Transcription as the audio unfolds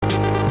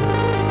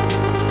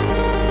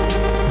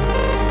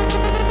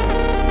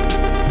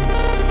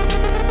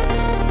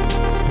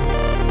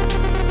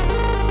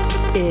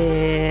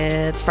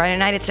It's Friday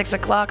night at 6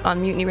 o'clock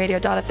on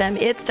MutinyRadio.fm.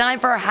 It's time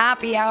for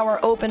Happy Hour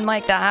Open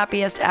Mic, the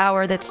happiest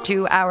hour that's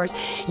 2 hours.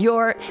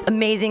 Your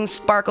amazing,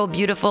 sparkle,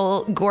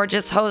 beautiful,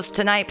 gorgeous host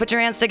tonight. Put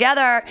your hands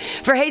together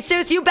for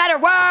Jesus, you better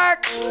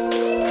work!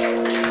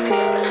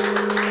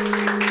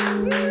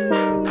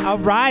 All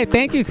right.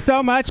 Thank you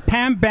so much,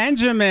 Pam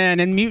Benjamin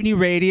and Mutiny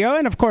Radio,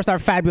 and of course our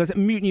fabulous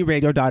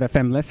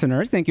MutinyRadio.fm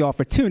listeners. Thank you all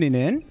for tuning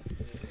in.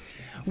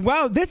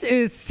 Wow, this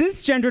is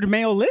cisgendered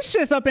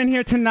male-licious up in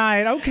here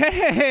tonight.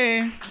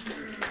 Okay.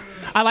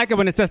 I like it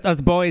when it's just us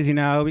boys, you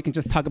know. We can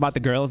just talk about the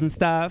girls and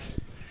stuff.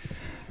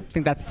 I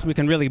think we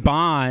can really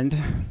bond.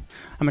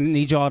 I'm going to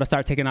need you all to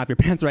start taking off your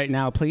pants right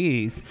now,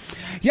 please.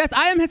 Yes,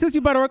 I am Jesus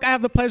Butterwork. I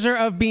have the pleasure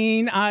of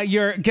being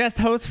your guest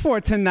host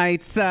for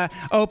tonight's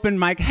open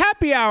mic,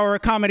 happy hour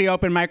comedy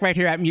open mic right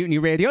here at Mutiny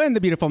Radio in the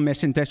beautiful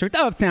Mission District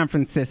of San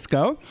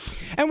Francisco.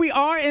 And we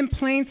are in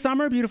plain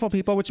summer, beautiful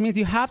people, which means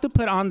you have to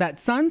put on that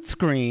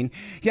sunscreen.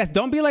 Yes,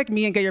 don't be like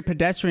me and get your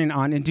pedestrian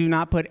on and do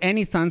not put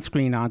any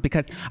sunscreen on,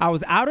 because I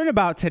was out and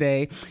about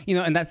today, you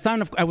know, and that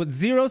sun, I with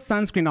zero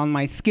sunscreen on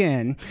my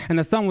skin, and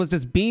the sun was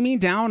just beaming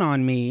down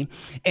on me.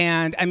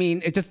 And I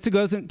mean, it just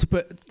goes to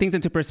put things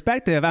into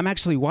perspective. I'm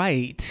actually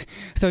white.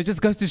 So it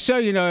just goes to show,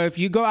 you know, if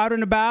you go out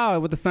and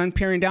about with the sun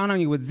peering down on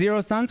you with zero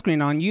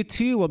sunscreen on, you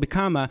too will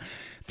become a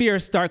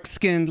fierce,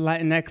 dark-skinned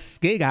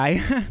Latinx gay guy,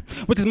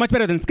 which is much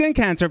better than skin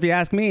cancer if you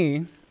ask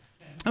me.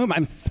 Oh,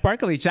 my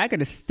sparkly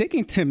jacket is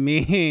sticking to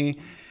me.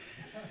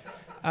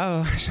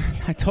 Oh,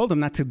 I told him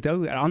not to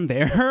do it on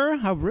there.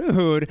 How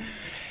rude.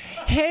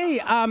 Hey,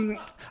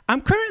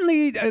 I'm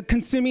currently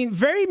consuming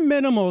very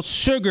minimal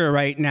sugar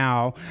right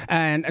now,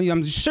 and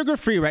I'm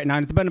sugar-free right now,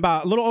 and it's been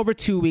about a little over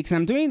 2 weeks, and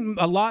I'm doing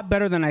a lot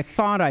better than I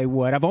thought I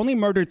would. I've only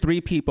murdered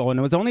 3 people, and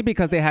it was only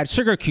because they had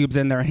sugar cubes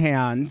in their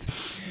hands.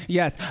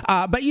 Yes,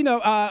 but you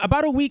know,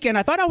 about a weekend,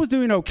 I thought I was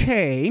doing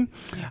okay,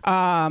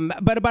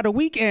 but about a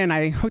weekend,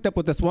 I hooked up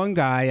with this one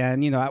guy,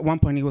 and you know, at one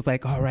point he was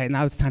like, all right,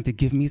 now it's time to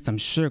give me some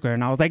sugar,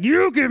 and I was like,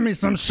 you give me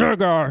some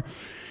sugar!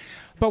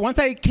 But once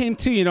I came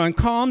to, you know, and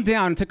calmed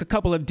down and took a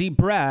couple of deep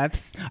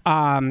breaths,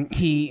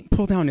 he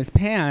pulled down his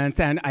pants,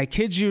 and I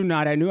kid you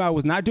not, I knew I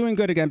was not doing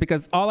good again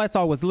because all I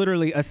saw was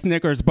literally a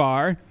Snickers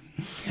bar,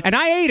 and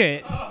I ate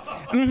it.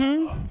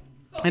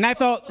 And I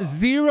felt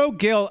zero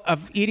guilt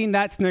of eating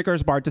that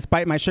Snickers bar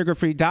despite my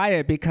sugar-free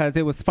diet because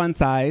it was fun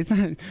size,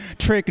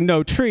 trick,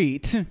 no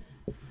treat.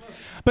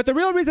 But the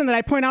real reason that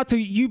I point out to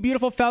you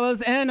beautiful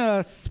fellas and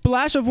a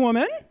splashes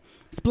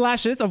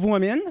of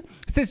women,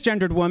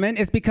 cisgendered women,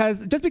 is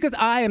because just because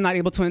I am not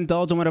able to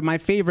indulge in one of my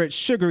favorite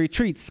sugary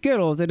treats,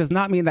 Skittles, it does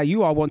not mean that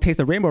you all won't taste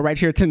the rainbow right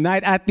here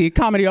tonight at the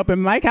Comedy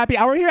Open Mic Happy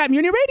Hour here at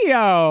Mutiny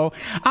Radio.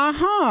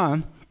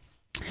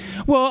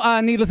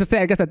 Well, needless to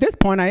say, I guess at this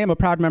point, I am a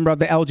proud member of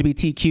the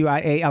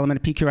LGBTQIA element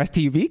of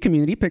PQRS-TV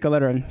community. Pick a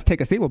letter and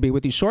take a seat. We'll be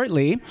with you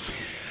shortly.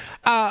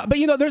 But,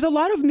 you know, there's a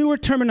lot of newer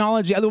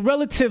terminology,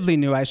 relatively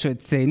new, I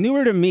should say,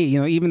 newer to me, you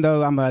know, even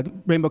though I'm a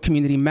Rainbow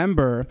community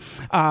member.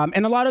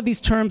 And a lot of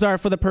these terms are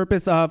for the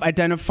purpose of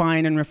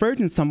identifying and referring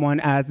to someone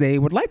as they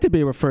would like to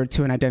be referred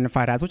to and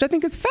identified as, which I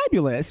think is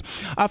fabulous.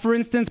 For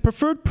instance,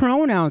 preferred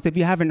pronouns, if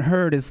you haven't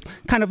heard, is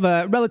kind of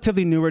a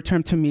relatively newer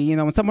term to me. You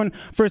know, when someone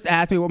first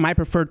asked me what my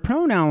preferred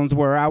pronouns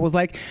were, I was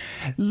like,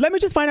 let me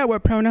just find out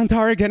what pronouns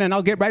are again, and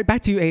I'll get right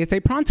back to you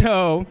ASA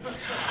pronto.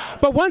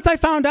 But once I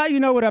found out, you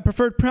know, what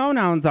preferred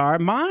pronouns are,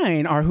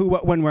 mine are who,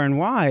 what, when, where, and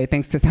why,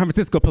 thanks to San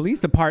Francisco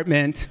Police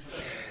Department.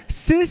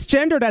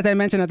 Cisgendered, as I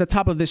mentioned at the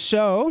top of the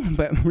show,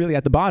 but really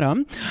at the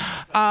bottom.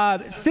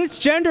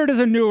 Cisgendered is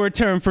a newer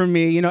term for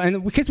me, you know, and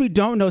in case we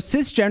don't know,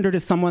 cisgendered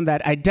is someone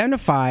that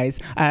identifies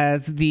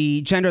as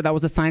the gender that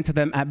was assigned to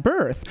them at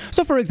birth.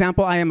 So, for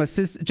example, I am a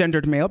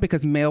cisgendered male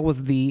because male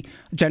was the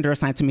gender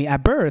assigned to me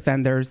at birth,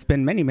 and there's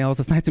been many males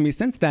assigned to me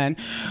since then.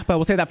 But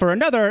we'll say that for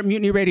another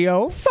Mutiny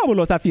Radio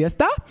Fabulosa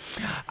Fiesta.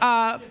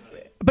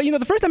 But, you know,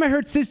 the first time I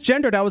heard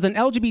cisgendered, I was an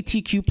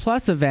LGBTQ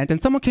plus event,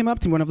 and someone came up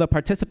to me, one of the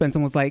participants,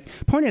 and was like,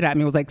 pointed at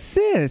me, was like,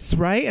 cis,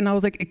 right? And I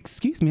was like,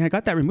 excuse me, I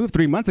got that removed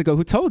 3 months ago.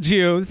 Who told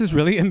you? This is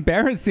really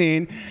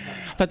embarrassing.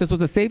 I thought this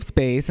was a safe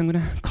space. I'm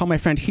going to call my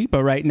friend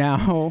Hipa right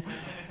now.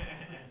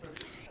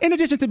 In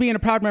addition to being a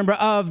proud member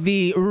of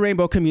the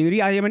Rainbow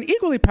community, I am an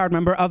equally proud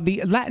member of the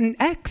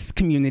Latinx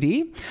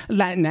community.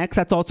 Latinx,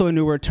 that's also a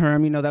newer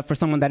term, you know, that for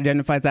someone that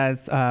identifies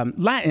as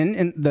Latin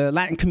in the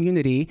Latin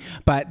community,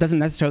 but doesn't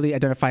necessarily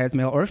identify as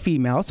male or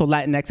female. So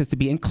Latinx is to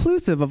be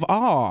inclusive of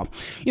all.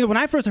 You know, when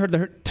I first heard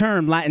the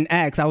term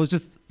Latinx, I was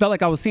just felt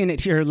like I was seeing it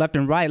here left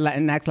and right,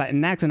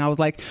 Latinx, and I was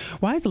like,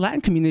 why is the Latin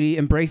community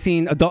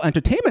embracing adult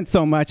entertainment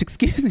so much?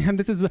 Excuse me,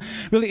 this is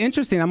really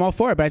interesting. I'm all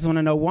for it, but I just want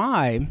to know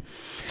why.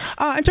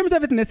 In terms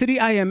of ethnicity,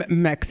 I am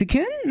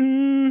Mexican.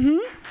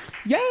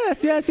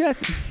 Yes.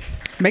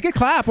 Make it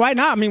clap. Why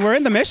not? I mean, we're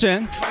in the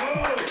mission.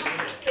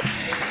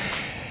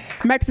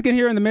 Mexican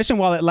here in the mission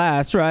while it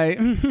lasts, right?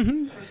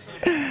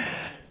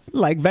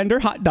 Like vendor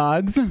hot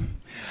dogs.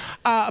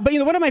 But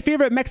one of my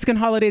favorite Mexican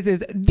holidays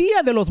is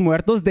Dia de los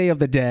Muertos, Day of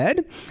the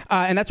Dead,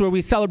 and that's where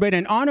we celebrate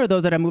and honor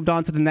those that have moved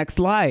on to the next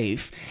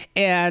life.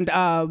 And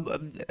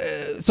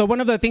so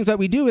one of the things that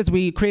we do is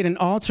we create an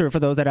altar for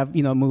those that have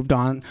moved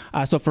on.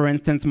 So for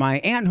instance, my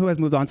aunt who has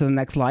moved on to the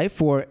next life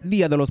for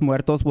Dia de los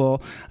Muertos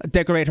will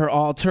decorate her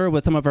altar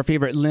with some of her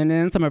favorite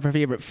linen, some of her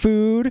favorite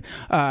food,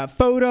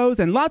 photos,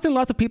 and lots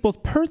of people's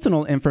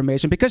personal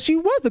information because she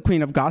was the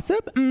queen of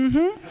gossip.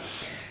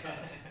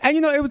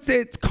 And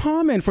it's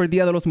common for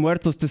Dia de los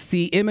Muertos to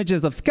see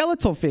images of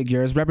skeletal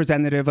figures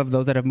representative of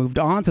those that have moved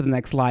on to the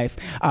next life,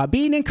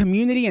 being in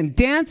community and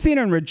dancing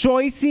and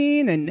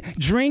rejoicing and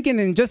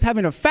drinking and just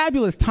having a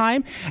fabulous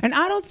time. And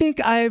I don't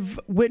think I've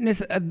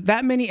witnessed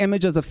that many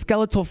images of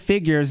skeletal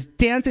figures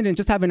dancing and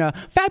just having a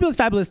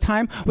fabulous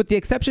time, with the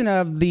exception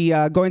of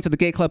the going to the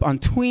gay club on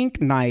Twink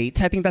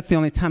Night. I think that's the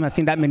only time I've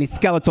seen that many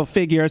skeletal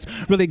figures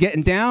really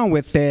getting down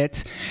with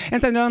it.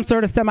 And so I know I'm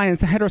sort of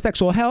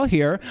semi-heterosexual hell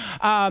here.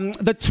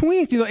 The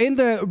Twinks, in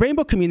the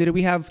rainbow community,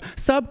 we have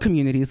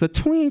sub-communities. The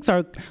Twinks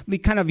are the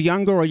kind of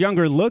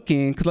younger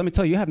looking, because let me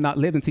tell you have not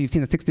lived until you've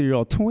seen a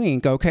 60-year-old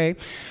Twink, okay?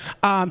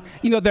 They're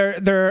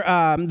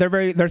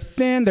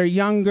thin, they're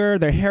younger,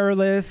 they're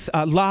hairless,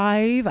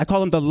 lithe. I call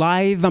them the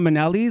lithe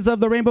Manellis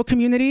of the rainbow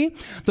community.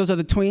 Those are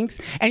the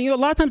Twinks. And, a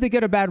lot of times they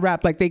get a bad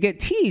rap, like they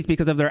get teased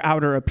because of their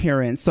outer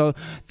appearance. So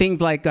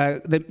things like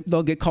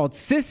they'll get called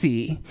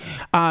sissy.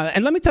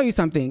 And let me tell you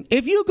something.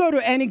 If you go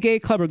to any gay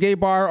club or gay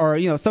bar or,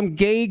 some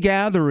gay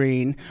gathering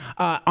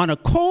on a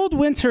cold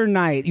winter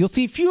night, you'll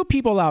see few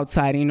people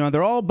outside.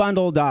 They're all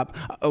bundled up.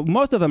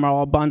 Most of them are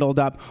all bundled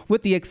up,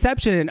 with the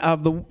exception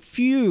of the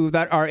few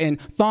that are in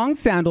thong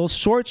sandals,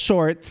 short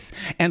shorts,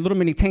 and little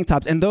mini tank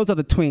tops. And those are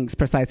the Twinks,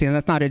 precisely. And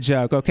that's not a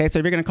joke, okay? So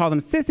if you're going to call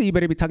them sissy, you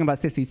better be talking about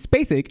Sissy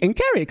Spacek and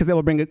Carrie, because they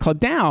will bring the club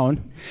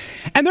down.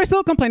 And they're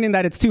still complaining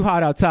that it's too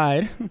hot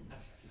outside.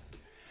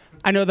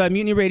 I know the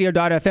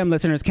MutinyRadio.fm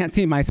listeners can't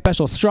see my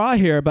special straw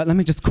here, but let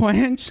me just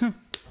quench.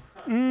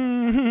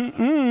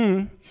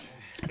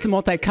 It's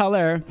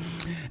multicolor.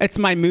 It's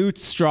my mood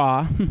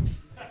straw.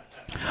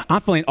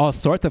 I'm feeling all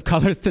sorts of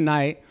colors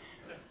tonight.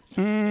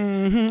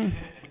 Oh,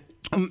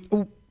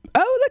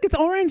 look, it's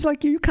orange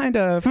like you, kind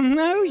of.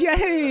 Oh,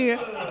 yay.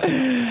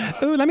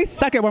 Ooh, let me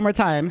suck it one more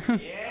time.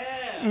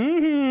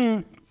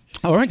 Yeah.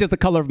 Orange is the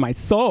color of my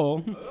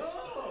soul.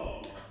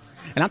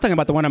 And I'm talking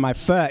about the one on my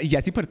foot.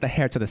 Yes, you put the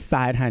hair to the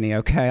side, honey,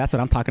 okay? That's what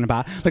I'm talking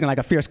about. Looking like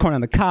a fierce corn on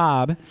the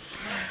cob.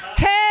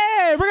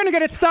 Hey, we're going to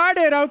get it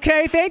started,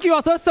 okay? Thank you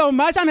all so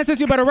much. I'm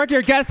Mrs. You Better Work,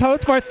 your guest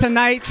host for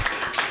tonight's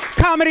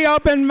Comedy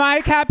Open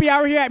Mic Happy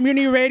Hour here at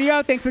Mutiny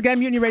Radio. Thanks again,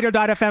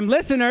 MutinyRadio.fm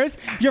listeners.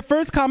 Your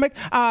first comic,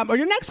 or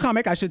your next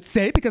comic, I should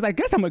say, because I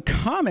guess I'm a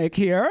comic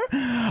here.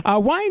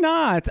 Why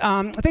not?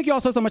 Thank you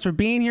all so much for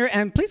being here,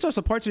 and please show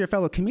support to your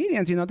fellow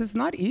comedians. This is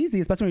not easy,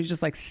 especially when you're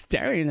just like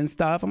staring and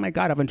stuff. Oh my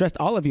God, I've undressed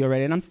all of you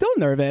already, and I'm still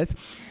nervous.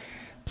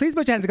 Please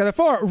put your hands together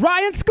for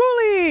Ryan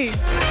Schooley.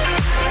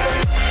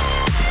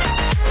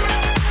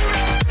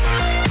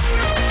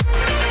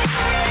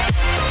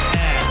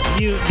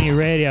 Mutiny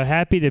Radio,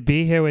 happy to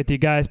be here with you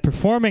guys,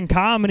 performing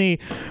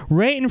comedy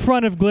right in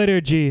front of Glitter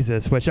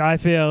Jesus, which I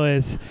feel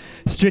is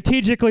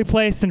strategically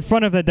placed in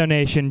front of the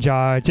donation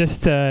jar,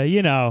 just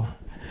to,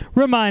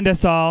 remind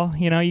us all,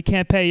 you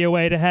can't pay your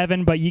way to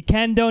heaven, but you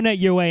can donate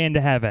your way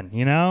into heaven,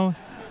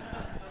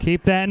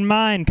 Keep that in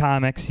mind,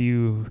 comics,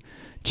 you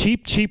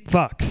cheap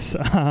fucks.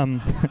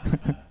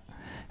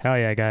 Hell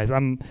yeah, guys.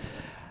 I'm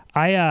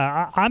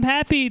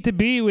happy to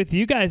be with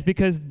you guys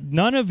because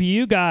none of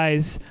you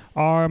guys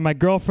are my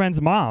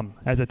girlfriend's mom,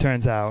 as it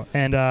turns out.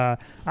 And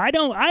I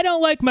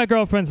don't like my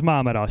girlfriend's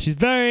mom at all. She's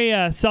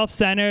very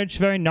self-centered. She's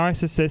very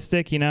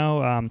narcissistic.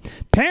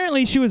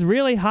 Apparently she was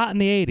really hot in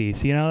the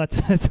 80s.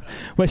 That's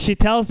what she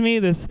tells me.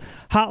 This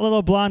hot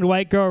little blonde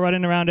white girl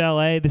running around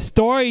LA. The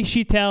story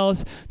she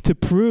tells to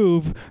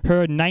prove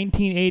her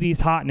 1980s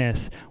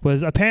hotness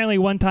was apparently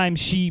one time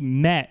she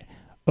met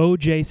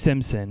O.J.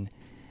 Simpson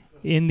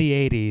in the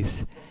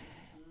 80s,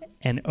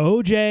 and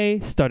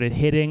OJ started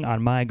hitting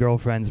on my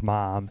girlfriend's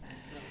mom.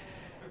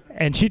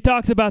 And she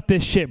talks about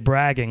this shit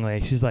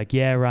braggingly. She's like,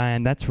 yeah,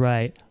 Ryan, that's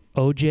right.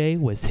 OJ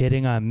was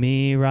hitting on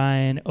me,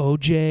 Ryan.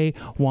 OJ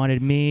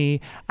wanted me.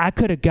 I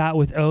could have got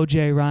with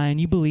OJ, Ryan.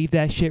 You believe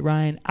that shit,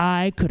 Ryan?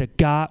 I could have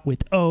got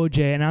with OJ.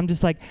 And I'm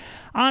just like,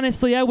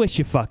 honestly, I wish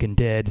you fucking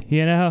did,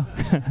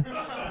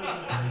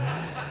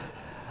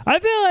 I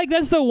feel like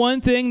that's the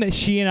one thing that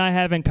she and I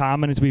have in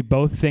common is we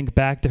both think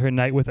back to her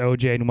night with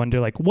OJ and wonder,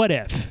 like, what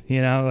if?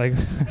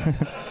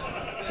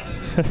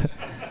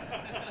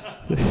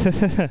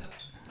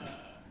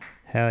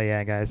 Hell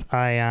yeah, guys.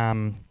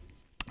 I'm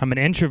an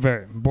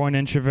introvert, born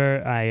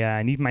introvert.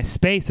 I need my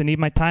space. I need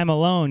my time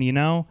alone,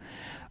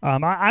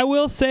 I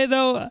will say,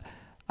 though,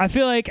 I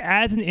feel like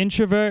as an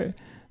introvert,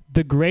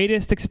 the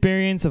greatest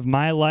experience of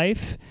my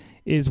life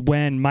is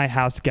when my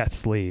house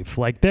guests leave.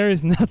 Like, there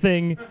is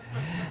nothing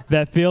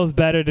that feels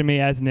better to me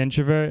as an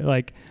introvert.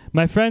 Like,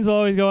 my friends will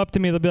always go up to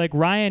me. They'll be like,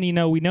 Ryan,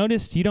 we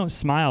noticed you don't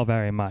smile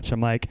very much. I'm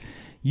like,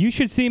 you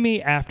should see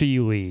me after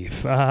you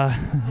leave.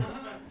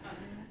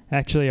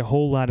 Actually, a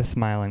whole lot of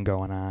smiling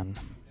going on.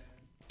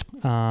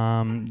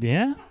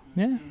 Yeah.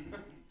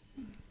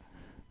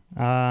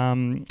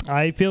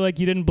 I feel like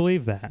you didn't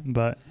believe that,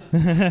 but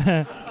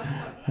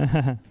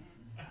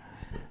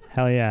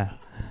hell yeah.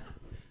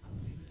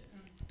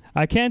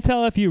 I can't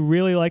tell if you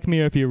really like me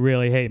or if you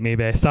really hate me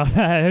based off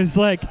that. It was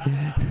like,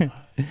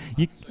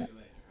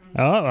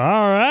 oh,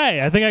 all right.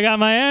 I think I got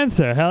my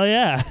answer. Hell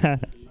yeah.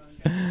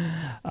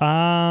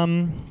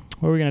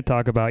 What are we going to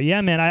talk about?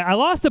 Yeah, man, I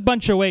lost a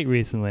bunch of weight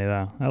recently,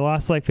 though. I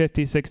lost like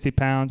 50, 60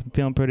 pounds. I'm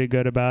feeling pretty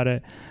good about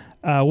it.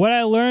 What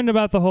I learned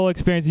about the whole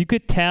experience, you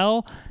could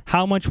tell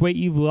how much weight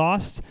you've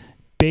lost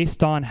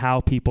based on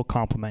how people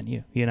compliment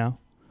you, you know?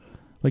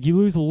 Like, you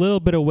lose a little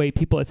bit of weight,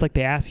 people, it's like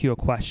they ask you a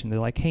question. They're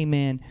like, hey,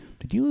 man,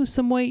 did you lose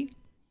some weight?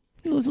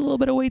 You lose a little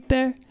bit of weight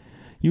there?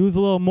 You lose a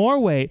little more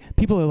weight,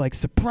 people are like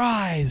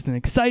surprised and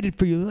excited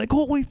for you. They're like,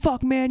 holy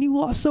fuck, man, you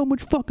lost so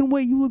much fucking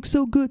weight. You look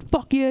so good.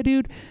 Fuck yeah,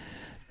 dude.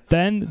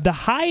 Then the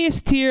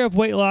highest tier of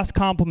weight loss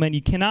compliment,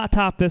 you cannot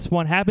top this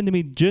one, happened to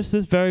me just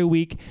this very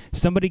week.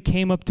 Somebody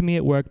came up to me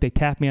at work. They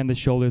tapped me on the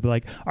shoulder. They're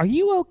like, are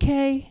you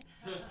okay?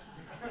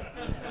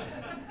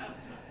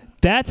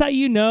 That's how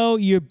you know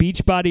you're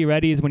beach body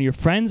ready, is when your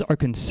friends are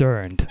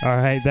concerned. All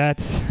right,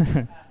 that's...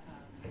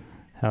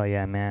 Hell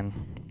yeah, man.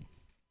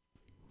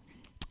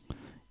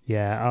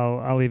 Yeah,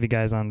 I'll leave you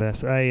guys on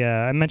this.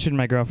 I mentioned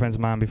my girlfriend's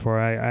mom before.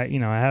 I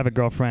have a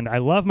girlfriend. I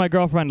love my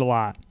girlfriend a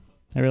lot.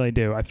 I really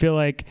do. I feel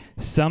like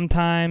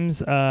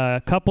sometimes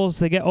couples,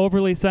 they get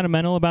overly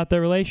sentimental about their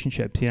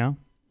relationships, you know?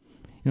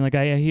 Like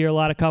I hear a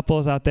lot of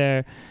couples out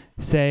there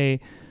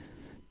say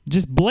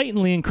just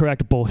blatantly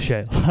incorrect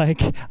bullshit.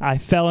 Like, I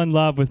fell in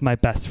love with my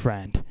best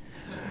friend.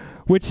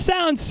 Which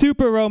sounds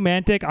super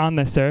romantic on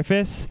the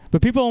surface,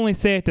 but people only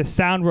say it to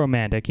sound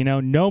romantic, you know?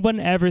 No one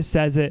ever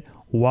says it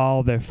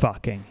while they're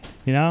fucking,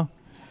 you know?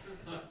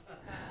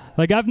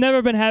 Like, I've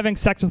never been having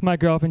sex with my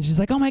girlfriend. She's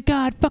like, oh my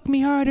God, fuck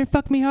me harder,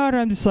 fuck me harder.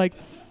 I'm just like,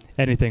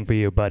 anything for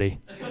you, buddy.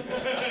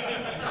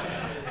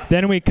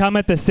 Then we come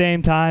at the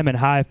same time and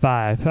high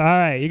five. All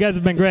right, you guys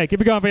have been great.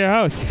 Keep it going for your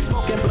host.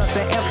 Smoking blunts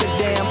in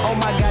Amsterdam. Oh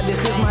my God,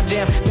 this is my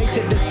jam. Make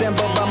to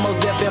December,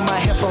 almost deaf in my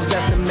headphones.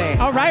 That's the man.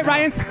 All right,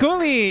 Ryan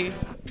Schooley.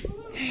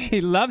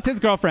 He loves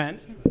his girlfriend.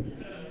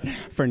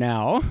 For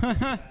now.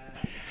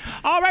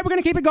 All right, we're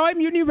going to keep it going.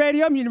 Mutiny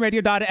Radio,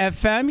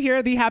 MutinyRadio.fm. Here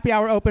at the Happy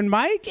Hour Open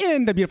Mic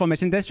in the beautiful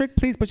Mission District.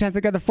 Please put your hands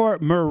together for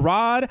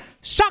Murad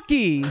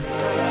Shaki.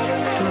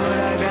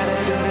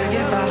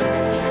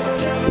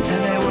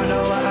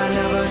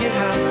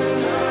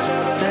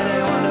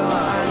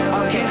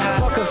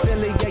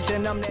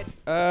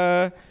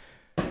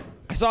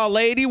 I saw a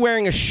lady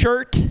wearing a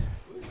shirt.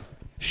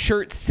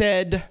 Shirt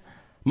said,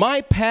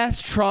 my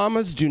past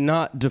traumas do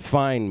not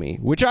define me,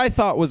 which I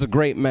thought was a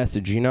great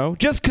message, you know?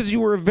 Just because you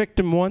were a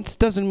victim once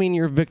doesn't mean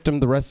you're a victim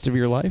the rest of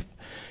your life.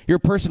 You're a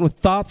person with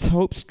thoughts,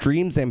 hopes,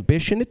 dreams,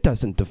 ambition. It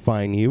doesn't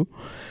define you.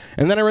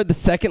 And then I read the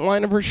second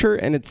line of her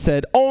shirt, and it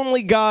said,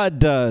 only God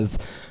does.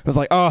 I was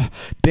like, oh,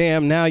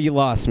 damn, now you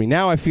lost me.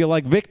 Now I feel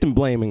like victim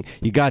blaming,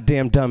 you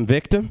goddamn dumb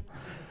victim.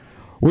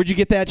 Where'd you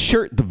get that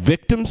shirt? The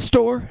Victim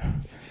Store?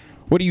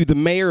 What are you, the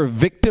mayor of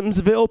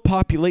Victimsville?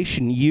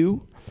 Population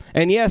U?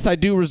 And yes, I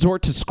do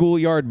resort to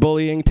schoolyard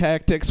bullying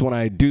tactics when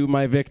I do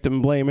my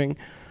victim blaming.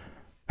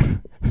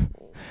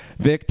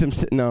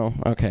 No,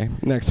 okay,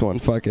 next one,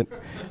 fuck it.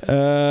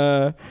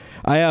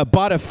 I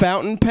bought a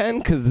fountain pen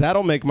because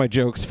that'll make my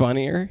jokes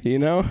funnier, you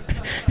know?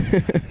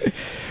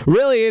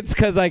 Really, it's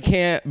because I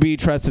can't be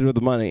trusted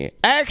with money.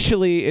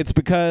 Actually, it's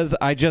because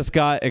I just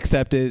got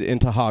accepted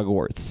into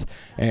Hogwarts.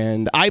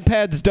 And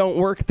iPads don't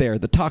work there.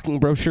 The talking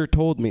brochure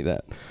told me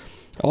that.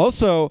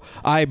 Also,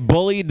 I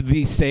bullied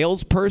the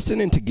salesperson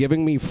into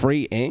giving me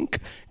free ink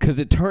because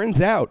it turns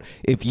out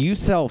if you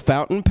sell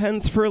fountain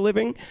pens for a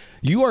living,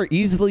 you are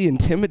easily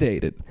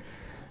intimidated.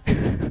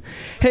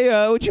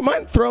 Hey, would you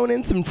mind throwing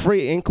in some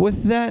free ink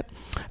with that?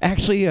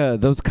 Actually,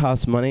 those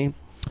cost money.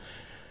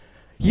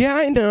 Yeah,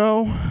 I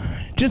know.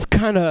 Just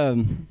kind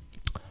of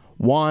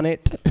want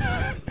it.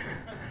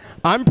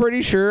 I'm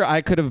pretty sure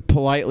I could have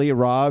politely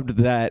robbed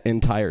that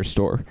entire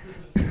store.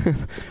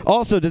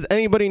 Also, does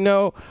anybody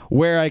know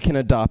where I can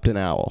adopt an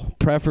owl?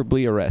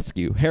 Preferably a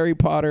rescue. Harry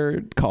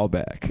Potter, call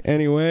back.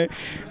 Anyway.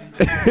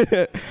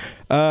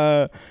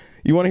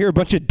 You want to hear a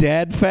bunch of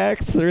dad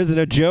facts? There isn't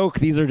a joke.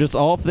 These are just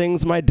all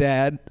things my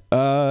dad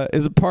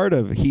is a part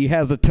of. He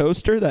has a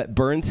toaster that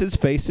burns his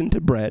face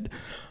into bread.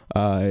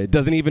 It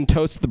doesn't even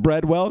toast the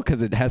bread well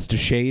because it has to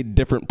shade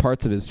different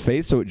parts of his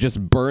face, so it just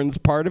burns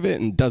part of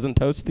it and doesn't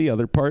toast the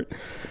other part.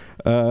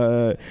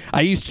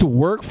 I used to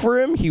work for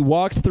him. He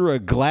walked through a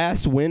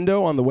glass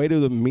window on the way to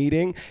the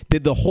meeting,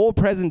 did the whole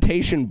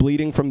presentation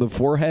bleeding from the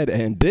forehead,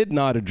 and did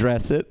not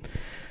address it.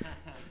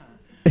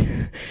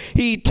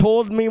 He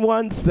told me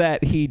once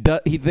that he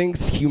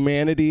thinks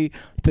humanity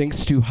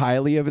thinks too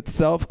highly of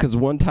itself because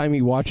one time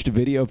he watched a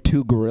video of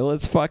two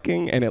gorillas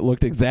fucking and it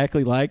looked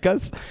exactly like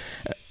us.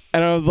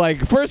 And I was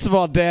like, first of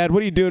all, Dad,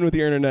 what are you doing with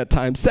your internet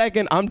time?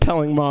 Second, I'm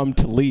telling Mom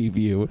to leave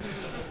you.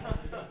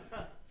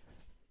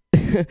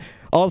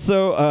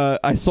 Also,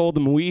 I sold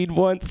him weed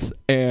once,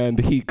 and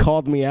he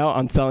called me out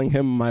on selling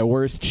him my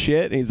worst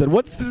shit. And he said,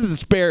 "What's this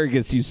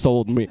asparagus you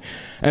sold me?"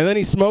 And then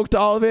he smoked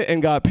all of it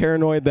and got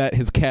paranoid that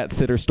his cat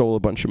sitter stole a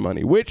bunch of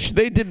money, which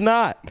they did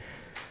not.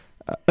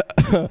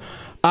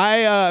 I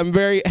am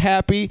very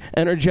happy,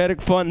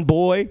 energetic, fun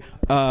boy,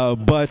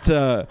 but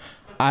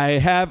I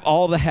have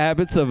all the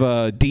habits of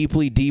a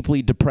deeply,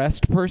 deeply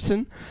depressed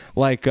person.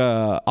 Like,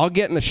 I'll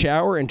get in the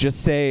shower and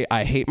just say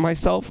I hate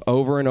myself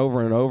over and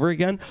over and over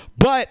again,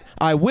 but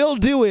I will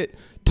do it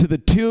to the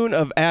tune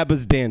of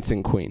ABBA's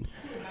Dancing Queen.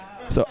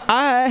 So,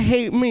 I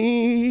hate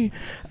me,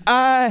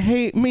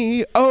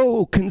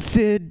 oh,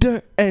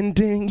 consider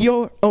ending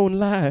your own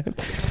life.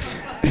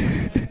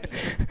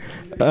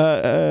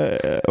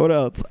 What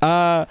else?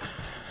 I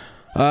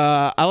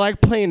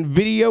like playing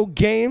video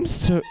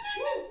games.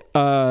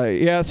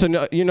 So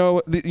no,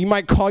 you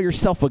might call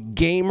yourself a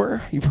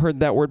gamer. You've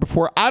heard that word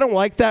before. I don't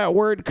like that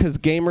word because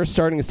gamer's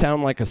starting to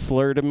sound like a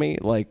slur to me.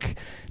 Like,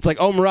 it's like,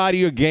 oh, Murad,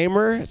 you a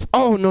gamer?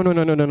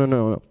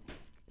 No.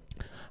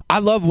 I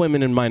love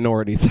women and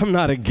minorities. I'm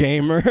not a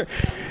gamer.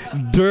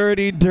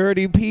 Dirty,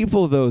 dirty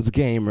people, those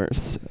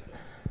gamers.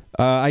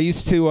 I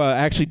used to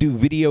actually do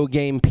video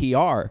game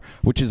PR,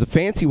 which is a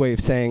fancy way of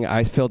saying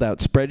I filled out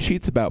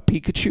spreadsheets about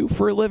Pikachu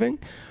for a living.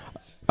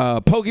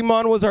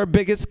 Pokemon was our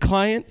biggest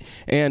client,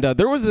 and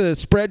there was a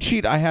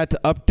spreadsheet I had to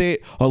update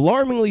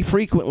alarmingly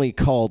frequently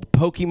called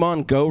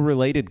Pokemon Go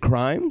related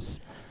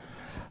crimes,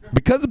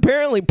 because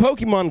apparently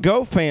Pokemon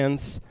Go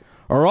fans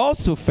are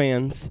also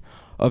fans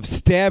of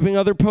stabbing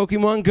other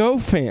Pokemon Go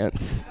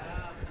fans.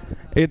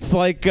 It's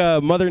like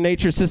Mother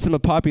Nature's system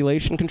of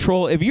population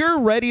control. If you're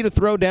ready to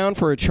throw down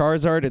for a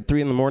Charizard at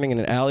 3 in the morning in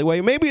an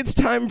alleyway, maybe it's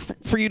time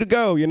for you to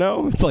go, you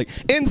know? It's like,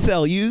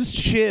 incel used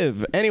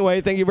Shiv. Anyway,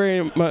 thank you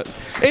very much.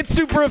 It's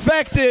super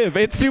effective.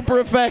 That's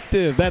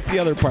the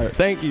other part.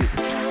 Thank you.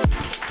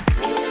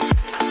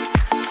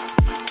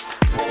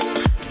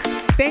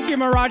 Thank you,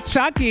 Murad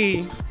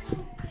Chucky.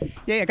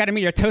 Yeah, I got to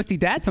meet your toasty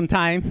dad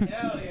sometime.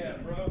 Hell yeah,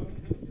 bro.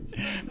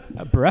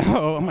 Bro,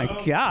 oh my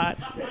God.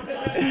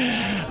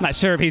 I'm not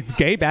sure if he's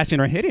gay bashing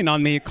or hitting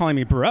on me, calling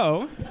me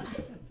bro.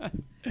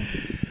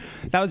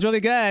 That was really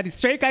good.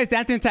 Straight guys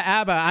dancing to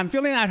ABBA. I'm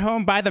feeling at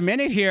home by the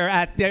minute here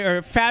at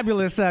their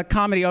fabulous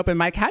comedy open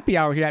mic happy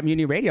hour here at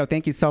Mutiny Radio.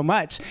 Thank you so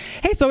much.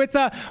 Hey, so it's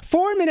a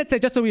 4-minute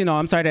set, just so you know.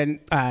 I'm sorry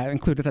to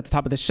include this at the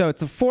top of the show.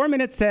 It's a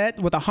 4-minute set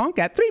with a honk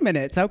at 3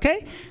 minutes,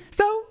 okay?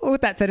 So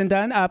with that said and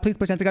done, please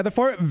put your hands together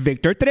for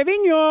Victor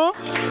Trevino.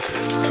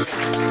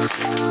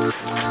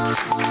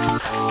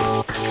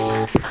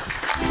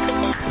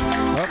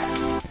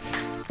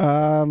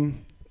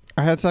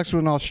 I had sex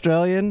with an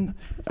Australian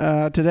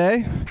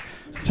today.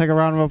 Take a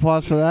round of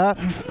applause for that.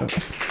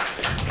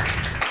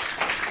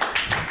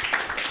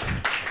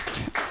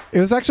 It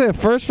was actually a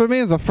first for me.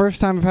 It's the first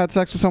time I've had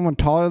sex with someone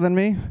taller than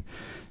me.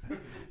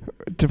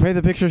 To paint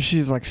the picture,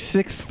 she's like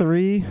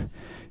 6'3",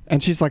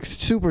 and she's like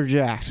super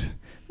jacked.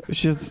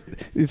 She has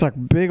these like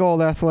big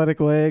old athletic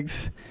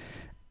legs,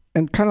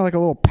 and kind of like a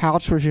little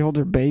pouch where she holds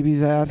her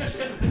babies at,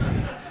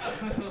 and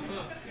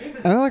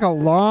then like a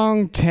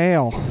long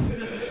tail.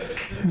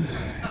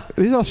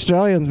 These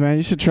Australians, man,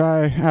 you should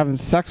try having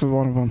sex with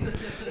one of them.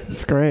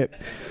 It's great.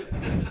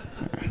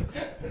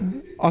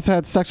 Also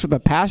had sex with a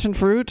passion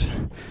fruit.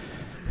 It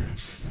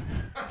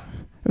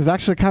was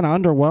actually kind of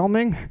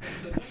underwhelming.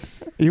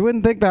 You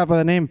wouldn't think that by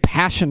the name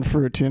passion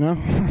fruit, you know?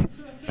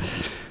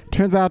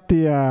 Turns out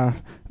the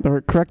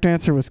correct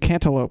answer was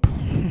cantaloupe.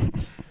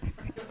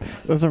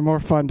 Those are more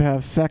fun to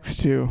have sex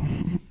to.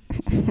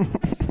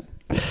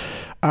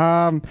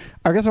 I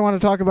guess I want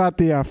to talk about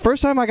the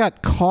first time I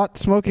got caught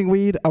smoking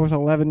weed. I was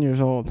 11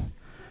 years old.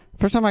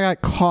 First time I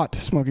got caught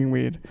smoking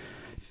weed.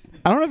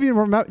 I don't know if you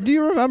remember. Do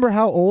you remember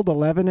how old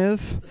 11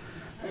 is?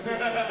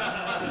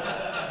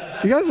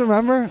 You guys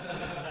remember?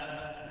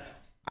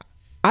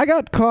 I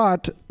got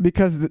caught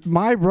because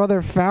my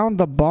brother found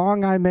the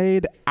bong I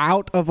made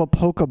out of a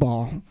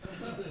Pokeball.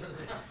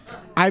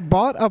 I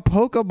bought a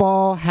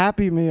Pokeball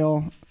Happy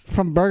Meal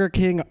from Burger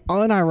King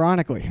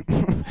unironically.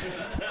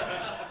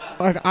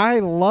 Like, I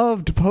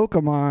loved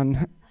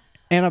Pokemon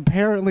and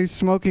apparently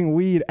smoking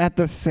weed at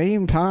the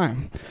same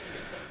time.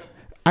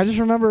 I just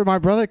remember my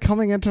brother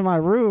coming into my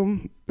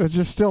room. It was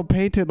just still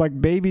painted like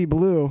baby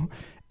blue,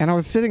 and I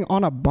was sitting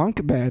on a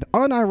bunk bed,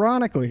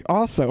 unironically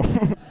also.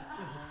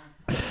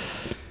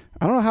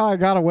 I don't know how I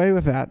got away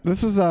with that.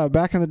 This was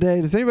back in the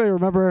day. Does anybody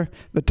remember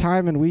the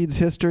time in weed's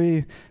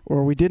history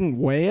where we didn't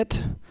weigh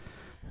it?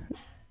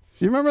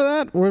 You remember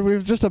that? Where it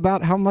was just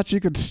about how much you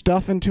could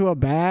stuff into a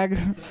bag?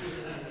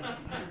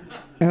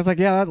 And it's like,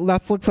 yeah,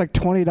 that looks like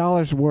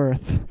 $20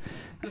 worth.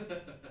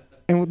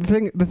 And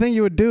the thing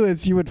you would do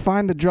is you would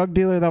find the drug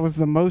dealer that was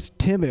the most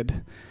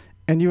timid,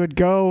 and you would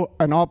go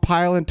and all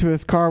pile into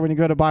his car when you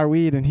go to buy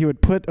weed, and he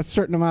would put a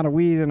certain amount of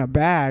weed in a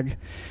bag,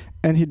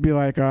 and he'd be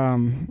like,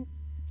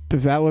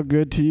 does that look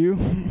good to you?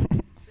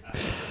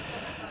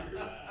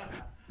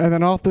 And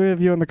then all three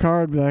of you in the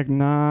car would be like,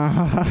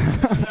 nah.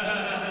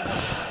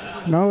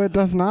 No, it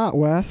does not,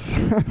 Wes.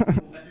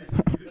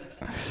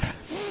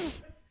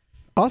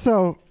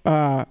 Also,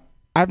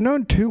 I've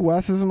known 2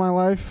 Wes's in my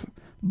life.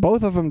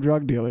 Both of them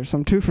drug dealers. So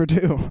I'm 2 for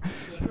 2.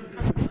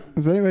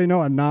 Does anybody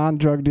know a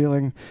non-drug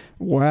dealing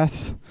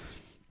Wes?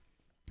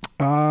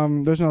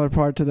 There's another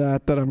part to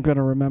that I'm going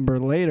to remember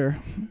later.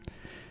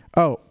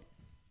 Oh.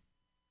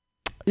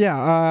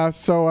 Yeah,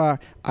 so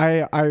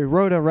I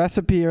wrote a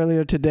recipe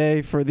earlier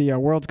today for the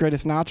world's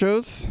greatest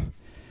nachos.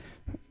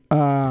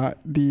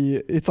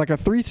 It's like a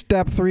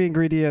 3-step,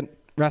 3-ingredient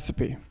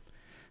recipe.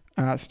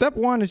 Step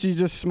 1 is you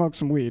just smoke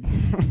some weed.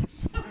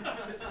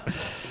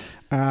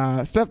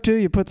 Step 2,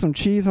 you put some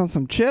cheese on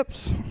some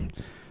chips.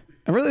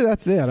 And really,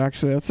 that's it,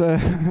 actually.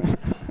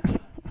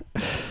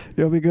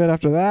 You'll be good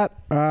after that.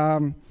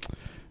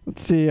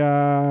 Let's see.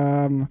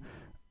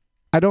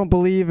 I don't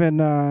believe in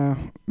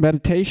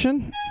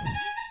meditation.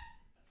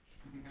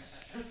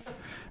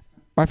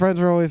 My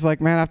friends are always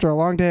like, man, after a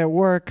long day at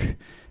work,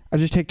 I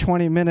just take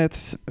 20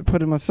 minutes, put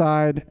them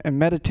aside, and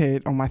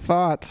meditate on my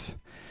thoughts.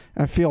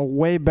 And I feel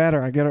way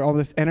better. I get all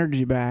this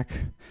energy back.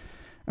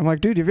 I'm like,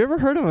 dude, have you ever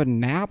heard of a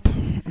nap?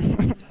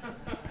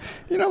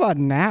 You know about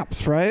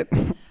naps, right?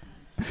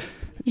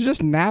 You're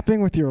just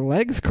napping with your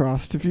legs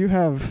crossed if you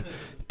have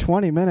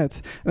 20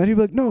 minutes. And then he'd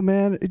be like, no,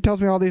 man. He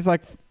tells me all these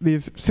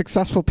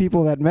successful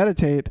people that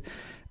meditate.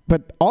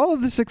 But all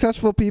of the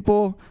successful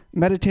people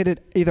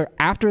meditated either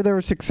after they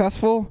were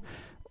successful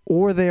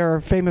or they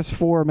are famous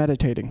for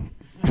meditating.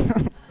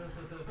 And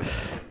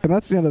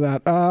that's the end of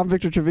that. I'm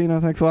Victor Trevino.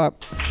 Thanks a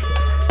lot.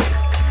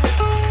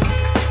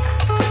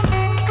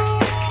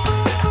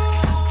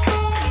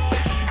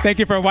 Thank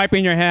you for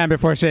wiping your hand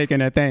before shaking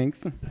it.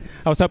 Thanks.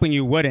 I was hoping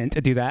you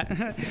wouldn't do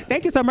that.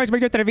 Thank you so much,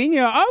 Victor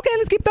Trevino. Okay,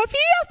 let's keep the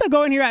fiesta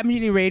going here at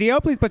Mutiny Radio.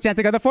 Please put your hands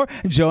together for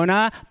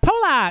Jonah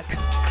Polak.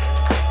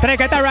 Did I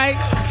get that right?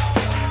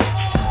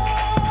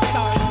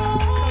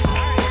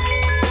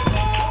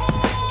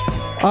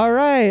 All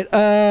right.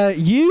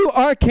 You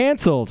are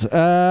canceled.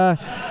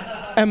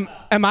 Am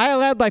I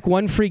allowed like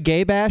one free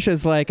gay bash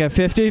as like a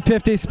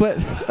 50-50 split?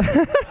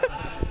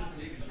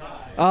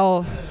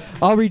 I'll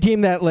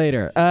redeem that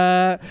later.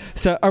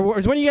 So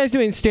is one of you guys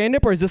doing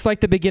stand-up, or is this like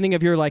the beginning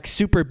of your like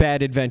super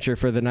bad adventure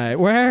for the night?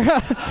 Where,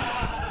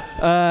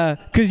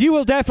 because you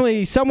will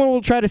definitely, someone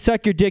will try to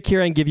suck your dick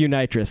here and give you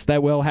nitrous.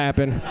 That will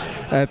happen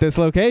at this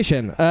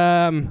location.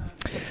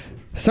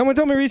 Someone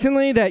told me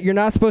recently that you're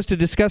not supposed to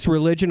discuss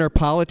religion or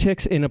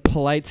politics in a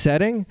polite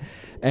setting,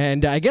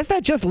 and I guess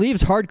that just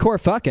leaves hardcore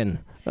fucking.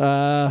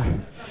 Yeah,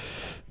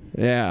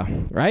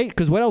 right?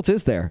 Because what else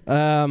is there?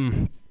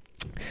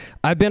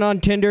 I've been on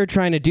Tinder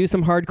trying to do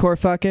some hardcore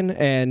fucking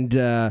and,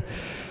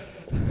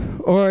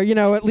 or, you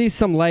know, at least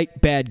some light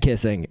bad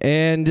kissing.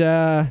 And,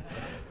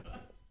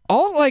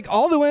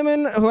 all the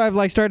women who I've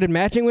like started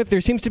matching with, there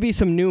seems to be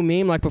some new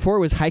meme. Like before it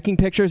was hiking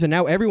pictures, and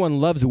now everyone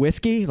loves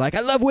whiskey. Like,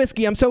 I love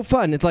whiskey, I'm so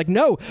fun. It's like,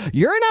 no,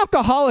 you're an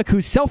alcoholic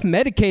who's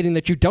self-medicating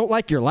that you don't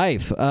like your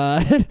life.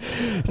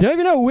 Don't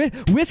even know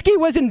whiskey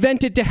was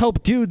invented to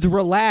help dudes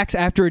relax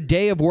after a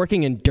day of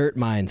working in dirt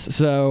mines.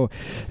 So,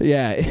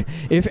 yeah,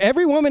 if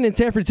every woman in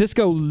San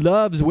Francisco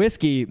loves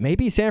whiskey,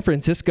 maybe San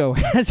Francisco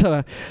has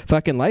a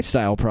fucking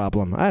lifestyle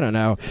problem. I don't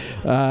know.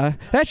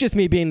 That's just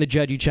me being the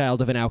judgy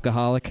child of an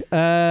alcoholic.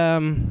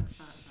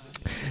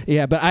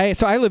 Yeah, but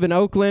I live in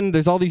Oakland.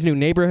 There's all these new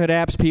neighborhood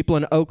apps. People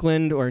in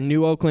Oakland or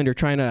New Oakland are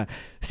trying to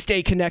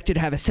stay connected,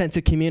 have a sense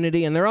of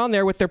community, and they're on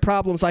there with their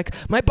problems like,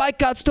 my bike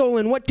got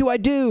stolen, what do I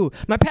do?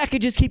 My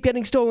packages keep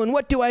getting stolen,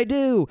 what do I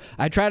do?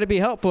 I try to be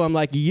helpful. I'm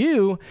like,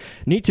 you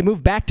need to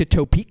move back to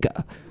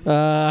Topeka.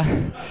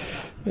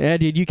 Yeah,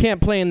 dude, you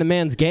can't play in the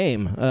man's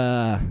game.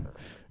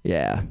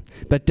 Yeah,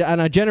 but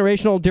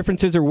generational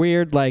differences are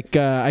weird. Like,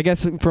 I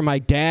guess for my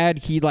dad,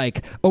 he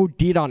like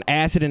OD'd on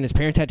acid, and his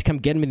parents had to come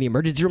get him in the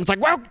emergency room. It's like,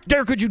 well,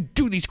 dare could you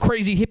do these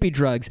crazy hippie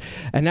drugs?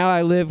 And now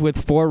I live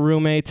with 4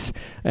 roommates,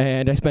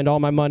 and I spend all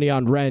my money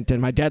on rent.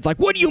 And my dad's like,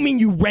 what do you mean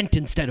you rent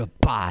instead of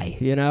buy?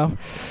 You know,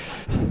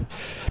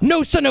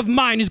 no son of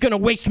mine is gonna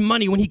waste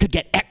money when he could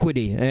get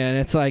equity. And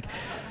it's like,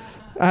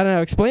 I don't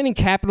know, explaining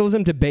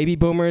capitalism to baby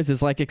boomers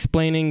is like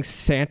explaining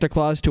Santa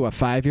Claus to a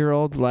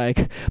 5-year-old.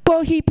 Like,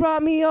 but he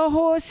brought me a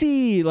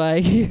horsey.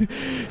 Like,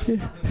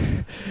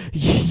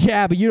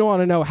 yeah, but you don't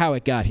want to know how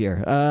it got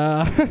here.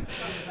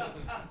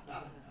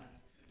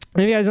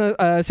 Maybe you guys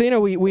know, so, you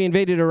know, we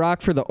invaded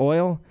Iraq for the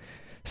oil.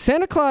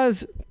 Santa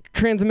Claus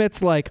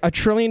transmits like $1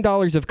 trillion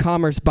of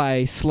commerce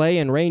by sleigh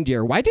and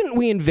reindeer. Why didn't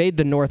we invade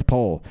the North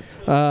Pole?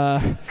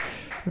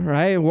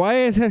 Right? Why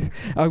is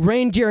a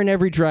reindeer in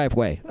every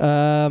driveway?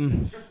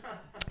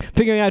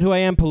 Figuring out who I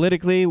am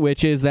politically,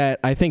 which is that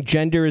I think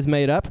gender is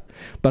made up,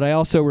 but I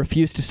also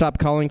refuse to stop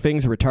calling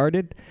things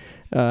retarded.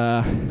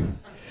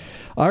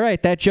 All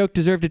right, that joke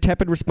deserved a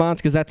tepid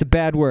response because that's a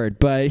bad word.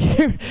 But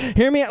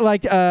hear me,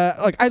 like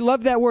I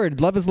love that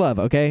word. Love is love.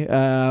 Okay.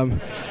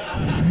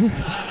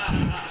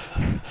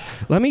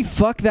 Let me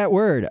fuck that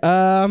word.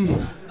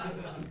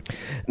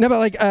 No, but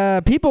like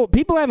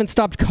people haven't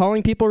stopped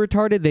calling people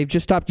retarded. They've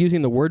just stopped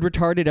using the word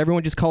retarded.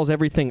 Everyone just calls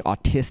everything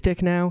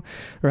autistic now,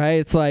 right?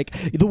 It's like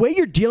the way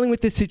you're dealing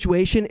with this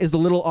situation is a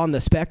little on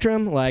the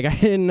spectrum. Like, I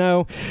didn't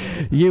know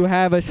you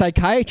have a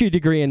psychiatry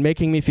degree and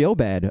making me feel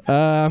bad.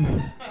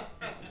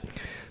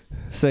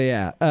 So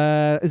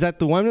yeah, is that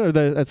the one or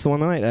that's the one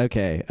tonight?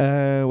 Okay.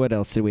 What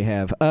else did we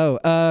have?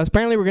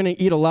 Apparently we're gonna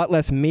eat a lot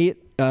less meat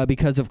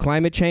because of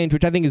climate change,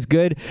 which I think is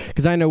good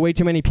because I know way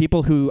too many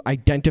people who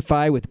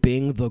identify with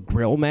being the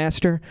grill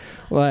master.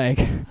 Like,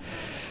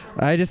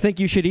 I just think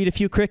you should eat a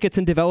few crickets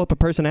and develop a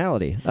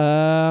personality.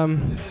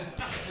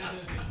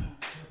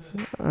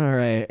 All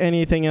right.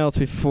 Anything else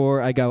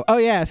before I go? Oh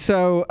yeah.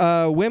 So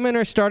women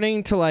are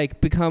starting to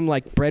like become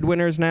like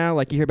breadwinners now.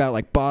 Like you hear about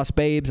like boss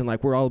babes and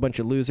like we're all a bunch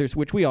of losers,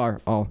 which we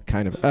are all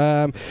kind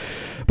of.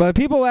 But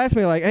people ask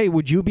me like, hey,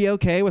 would you be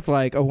okay with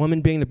like a woman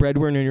being the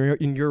breadwinner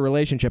in your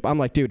relationship? I'm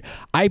like, dude,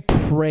 I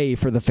pray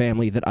for the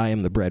family that I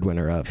am the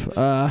breadwinner of.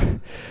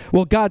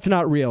 Well, God's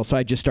not real, so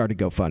I just started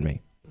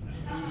GoFundMe.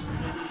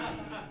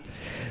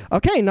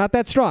 Okay, not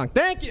that strong.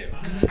 Thank you.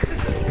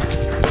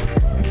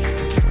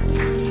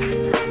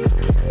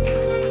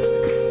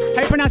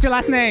 How you pronounce your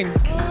last name?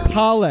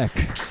 Pollock.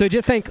 So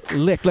just think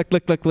lick, lick,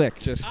 lick, lick, lick.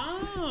 Just.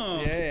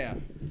 Oh. Yeah.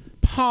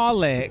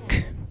 Pollock.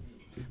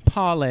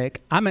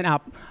 I'm an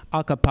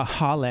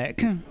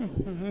alcoholic.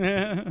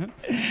 I'm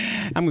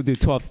gonna do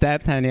 12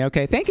 steps, honey.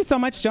 Okay. Thank you so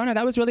much, Jonah.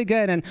 That was really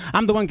good. And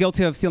I'm the one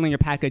guilty of stealing your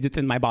package. It's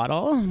in my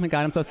bottle. Oh my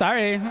God, I'm so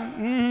sorry.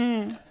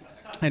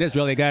 It is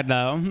really good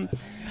though.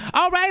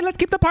 All right, let's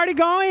keep the party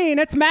going.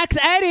 It's Max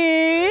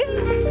Eddie.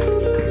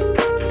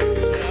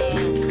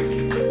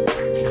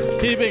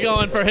 Keep it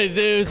going for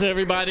Jesus,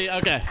 everybody.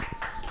 Okay.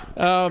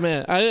 Oh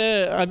man,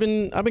 I've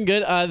been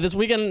good. This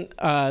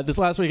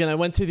last weekend, I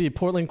went to the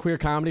Portland Queer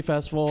Comedy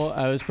Festival.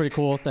 It was pretty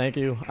cool. Thank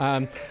you.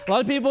 A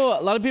lot of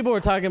people were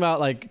talking about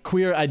like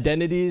queer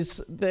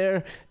identities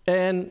there,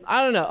 and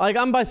I don't know. Like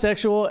I'm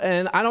bisexual,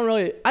 and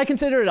I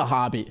consider it a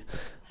hobby.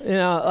 You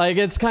know, like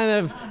it's kind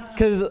of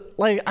because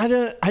like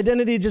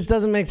identity just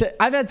doesn't make sense.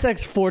 I've had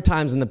sex 4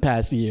 times in the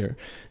past year.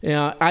 You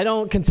know, I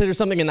don't consider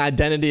something an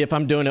identity if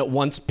I'm doing it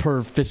once per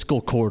fiscal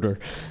quarter.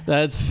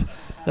 That's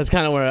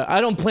kind of where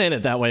I don't plan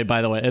it that way.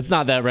 By the way, it's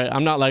not that right.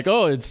 I'm not like,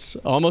 oh, it's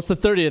almost the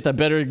 30th. I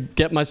better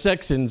get my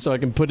sex in so I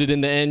can put it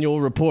in the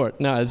annual report.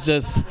 No, it's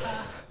just.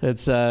 It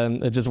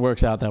just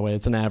works out that way.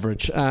 It's an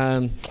average.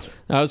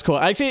 That was cool.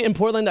 Actually, in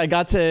Portland, I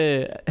got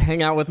to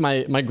hang out with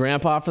my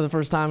grandpa for the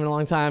first time in a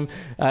long time.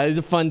 He's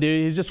a fun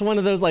dude. He's just one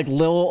of those like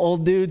little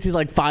old dudes. He's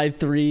like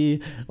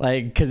 5'3",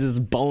 like because his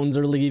bones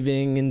are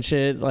leaving and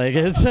shit. Like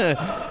it's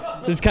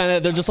just kind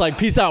of they're just like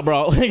peace out,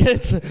 bro. Like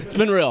it's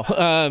been real.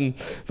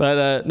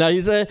 But no,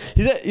 he's a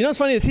you know what's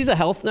funny is he's a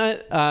health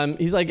nut.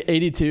 He's like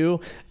 82,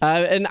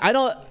 and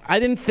I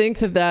didn't think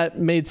that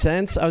made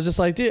sense. I was just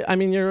like, dude, I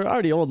mean, you're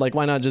already old. Like,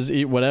 why not just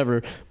eat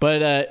whatever?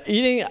 But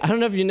eating, I don't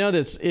know if you know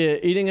this,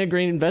 eating a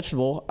green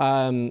vegetable,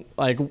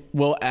 like,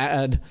 will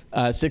add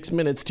 6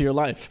 minutes to your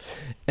life.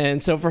 And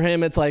so for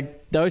him, it's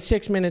like, those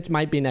 6 minutes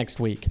might be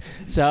next week.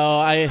 So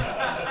I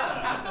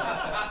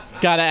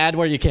gotta add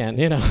where you can,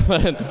 you know.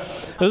 But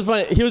it was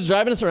funny. He was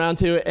driving us around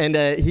too, and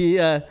he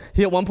at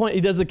one point,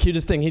 he does the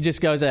cutest thing. He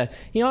just goes, you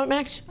know what,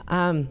 Max?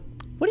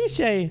 What do you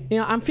say? You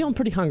know, I'm feeling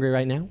pretty hungry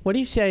right now. What do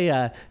you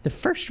say? The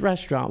first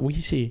restaurant we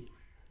see,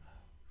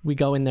 we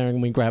go in there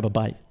and we grab a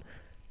bite.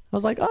 I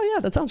was like, oh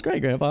yeah, that sounds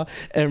great, Grandpa.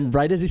 And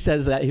right as he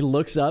says that, he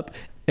looks up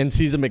and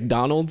sees a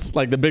McDonald's,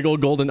 like the big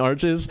old golden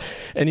arches,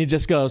 and he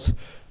just goes,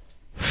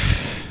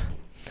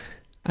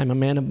 "I'm a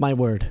man of my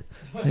word."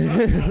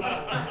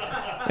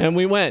 And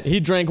we went. He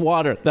drank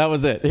water. That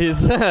was it.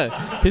 He's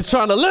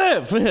trying to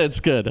live. It's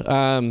good.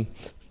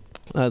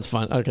 That's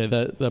fun. Okay,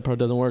 that part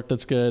doesn't work.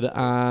 That's good.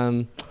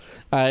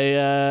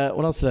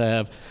 What else did I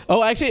have?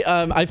 Oh, actually,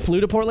 I flew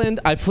to Portland.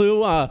 I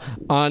flew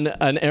on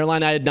an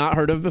airline I had not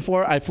heard of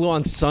before. I flew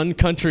on Sun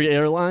Country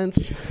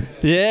Airlines.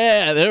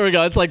 Yeah, there we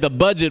go. It's like the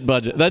budget.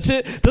 That's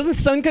it. Doesn't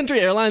Sun Country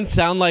Airlines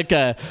sound like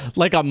a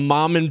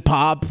mom and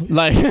pop,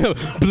 like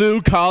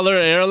blue collar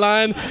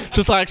airline?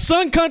 Just like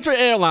Sun Country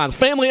Airlines,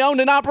 family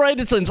owned and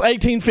operated since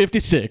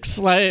 1856.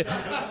 Like,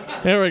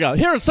 here we go.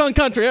 Here at Sun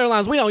Country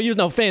Airlines, we don't use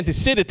no fancy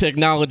city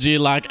technology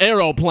like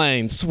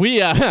aeroplanes. We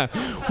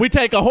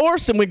take a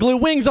horse and we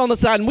glue wings on the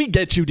side and we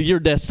get you to your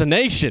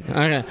destination.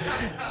 Okay.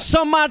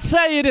 Some might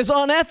say it is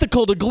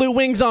unethical to glue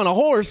wings on a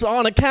horse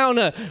on account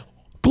of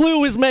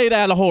glue is made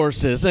out of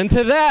horses. And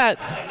to that,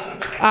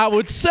 I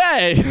would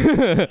say,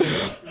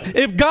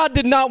 if God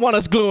did not want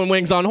us gluing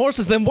wings on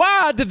horses, then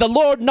why did the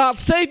Lord not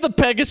save the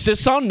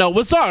Pegasus on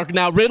Noah's Ark?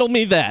 Now riddle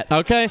me that,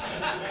 okay?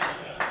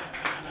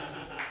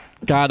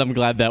 God, I'm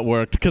glad that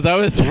worked, because I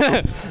was,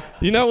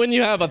 you know, when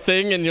you have a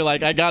thing and you're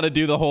like, I got to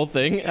do the whole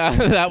thing.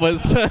 That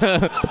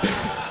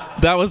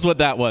was what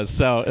that was.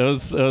 So it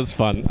was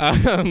fun.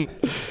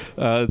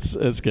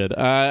 It's good.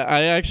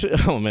 I actually,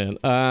 oh man.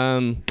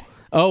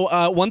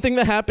 One thing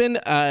that happened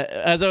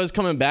as I was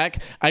coming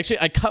back, I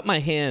cut my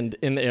hand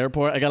in the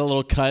airport. I got a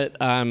little cut.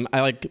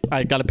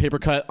 I got a paper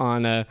cut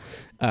on. It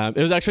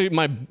was actually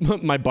my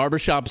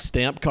barbershop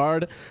stamp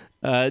card.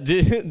 Do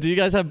you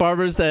guys have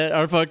barbers that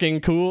are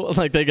fucking cool?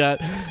 Like they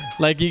got,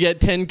 like you get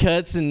 10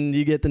 cuts and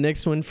you get the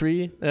next one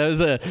free.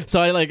 So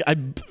I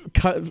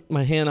cut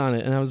my hand on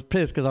it and I was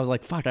pissed because I was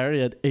like, fuck, I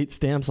already had 8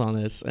 stamps on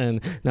this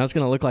and now it's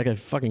gonna look like I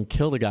fucking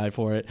killed a guy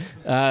for it,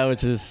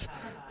 which is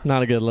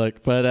Not a good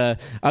look. But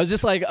I was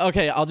just like,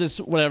 okay, I'll just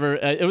whatever.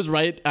 It was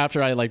right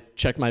after I like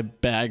checked my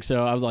bag,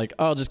 so I was like,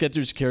 oh, I'll just get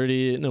through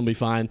security and it'll be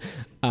fine.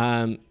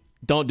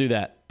 Don't do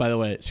that, by the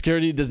way.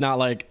 Security does not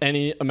like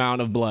any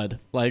amount of blood.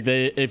 Like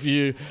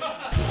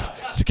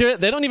security,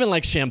 they don't even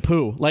like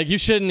shampoo. Like you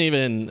shouldn't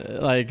even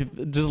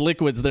like just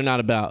liquids. They're not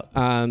about.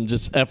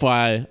 Just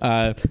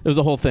FYI, it was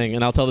a whole thing,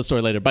 and I'll tell the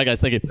story later. Bye,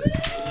 guys. Thank you.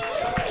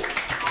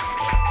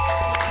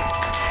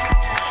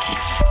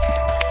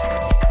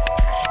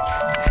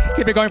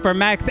 Keep it going for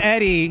Max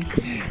Eddie.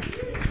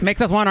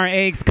 Makes us want our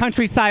eggs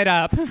countryside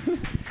up.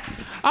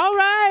 All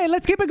right,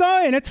 let's keep it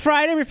going. It's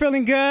Friday. We're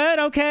feeling good.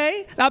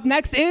 Okay. Up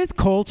next is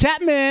Cole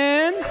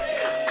Chapman.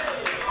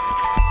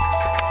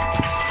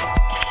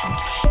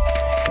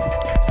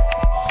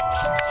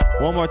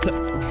 One more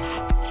time.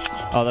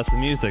 Oh, that's the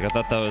music. I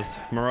thought that was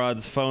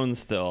Murad's phone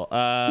still.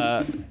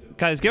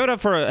 Guys, give it up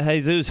for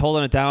Jesus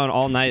holding it down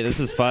all night. This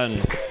is fun.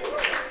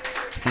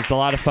 This is a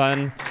lot of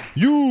fun.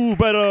 You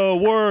better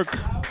work.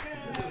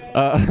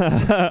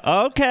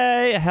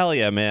 Okay, hell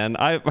yeah, man.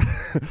 I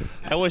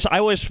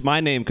wish my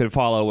name could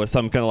follow with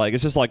some kind of like,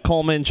 it's just like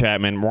Coleman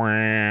Chapman,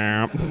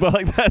 but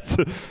like that's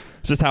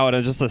just how it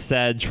is. Just a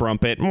sad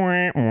trumpet.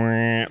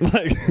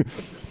 Like,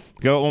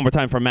 go one more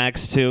time for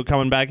Max too.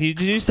 Coming back.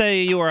 Did you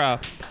say you were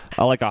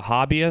like a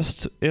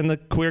hobbyist in the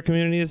queer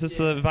community? Is this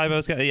the vibe I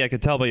was getting? Yeah, I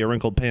could tell by your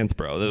wrinkled pants,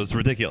 bro. That was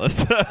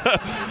ridiculous.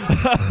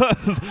 I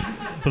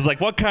was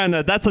like, what kind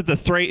of, that's like the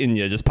straight in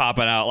you just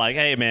popping out like,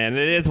 hey man,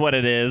 it is what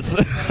it is.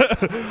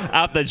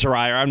 Out the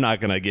dryer. I'm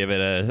not going to give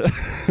it a,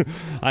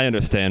 I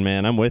understand,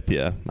 man. I'm with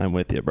you,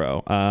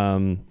 bro.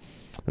 And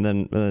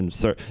then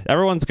sir,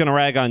 everyone's going to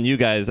rag on you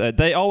guys.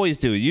 They always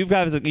do. You've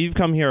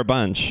come here a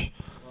bunch.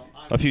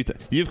 A few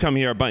times. You've come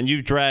here a bunch.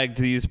 You've dragged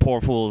these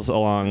poor fools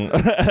along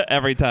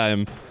every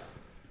time.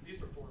 He's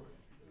performing.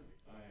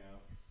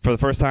 For the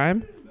first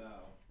time?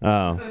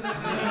 No. Oh.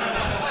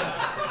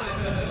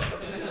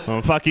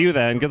 Well, fuck you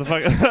then. Get the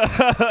fuck.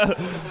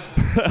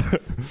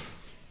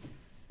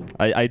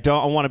 I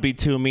don't want to be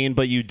too mean,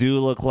 but you do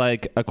look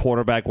like a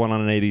quarterback went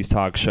on an 80s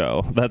talk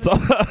show. That's all.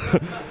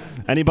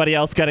 Anybody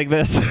else getting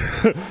this?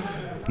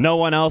 No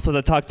one else with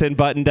a tucked-in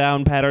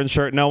button-down pattern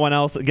shirt. No one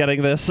else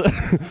getting this.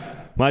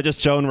 Am I just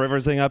Joan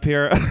Riversing up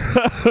here?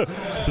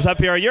 Just up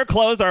here. Your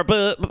clothes are.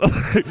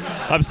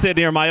 I'm sitting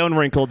here in my own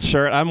wrinkled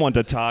shirt. I'm one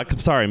to talk. I'm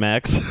sorry,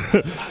 Max.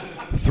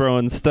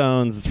 Throwing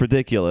stones. It's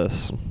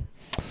ridiculous.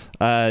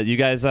 You're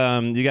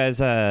from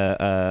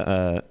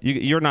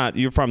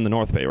the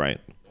North Bay, right?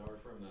 No, we're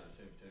from the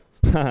same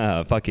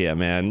town. Fuck yeah,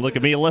 man. Look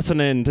at me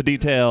listening to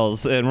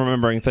details and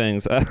remembering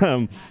things.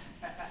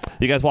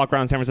 You guys walk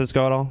around San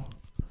Francisco at all?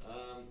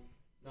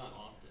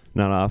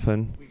 Not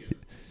often.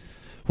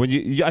 When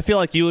you I feel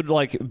like you would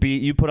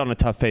you put on a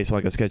tough face in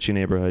like a sketchy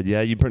neighborhood.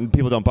 Yeah,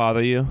 people don't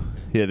bother you.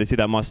 Yeah, they see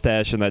that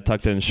mustache and that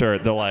tucked in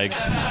shirt. They're like,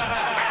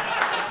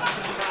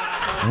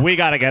 we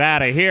gotta get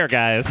out of here,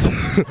 guys.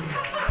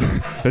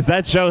 Is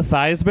that Joe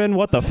Theismann?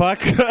 What the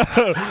fuck?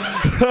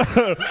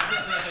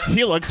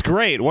 He looks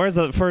great. Where's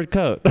the fur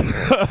coat?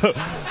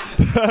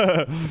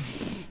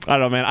 I don't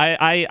know, man.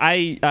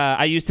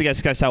 I used to get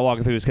sketched out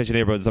walking through sketchy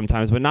neighborhoods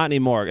sometimes, but not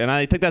anymore. And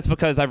I think that's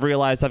because I've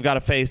realized I've got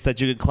a face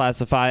that you could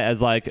classify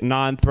as like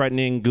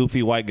non-threatening,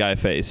 goofy white guy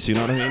face. You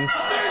know what I mean?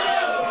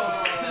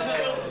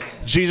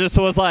 Jesus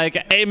was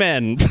like,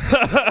 amen.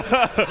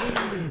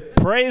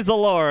 Praise the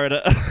Lord.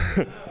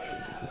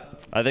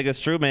 I think it's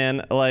true,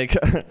 man. Like,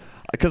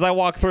 because I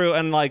walk through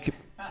and like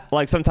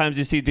sometimes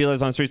you see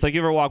dealers on the streets. Like,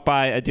 you ever walk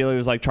by a dealer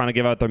who's like trying to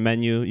give out their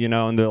menu, you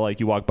know, and they're like,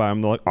 you walk by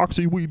them, they're like,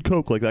 Oxy, weed,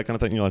 Coke, like that kind of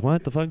thing. And you're like,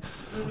 what the fuck?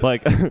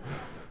 Like,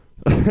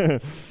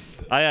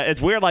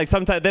 it's weird. Like,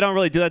 sometimes they don't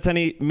really do that to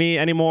me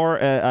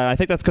anymore. I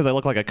think that's because I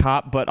look like a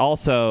cop, but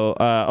also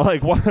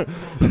like what?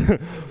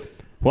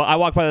 Well, I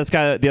walked by this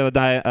guy the other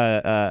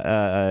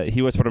day.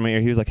 He whispered in my ear.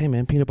 He was like, hey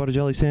man, peanut butter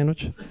jelly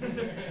sandwich.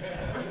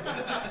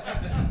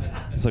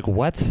 He's like,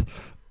 what?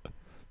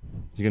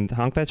 You can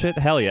honk that shit?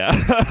 Hell yeah.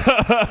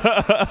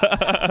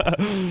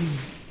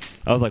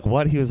 I was like,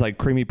 what? He was like,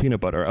 creamy peanut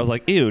butter. I was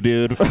like, ew,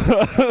 dude.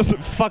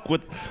 Fuck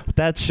with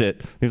that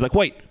shit. He was like,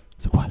 wait. I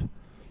was like, what?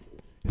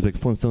 He's like,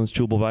 Flintstones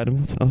chewable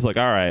vitamins? I was like,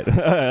 all right.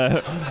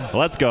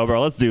 Let's go, bro.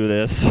 Let's do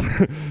this.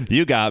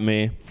 You got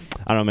me.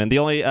 I don't know, man. The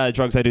only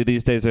drugs I do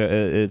these days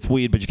it's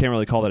weed, but you can't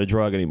really call that a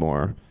drug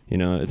anymore. You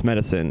know, it's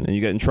medicine, and you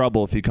get in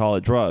trouble if you call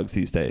it drugs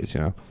these days, you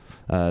know.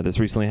 This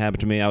recently happened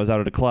to me. I was out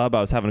at a club.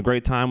 I was having a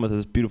great time with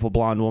this beautiful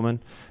blonde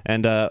woman.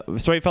 And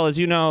straight fellas,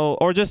 you know,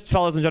 or just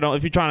fellas in general,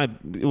 if you're trying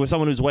to, with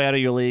someone who's way out of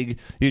your league,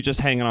 you're just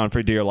hanging on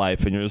for dear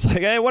life. And you're just like,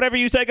 hey, whatever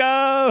you say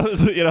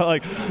goes. You know,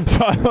 like,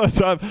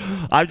 so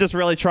I'm just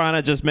really trying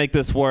to just make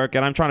this work.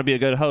 And I'm trying to be a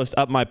good host,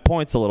 up my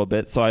points a little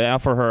bit. So I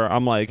offer her,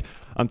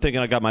 I'm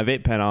thinking I got my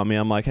vape pen on me.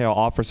 I'm like, hey, I'll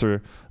offer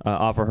her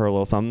a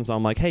little something. So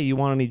I'm like, hey, you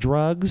want any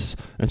drugs?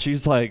 And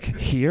she's like,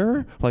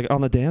 here? Like,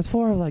 on the dance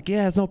floor? I'm like,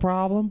 yeah, it's no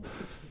problem.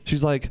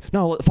 She's like,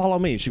 no, follow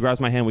me. She grabs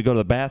my hand. We go to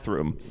the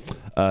bathroom.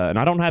 And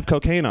I don't have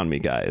cocaine on me,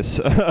 guys.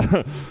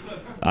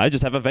 I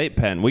just have a vape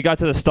pen. We got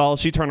to the stall.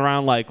 She turned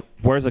around like,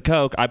 where's the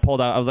Coke? I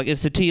pulled out. I was like,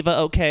 is sativa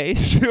okay?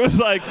 She was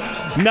like,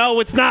 no,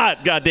 it's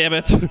not. God damn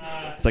it.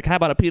 It's like, how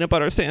about a peanut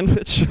butter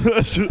sandwich?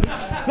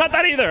 Not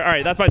that either. All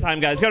right, that's my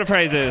time, guys. Go to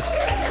Phrases.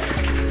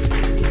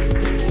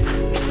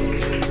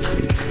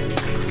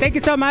 Thank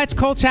you so much,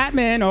 Cole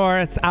Chapman, or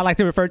as I like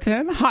to refer to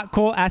him, Hot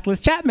Cole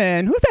Assless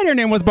Chapman. Who said your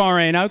name was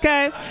boring,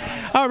 okay?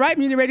 All right,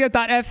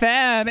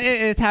 MutinyRadio.fm.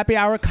 It is Happy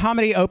Hour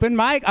Comedy Open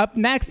Mic. Up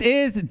next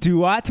is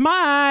Duat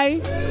Mai.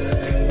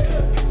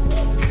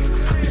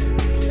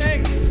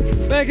 Thanks.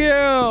 Thank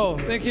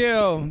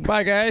you.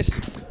 Bye, guys.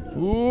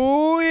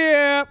 Ooh,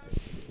 yeah.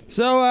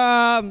 So,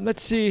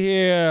 let's see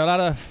here. A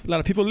lot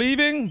of people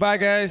leaving. Bye,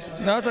 guys.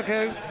 No, it's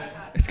okay.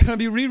 It's going to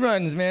be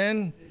reruns,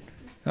 man.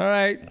 All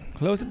right,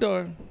 close the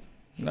door.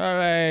 All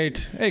right.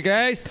 Hey,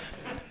 guys.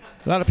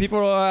 A lot of people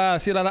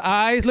see a lot of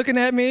eyes looking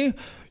at me.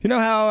 You know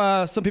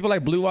how some people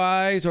like blue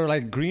eyes or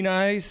like green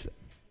eyes?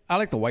 I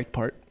like the white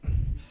part.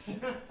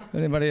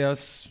 Anybody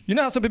else? You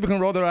know how some people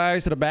can roll their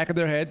eyes to the back of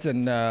their heads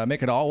and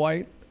make it all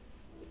white?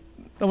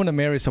 I want to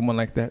marry someone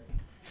like that.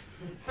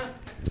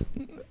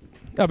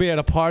 I'll be at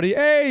a party.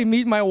 Hey,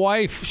 meet my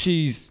wife.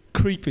 She's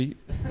creepy.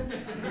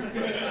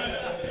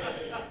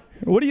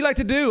 What do you like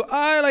to do?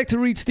 I like to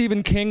read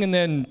Stephen King and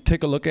then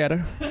take a look at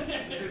her.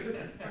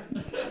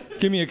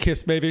 Give me a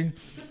kiss, baby.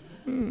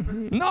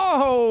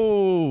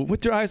 No!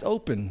 With your eyes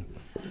open.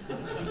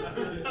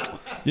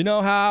 You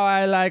know how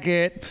I like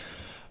it.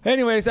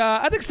 Anyways,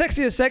 I think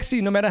sexy is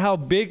sexy no matter how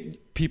big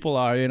people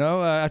are, you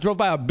know? I drove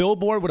by a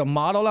billboard with a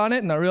model on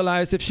it, and I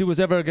realized if she was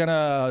ever going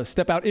to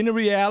step out into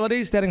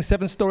reality, standing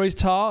 7 stories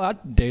tall,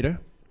 I'd date her.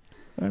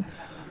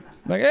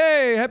 Like,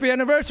 hey, happy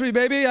anniversary,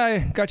 baby. I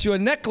got you a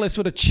necklace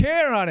with a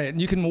chair on it, and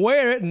you can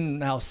wear it,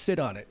 and I'll sit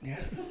on it. Yeah.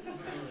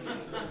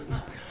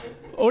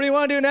 What do you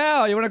want to do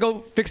now? You want to go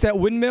fix that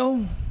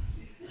windmill?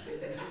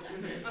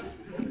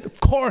 Of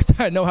course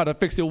I know how to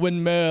fix a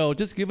windmill.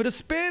 Just give it a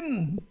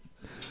spin.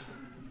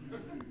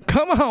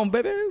 Come on,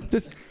 baby.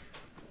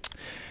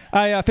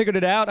 I figured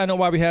it out. I know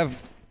why we have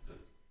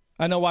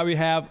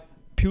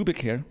pubic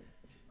hair.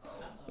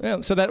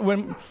 Yeah, so that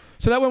when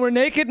we're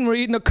naked and we're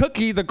eating a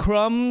cookie, the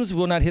crumbs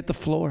will not hit the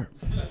floor.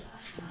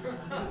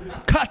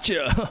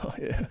 Gotcha.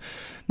 Yeah.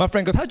 My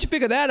friend goes, how'd you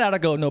figure that out? I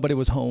go, nobody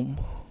was home.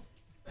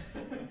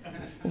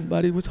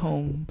 Nobody was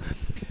home.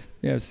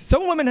 Yes.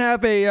 Some women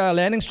have a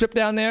landing strip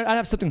down there. I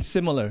have something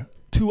similar.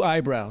 2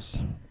 eyebrows.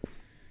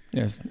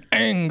 Yes.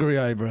 Angry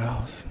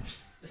eyebrows.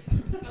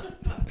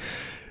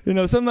 You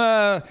know,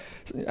 I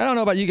don't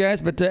know about you guys,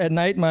 but at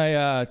night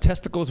my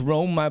testicles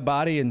roam my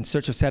body in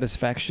search of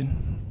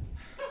satisfaction.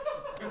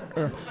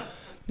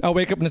 I'll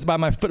wake up and it's by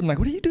my foot. I'm like,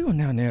 what are you doing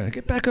down there?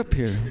 Get back up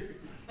here.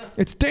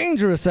 It's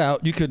dangerous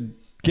out. You could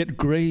get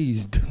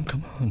grazed.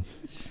 Come on.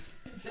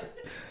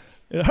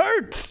 It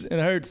hurts. It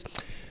hurts.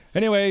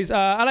 Anyways,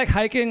 I like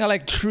hiking. I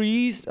like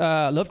trees.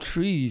 I love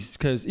trees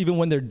because even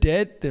when they're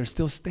dead, they're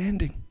still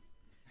standing.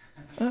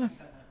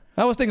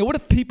 I was thinking, what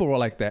if people were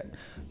like that?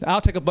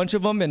 I'll take a bunch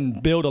of them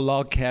and build a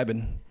log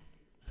cabin.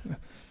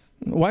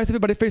 Why is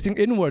everybody facing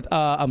inwards?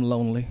 I'm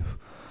lonely.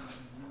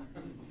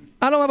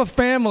 I don't have a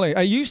family.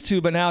 I used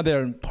to, but now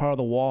they're part of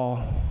the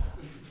wall.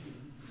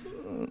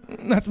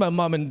 That's my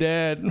mom and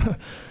dad.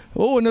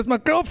 Oh, and there's my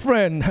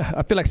girlfriend.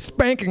 I feel like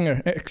spanking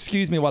her.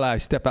 Excuse me while I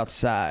step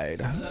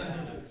outside.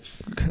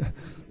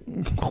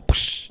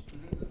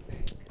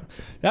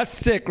 That's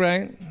sick,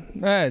 right?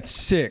 That's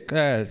sick.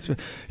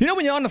 You know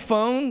when you're on the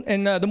phone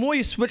and the more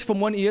you switch from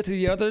one ear to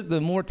the other,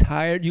 the more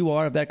tired you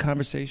are of that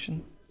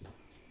conversation?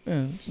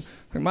 Yeah.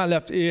 My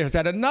left ear has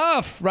had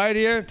enough. Right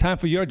ear, time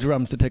for your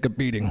drums to take a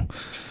beating.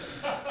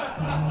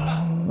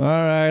 All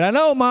right, I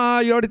know, Ma,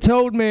 you already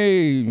told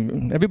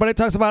me. Everybody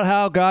talks about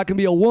how God can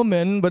be a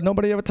woman, but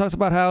nobody ever talks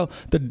about how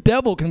the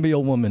devil can be a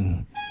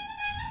woman.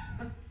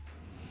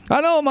 I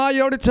know, Ma,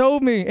 you already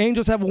told me.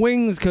 Angels have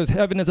wings because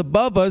heaven is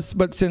above us,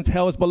 but since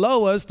hell is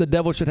below us, the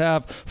devil should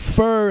have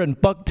fur and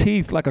buck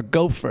teeth like a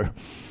gopher.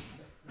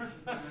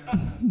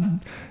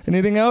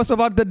 Anything else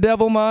about the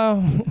devil,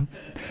 Ma?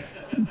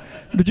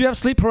 Did you have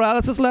sleep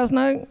paralysis last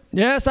night?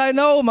 Yes, I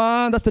know,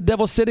 Ma. That's the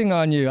devil sitting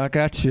on you. I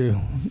got you.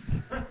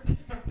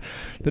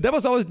 The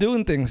devil's always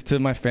doing things to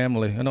my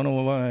family. I don't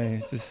know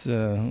why. Just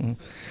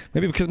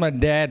maybe because my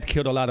dad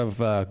killed a lot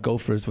of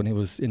gophers when he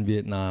was in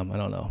Vietnam. I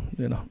don't know.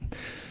 You know,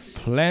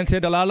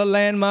 planted a lot of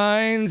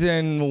landmines,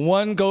 and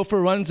one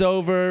gopher runs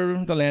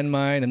over the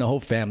landmine, and the whole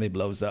family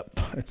blows up.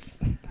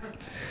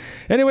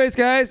 Anyways,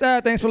 guys,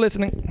 thanks for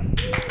listening.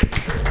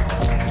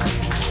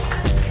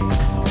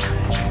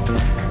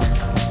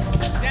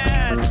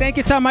 Yes, thank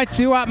you so much,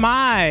 Duat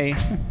Mai.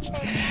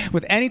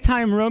 With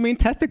Anytime Roaming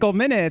Testicle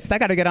Minutes. I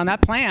got to get on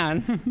that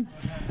plan.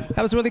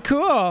 That was really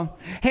cool.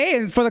 Hey,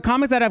 and for the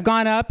comics that have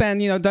gone up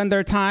and done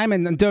their time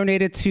and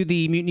donated to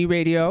the Mutiny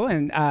Radio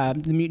and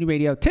the Mutiny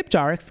Radio tip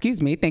jar,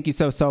 excuse me, thank you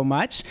so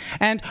much.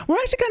 And we're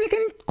actually kind of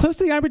getting close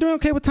to the hour. We're doing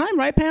okay with time,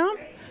 right, Pam?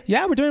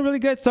 Yeah, we're doing really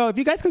good. So if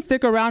you guys can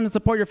stick around and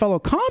support your fellow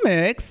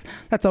comics,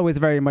 that's always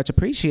very much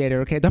appreciated,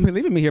 okay? Don't be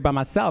leaving me here by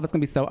myself. It's going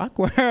to be so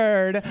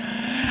awkward.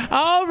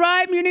 All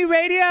right, Mutiny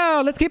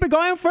Radio. Let's keep it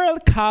going for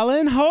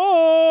Colin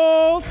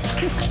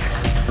Holtz.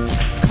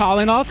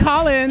 Calling all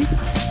Collins.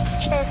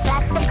 There's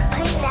lots of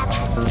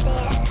pineapples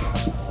there.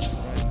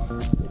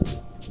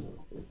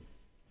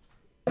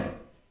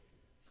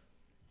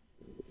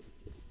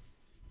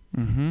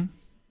 Mm-hmm.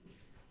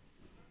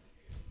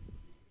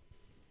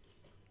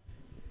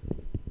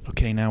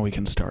 Okay, now we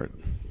can start.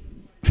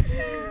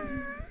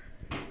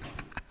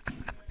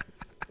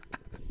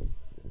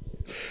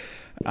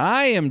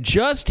 I am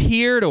just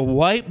here to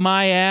wipe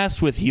my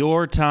ass with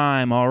your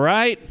time, all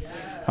right?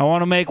 I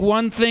want to make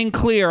one thing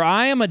clear.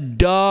 I am a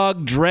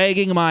dog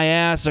dragging my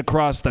ass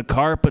across the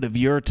carpet of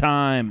your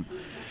time.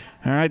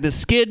 All right, the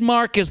skid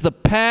mark is the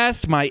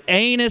past, my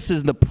anus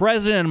is the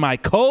present, and my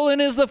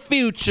colon is the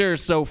future.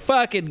 So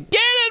fucking get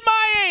in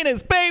my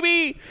anus,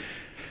 baby!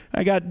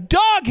 I got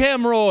dog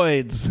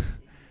hemorrhoids.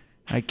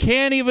 I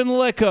can't even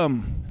lick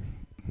them.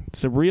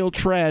 It's a real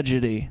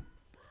tragedy.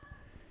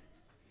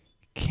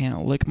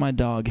 Can't lick my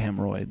dog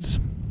hemorrhoids.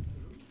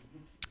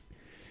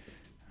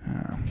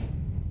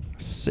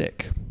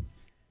 Sick.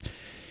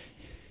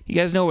 You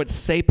guys know what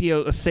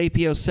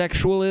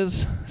sapiosexual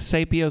is?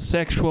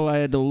 Sapiosexual, I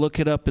had to look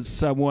it up. It's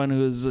someone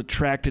who is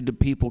attracted to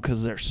people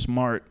because they're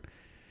smart.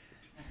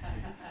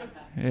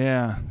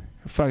 Yeah.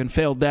 I fucking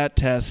failed that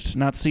test.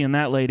 Not seeing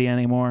that lady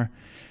anymore.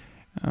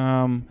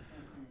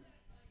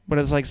 But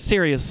it's like,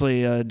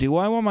 seriously, do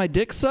I want my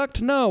dick sucked?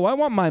 No, I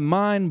want my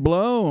mind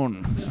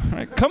blown.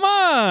 Like, come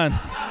on.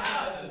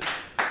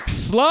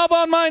 Slob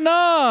on my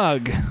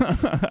nog.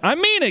 I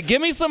mean it. Give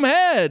me some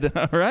head.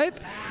 All right?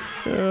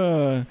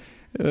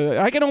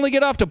 I can only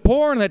get off to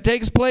porn that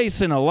takes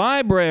place in a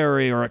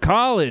library or a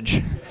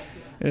college.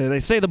 They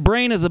say the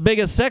brain is the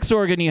biggest sex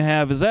organ you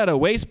have. Is that a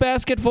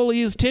wastebasket full of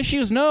used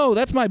tissues? No,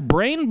 that's my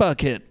brain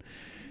bucket.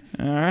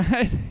 All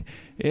right?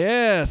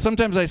 Yeah,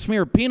 sometimes I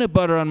smear peanut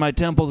butter on my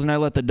temples and I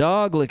let the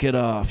dog lick it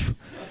off.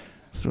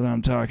 That's what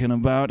I'm talking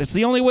about. It's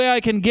the only way I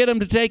can get him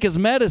to take his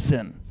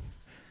medicine.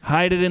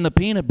 Hide it in the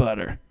peanut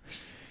butter.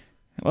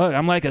 Look,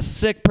 I'm like a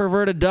sick,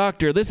 perverted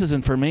doctor. This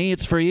isn't for me,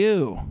 it's for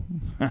you.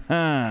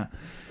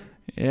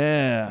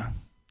 Yeah.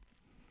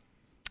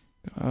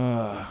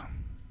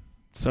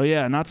 So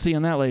yeah, not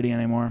seeing that lady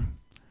anymore.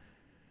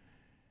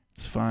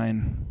 It's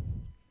fine.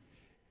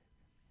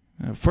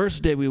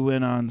 First date we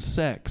went on,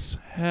 sex.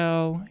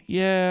 Hell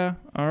yeah.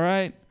 All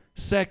right.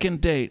 Second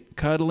date,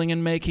 cuddling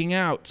and making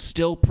out.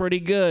 Still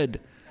pretty good.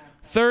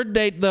 Third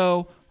date,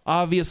 though,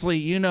 obviously,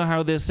 you know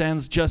how this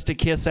ends. Just a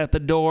kiss at the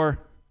door.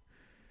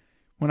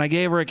 When I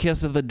gave her a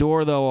kiss at the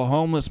door, though, a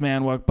homeless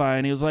man walked by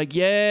and he was like,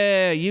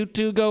 yeah, you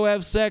two go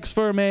have sex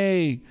for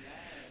me.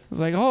 I was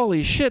like,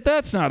 holy shit,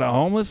 that's not a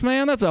homeless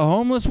man. That's a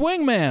homeless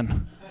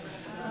wingman.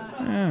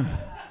 Yeah.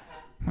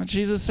 But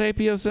she's a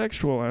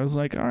sapiosexual. I was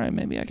like, all right,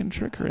 maybe I can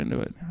trick her into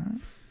it.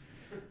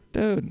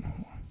 Dude,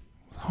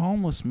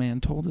 homeless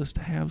man told us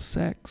to have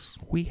sex.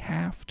 We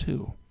have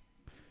to.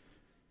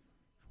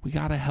 We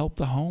got to help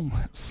the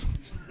homeless.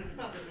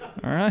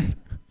 All right?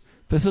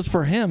 This is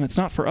for him. It's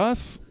not for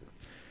us.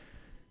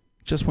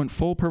 Just went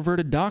full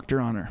perverted doctor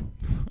on her.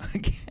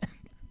 Again.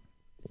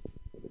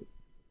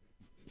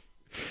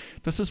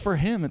 This is for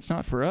him. It's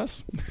not for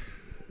us.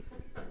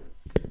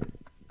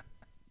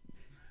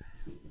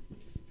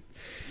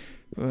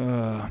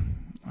 All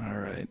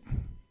right.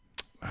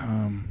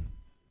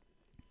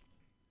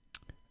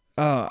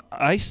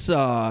 I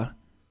saw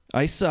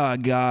a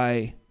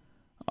guy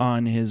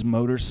on his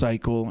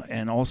motorcycle,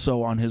 and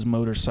also on his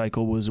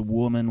motorcycle was a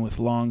woman with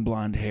long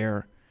blonde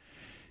hair.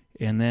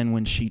 And then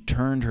when she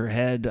turned her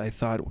head, I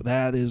thought,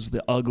 that is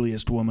the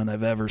ugliest woman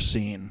I've ever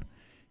seen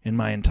in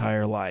my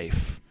entire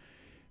life.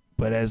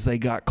 But as they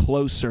got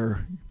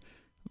closer,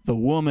 the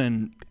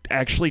woman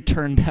actually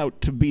turned out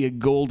to be a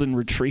golden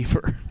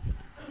retriever.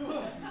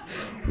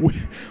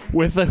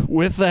 with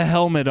a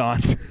helmet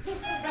on.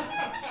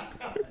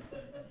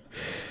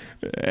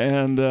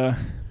 And I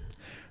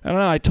don't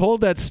know, I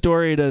told that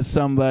story to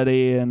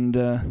somebody, and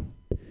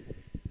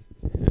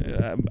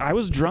I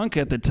was drunk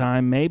at the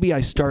time. Maybe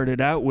I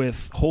started out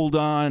with, hold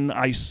on,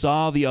 I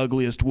saw the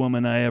ugliest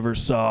woman I ever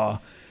saw,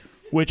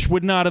 which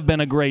would not have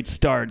been a great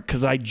start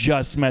because I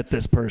just met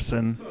this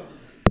person.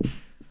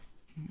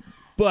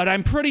 But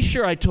I'm pretty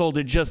sure I told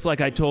it just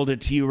like I told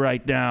it to you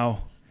right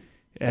now.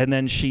 And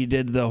then she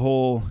did the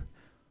whole,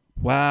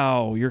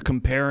 wow, you're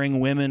comparing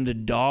women to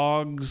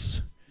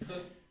dogs?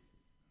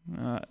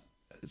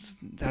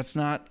 That's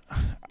not,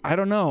 I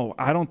don't know.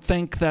 I don't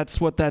think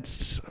that's what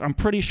that's, I'm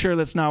pretty sure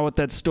that's not what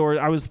that story,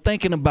 I was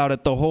thinking about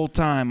it the whole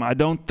time. I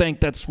don't think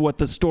that's what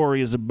the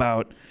story is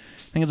about.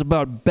 I think it's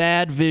about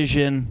bad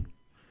vision.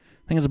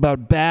 I think it's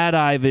about bad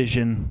eye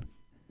vision.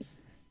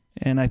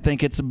 And I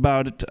think it's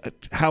about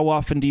how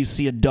often do you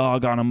see a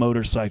dog on a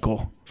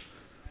motorcycle?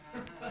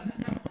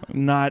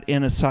 Not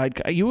in a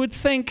sidecar. You would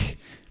think.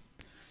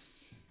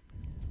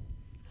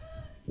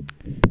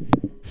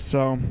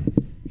 So,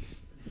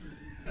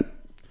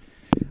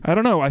 I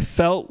don't know. I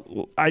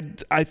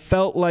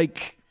felt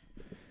like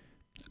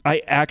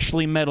I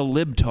actually met a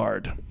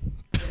libtard.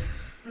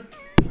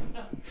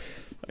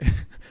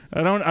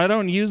 I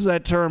don't use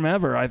that term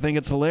ever. I think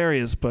it's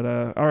hilarious, but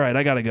all right,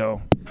 I gotta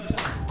go.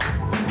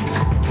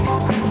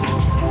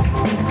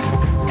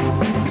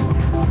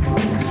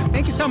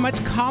 Thank you so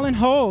much, Colin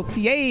Holtz.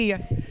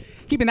 Yay.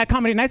 Keeping that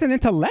comedy nice and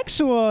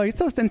intellectual. You're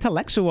so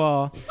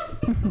intellectual.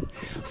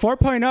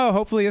 4.0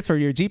 hopefully is for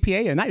your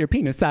GPA and not your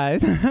penis size.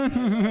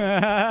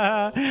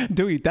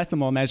 Dewey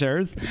Decimal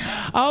measures.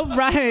 All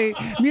right.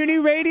 Mutiny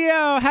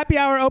Radio, happy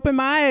hour open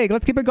mic.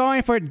 Let's keep it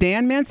going for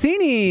Dan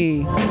Mancini.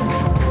 Keep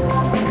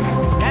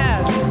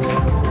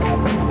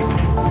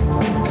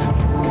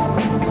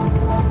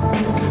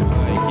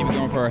it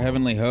going for our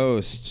heavenly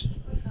host.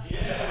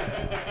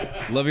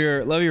 Love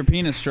your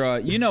penis straw.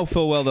 You know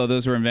full well though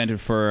those were invented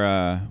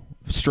for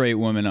straight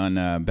women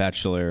on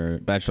bachelor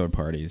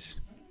parties.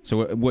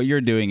 So what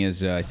you're doing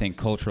is I think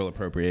cultural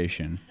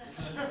appropriation.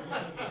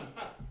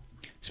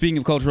 Speaking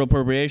of cultural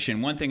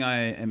appropriation, one thing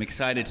I am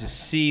excited to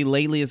see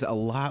lately is a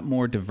lot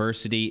more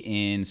diversity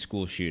in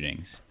school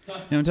shootings. You know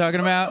what I'm talking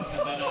about?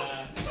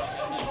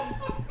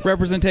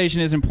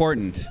 Representation is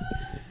important.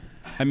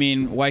 I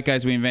mean, white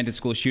guys, we invented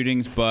school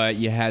shootings, but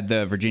you had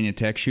the Virginia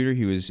Tech shooter.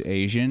 He was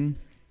Asian.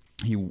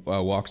 He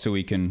walked so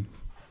he can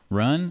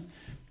run.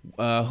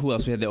 Who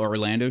else? We had the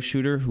Orlando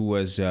shooter who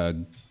was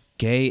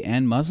gay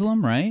and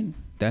Muslim, right?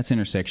 That's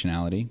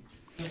intersectionality.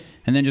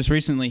 And then just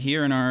recently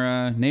here in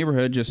our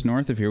neighborhood, just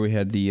north of here, we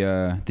had the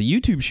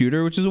YouTube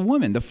shooter, which is a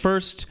woman, the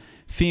first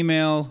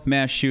female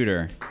mass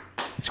shooter.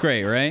 It's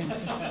great, right?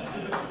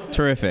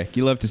 Terrific.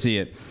 You love to see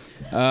it.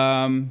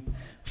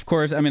 Of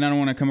course, I mean, I don't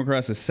want to come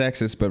across as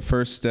sexist, but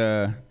first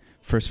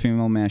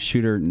female mass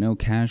shooter, no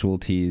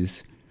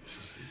casualties.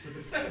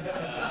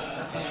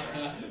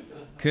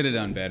 Could have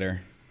done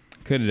better.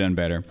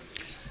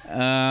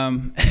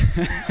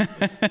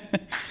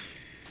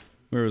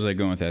 Where was I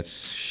going with that?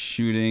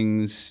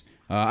 Shootings.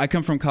 I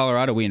come from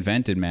Colorado. We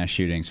invented mass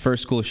shootings.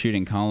 First school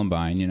shooting,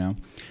 Columbine, you know.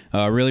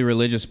 Really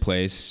religious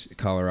place,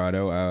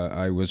 Colorado.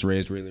 I was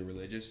raised really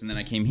religious. And then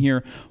I came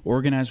here.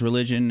 Organized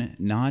religion,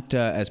 not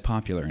as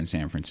popular in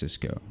San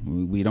Francisco.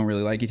 We don't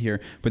really like it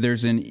here. But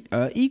there's an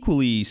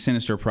equally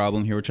sinister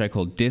problem here, which I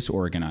call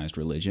disorganized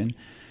religion.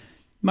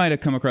 Might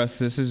have come across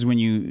this. This is when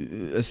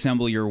you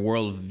assemble your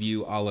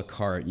worldview a la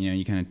carte. You know,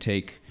 you kind of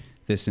take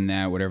this and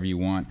that, whatever you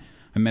want.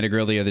 I met a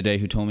girl the other day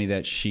who told me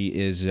that she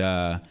is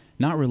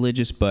not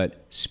religious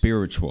but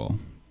spiritual.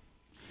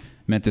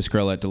 Met this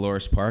girl at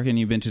Dolores Park, and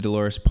you've been to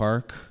Dolores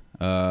Park.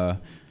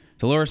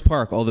 Dolores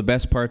Park, all the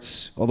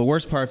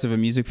worst parts of a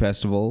music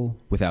festival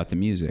without the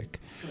music.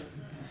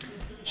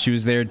 She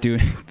was there doing.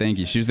 Thank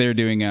you. She was there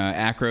doing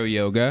acro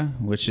yoga,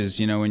 which is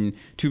when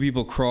two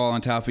people crawl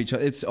on top of each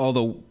other. It's all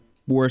the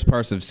worst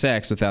parts of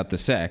sex without the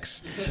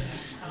sex.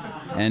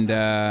 And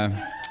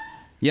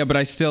yeah, but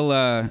I still we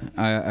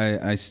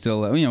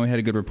had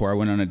a good rapport. I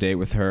went on a date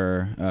with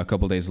her a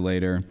couple days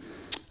later.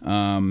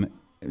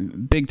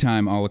 Big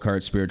time a la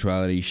carte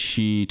spirituality.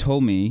 She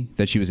told me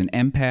that she was an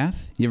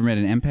empath. You ever met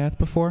an empath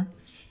before?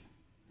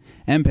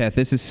 Empath,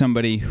 this is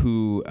somebody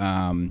who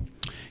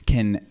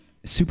can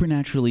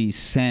supernaturally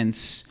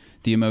sense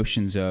the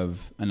emotions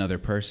of another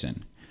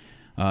person.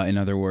 In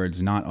other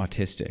words, not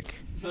autistic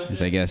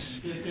is, I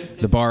guess,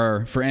 the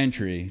bar for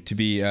entry to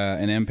be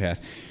an empath.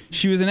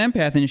 She was an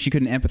empath, and she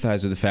couldn't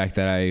empathize with the fact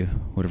that I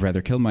would have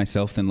rather killed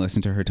myself than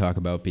listen to her talk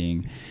about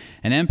being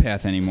an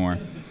empath anymore.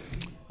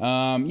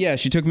 Yeah,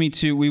 she took me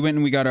to, we went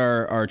and we got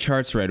our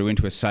charts read. We went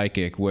to a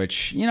psychic,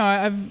 which,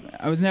 I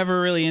was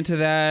never really into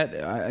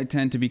that. I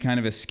tend to be kind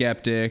of a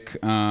skeptic.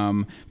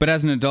 But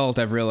as an adult,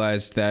 I've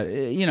realized that,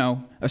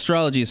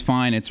 astrology is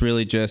fine. It's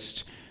really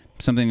just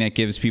something that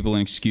gives people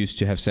an excuse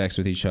to have sex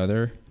with each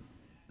other.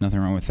 Nothing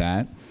wrong with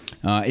that.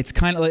 It's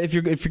kind of like, if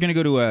you're going to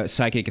go to a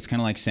psychic, it's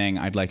kind of like saying,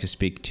 I'd like to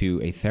speak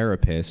to a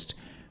therapist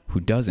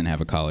who doesn't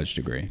have a college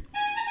degree.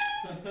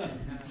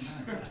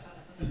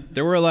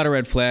 There were a lot of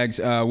red flags.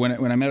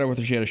 When I met her with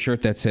her, she had a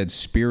shirt that said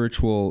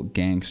 "Spiritual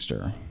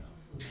Gangster."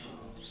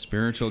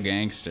 Spiritual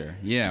gangster.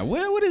 Yeah.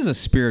 What is a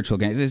spiritual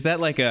gangster? Is that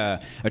like a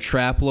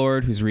trap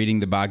lord who's reading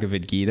the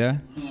Bhagavad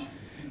Gita?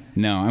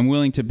 No, I'm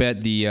willing to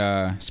bet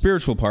the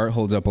spiritual part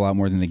holds up a lot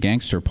more than the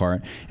gangster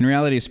part. In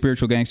reality, a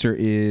spiritual gangster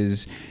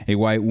is a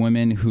white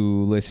woman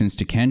who listens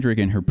to Kendrick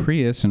in her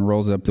Prius and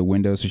rolls up the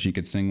window so she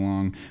could sing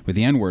along with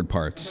the N-word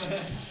parts.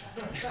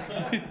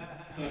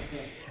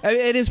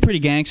 It is pretty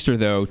gangster,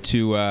 though,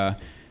 to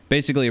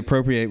basically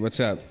appropriate... What's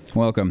up?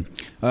 Welcome.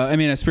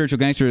 A spiritual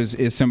gangster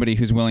is somebody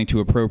who's willing to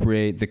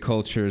appropriate the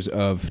cultures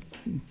of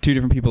two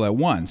different people at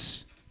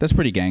once. That's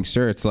pretty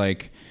gangster. It's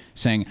like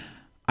saying,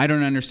 I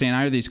don't understand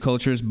either of these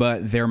cultures,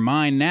 but they're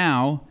mine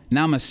now.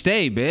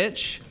 Namaste,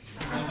 bitch.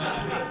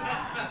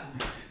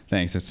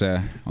 Thanks. That's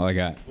all I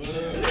got.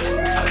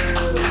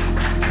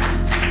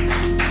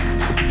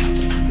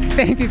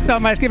 Thank you so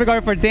much. Keep it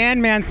going for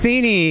Dan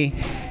Mancini.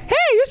 Hey,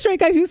 you straight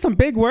guys use some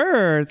big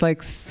words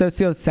like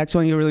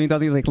sociosexual, and you really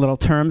don't need like little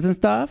terms and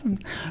stuff. I'm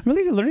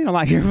really learning a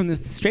lot here from the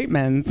straight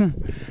men.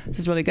 This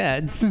is really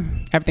good.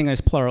 Everything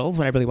is plurals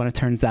when I really want to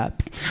turns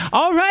up.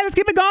 All right, let's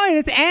keep it going.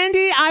 It's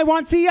Andy, I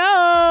Want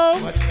CO.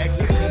 It's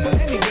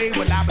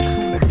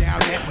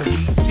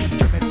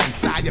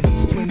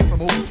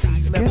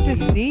good to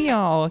see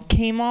y'all.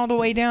 Came all the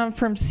way down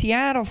from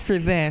Seattle for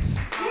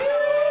this.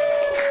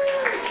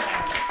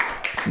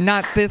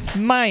 Not this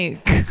mic.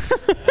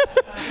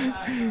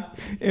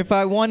 If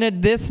I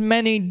wanted this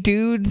many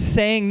dudes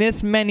saying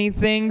this many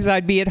things,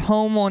 I'd be at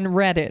home on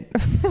Reddit.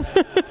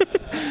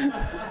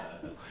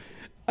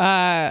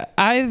 What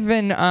I've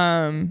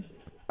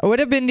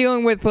been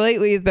dealing with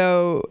lately,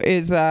 though,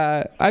 is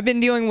I've been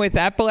dealing with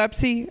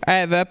epilepsy. I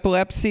have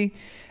epilepsy,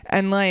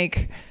 and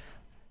like,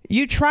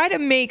 you try to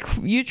make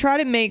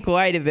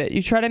light of it.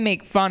 You try to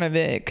make fun of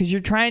it because you're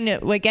trying to,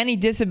 like any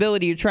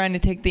disability, you're trying to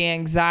take the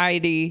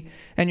anxiety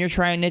and you're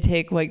trying to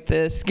take like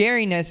the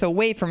scariness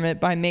away from it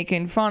by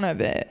making fun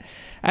of it.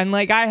 And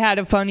like I had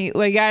a funny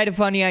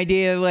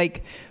idea.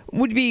 Like,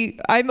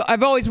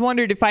 I've always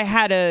wondered if I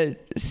had a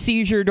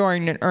seizure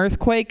during an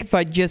earthquake, if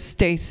I'd just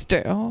stay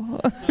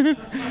still.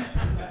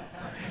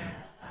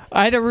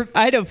 I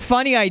had a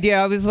funny idea.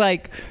 I was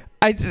like,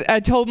 I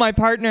told my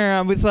partner,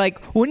 I was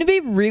like, wouldn't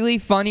it be really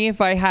funny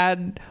if I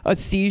had a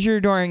seizure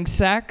during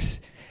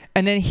sex?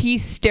 And then he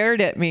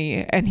stared at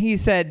me and he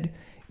said,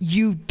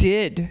 "You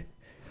did.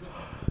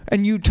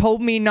 And you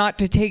told me not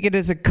to take it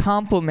as a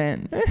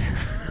compliment."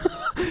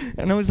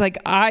 And I was like,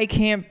 I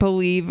can't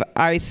believe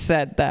I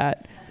said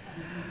that.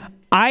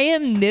 I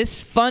am this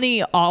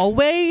funny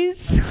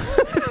always.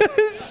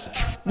 This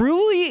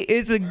truly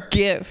is a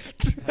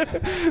gift.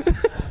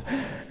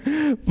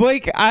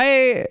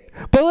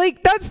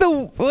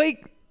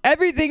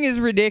 Everything is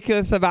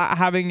ridiculous about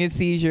having a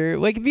seizure.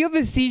 Like, if you have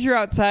a seizure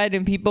outside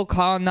and people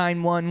call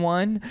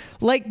 911,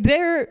 like,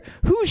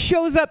 who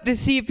shows up to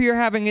see if you're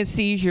having a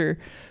seizure?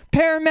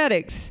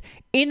 Paramedics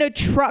in a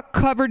truck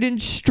covered in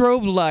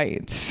strobe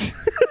lights.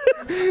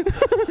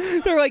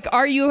 They're like,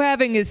 "Are you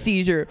having a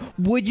seizure?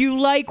 Would you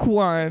like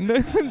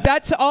one?"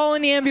 That's all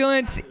an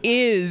ambulance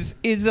is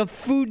a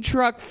food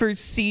truck for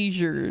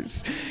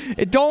seizures.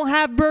 It don't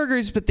have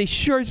burgers, but they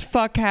sure as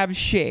fuck have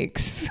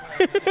shakes.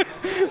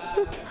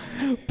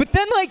 But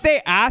then, like,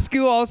 they ask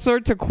you all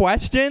sorts of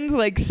questions.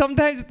 Like,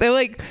 sometimes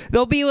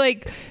they'll be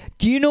like,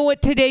 "Do you know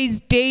what today's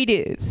date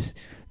is?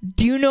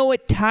 Do you know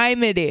what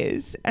time it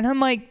is?" And I'm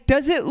like,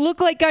 does it look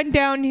like I'm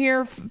down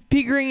here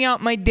figuring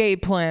out my day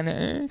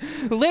planner?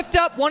 Lift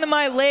up one of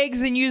my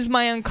legs and use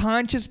my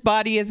unconscious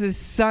body as a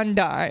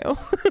sundial.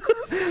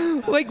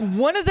 Like,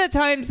 one of the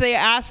times they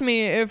asked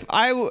me if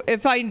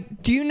I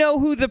do you know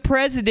who the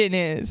president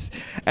is?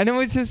 And it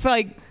was just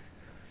like,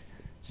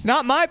 it's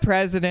not my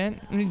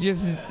president. And he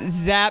just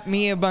zapped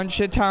me a bunch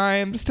of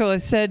times till I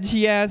said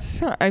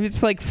yes.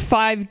 It's like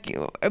 5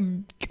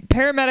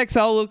 paramedics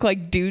all look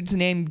like dudes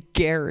named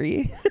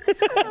Gary.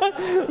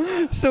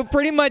 So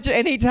pretty much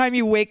anytime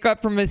you wake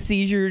up from a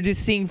seizure, you're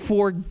just seeing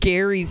 4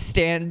 Garys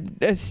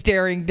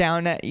staring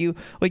down at you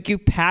like you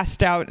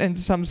passed out in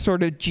some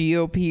sort of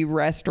GOP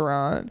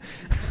restaurant.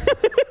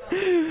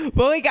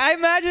 But like, I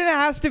imagine it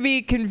has to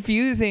be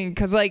confusing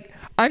because like,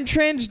 I'm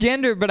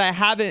transgender, but I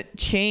haven't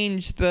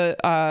changed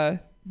the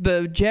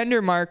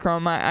gender marker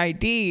on my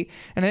ID,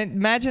 and I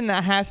imagine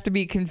that has to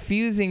be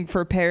confusing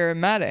for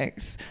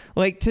paramedics.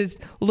 Like, to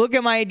look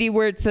at my ID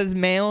where it says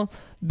male,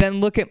 then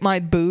look at my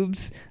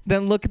boobs,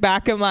 then look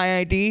back at my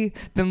ID,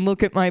 then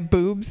look at my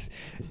boobs.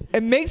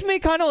 It makes me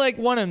kind of like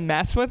want to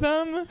mess with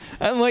them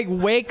and like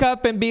wake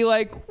up and be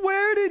like,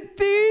 where did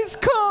these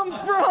come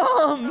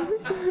from?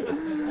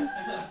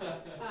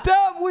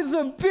 That was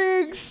a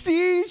big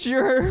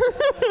seizure.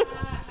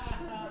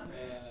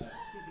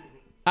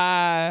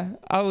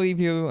 I'll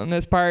leave you on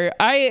this part.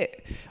 I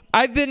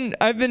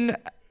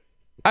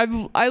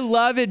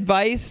love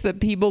advice that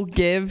people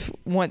give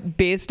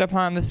based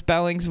upon the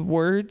spellings of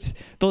words.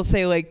 They'll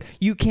say like,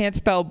 you can't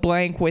spell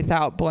blank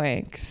without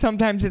blank.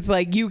 Sometimes it's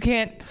like,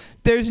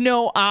 there's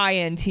no I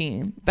in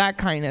team, that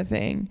kind of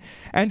thing.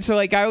 And so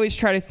like, I always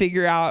try to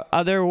figure out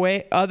other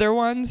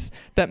ones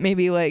that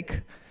maybe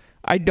like,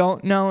 I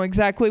don't know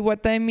exactly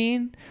what they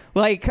mean.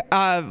 Like,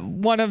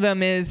 one of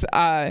them is,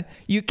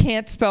 you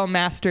can't spell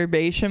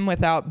masturbation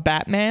without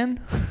Batman.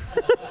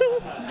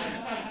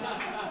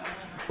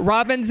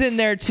 Robin's in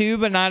there too,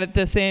 but not at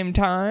the same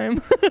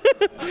time.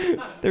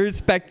 They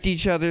respect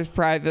each other's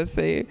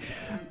privacy.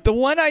 The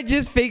one I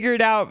just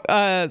figured out,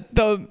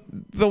 the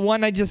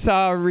one I just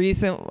saw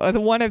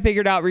the one I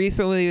figured out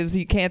recently is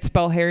you can't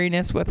spell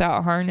hairiness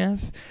without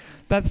harness.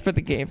 That's for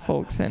the gay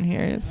folks in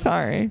here.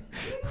 Sorry.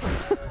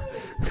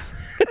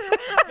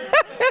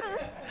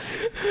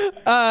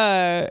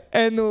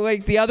 And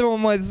like the other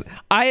one was,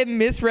 I had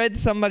misread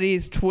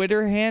somebody's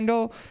Twitter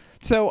handle.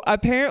 So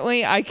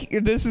apparently,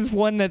 this is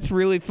one that's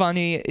really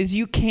funny, is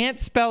you can't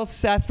spell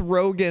Seth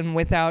Rogen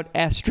without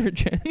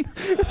estrogen.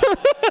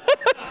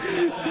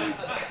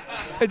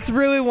 It's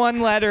really one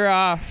letter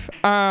off.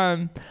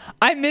 I'm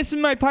missing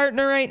my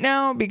partner right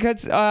now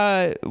because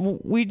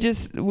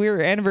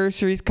we're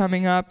anniversaries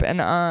coming up,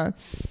 and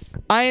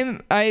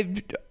I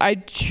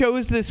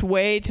chose this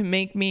way to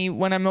make me,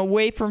 when I'm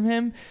away from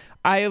him,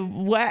 I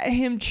let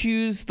him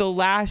choose the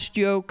last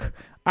joke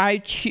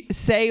I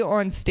say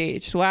on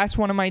stage. The last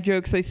one of my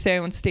jokes I say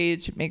on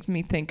stage, it makes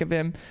me think of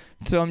him.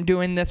 So I'm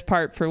doing this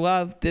part for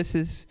love. This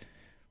is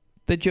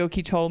the joke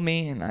he told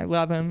me, and I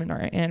love him, and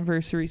our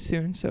anniversary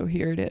soon, so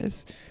here it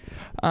is.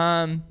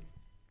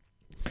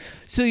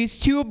 So these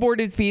two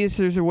aborted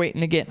fetuses are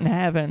waiting to get in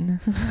heaven.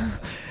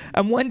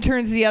 And one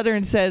turns to the other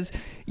and says,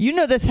 "You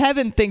know this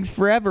heaven thing's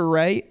forever,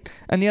 right?"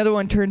 And the other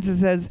one turns and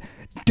says,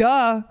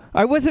 "Duh,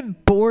 I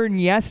wasn't born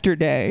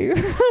yesterday."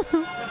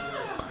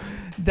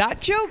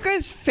 That joke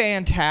is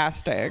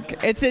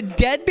fantastic. It's a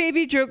dead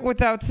baby joke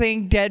without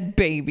saying dead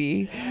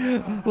baby.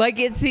 Like,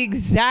 it's the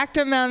exact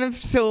amount of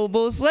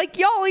syllables. Like,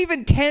 y'all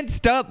even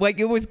tensed up like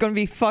it was going to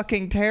be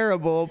fucking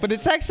terrible, but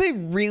it's actually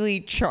really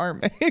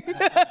charming.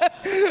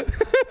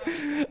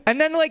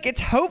 And then, like,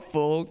 it's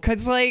hopeful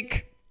because,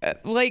 unlike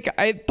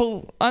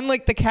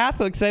the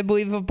Catholics, I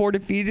believe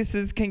aborted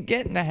fetuses can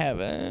get into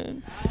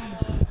heaven.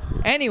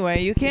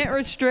 Anyway, you can't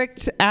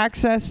restrict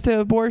access to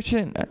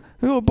abortion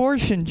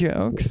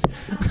jokes.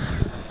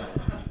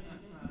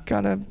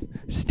 Gotta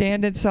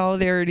stand in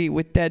solidarity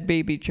with dead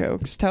baby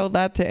jokes. Tell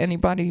that to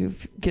anybody who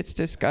gets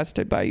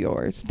disgusted by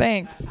yours.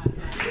 Thanks.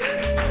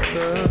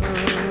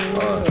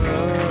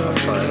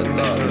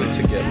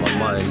 To get my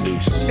mind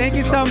loose. Thank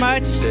you so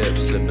much.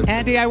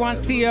 Andy, I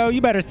want CO. You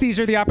better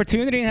seizure the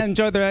opportunity and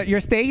enjoy your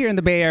stay here in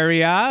the Bay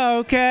Area.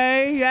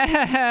 Okay.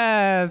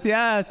 Yes.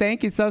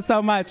 Thank you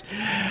so much.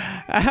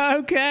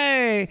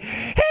 Okay.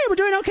 Hey, we're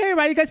doing okay,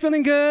 right? You guys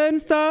feeling good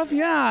and stuff?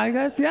 Yeah, I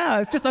guess,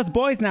 yeah. It's just us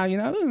boys now, you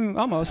know?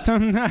 Almost.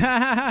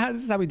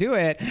 This is how we do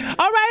it.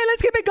 All right,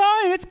 let's keep it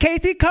going. It's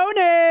Casey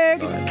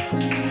Koenig.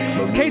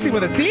 Casey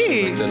with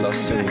a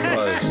C.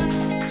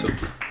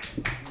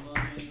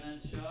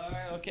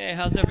 Okay,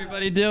 how's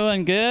everybody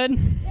doing? Good?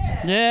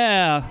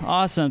 Yeah,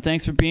 awesome.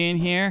 Thanks for being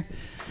here.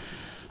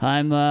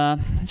 I'm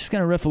just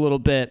going to riff a little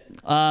bit.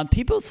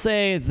 People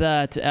say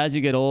that as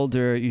you get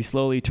older, you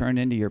slowly turn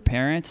into your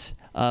parents,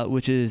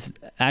 which is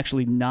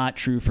actually not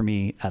true for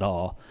me at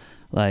all.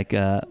 Like,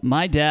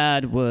 my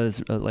dad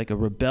was like a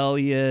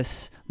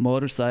rebellious,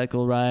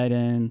 motorcycle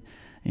riding,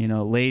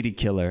 lady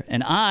killer.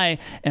 And I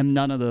am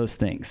none of those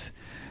things.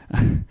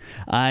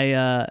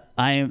 I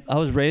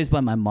was raised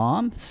by my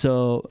mom,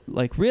 so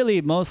like really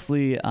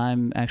mostly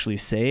I'm actually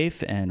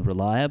safe and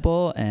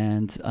reliable,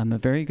 and I'm a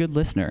very good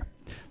listener.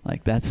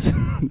 Like that's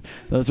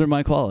those are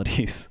my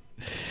qualities.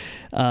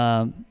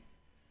 Yeah,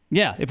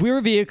 if we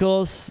were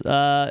vehicles,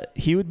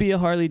 he would be a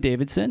Harley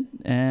Davidson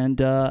and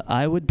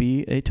I would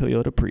be a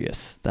Toyota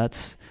Prius.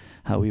 That's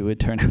how we would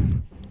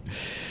turn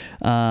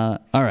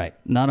out. All right,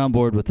 not on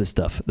board with this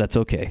stuff. That's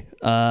okay.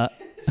 I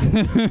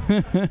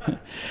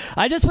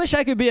just wish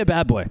I could be a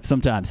bad boy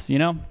sometimes,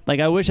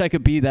 Like I wish I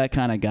could be that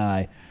kind of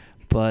guy,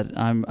 but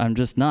I'm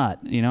just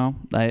not,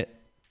 I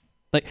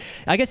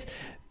guess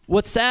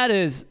what's sad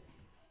is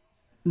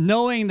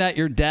knowing that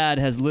your dad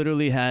has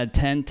literally had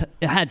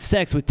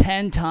sex with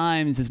 10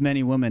 times as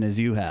many women as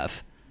you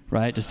have,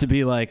 right? Just to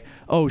be like,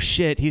 oh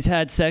shit, he's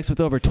had sex with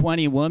over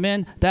 20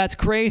 women? That's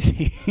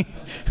crazy.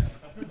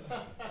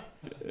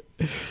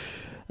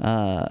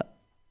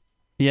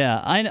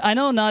 Yeah, I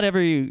know not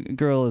every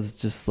girl is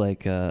just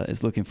like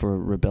is looking for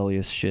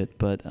rebellious shit,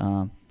 but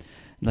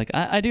like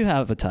I do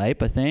have a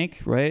type, I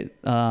think, right?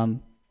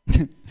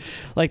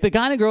 Like the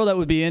kind of girl that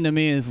would be into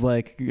me is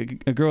like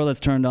a girl that's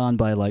turned on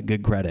by like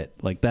good credit.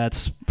 Like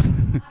that's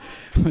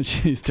what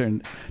she's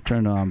turned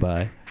on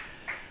by.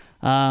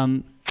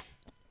 I've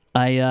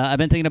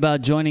been thinking about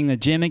joining the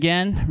gym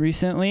again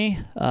recently.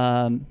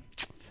 It's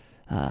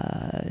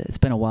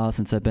been a while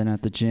since I've been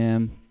at the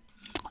gym.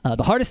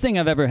 The hardest thing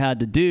I've ever had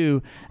to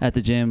do at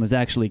the gym was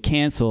actually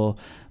cancel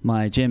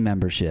my gym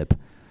membership.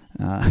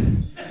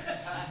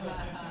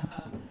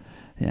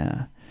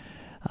 Yeah.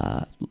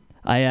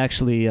 I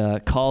actually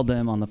called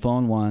them on the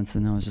phone once,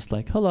 and I was just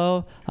like,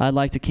 hello, I'd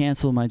like to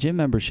cancel my gym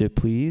membership,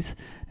 please.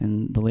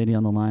 And the lady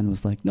on the line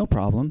was like, no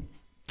problem.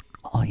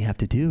 All you have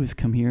to do is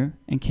come here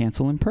and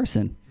cancel in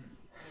person.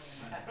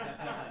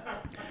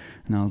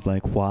 And I was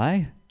like,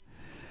 why?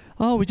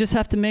 Oh, we just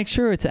have to make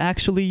sure it's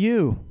actually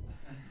you.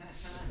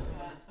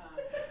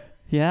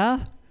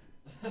 Yeah?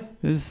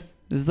 Is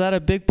that a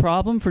big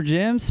problem for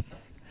gyms?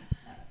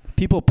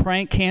 People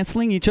prank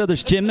canceling each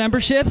other's gym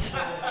memberships?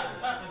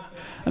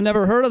 I've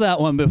never heard of that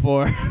one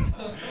before.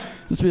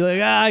 Just be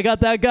like, I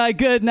got that guy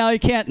good. Now he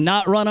can't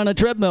not run on a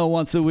treadmill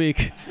once a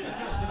week.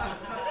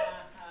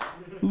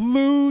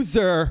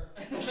 Loser.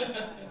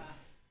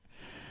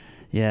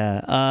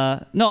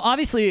 Yeah. No,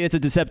 obviously it's a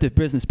deceptive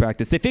business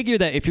practice. They figure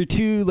that if you're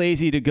too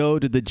lazy to go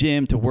to the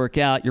gym to work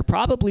out, you're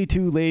probably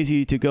too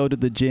lazy to go to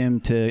the gym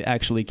to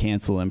actually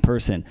cancel in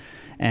person.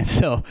 And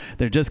so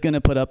they're just going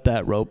to put up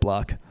that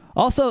roadblock.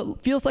 Also,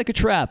 feels like a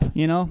trap,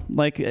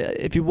 Like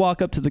if you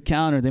walk up to the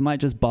counter, they might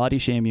just body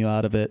shame you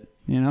out of it,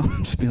 You know,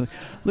 just be like,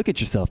 look at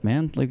yourself,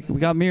 man. Like, we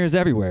got mirrors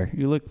everywhere.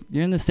 You're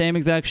in the same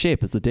exact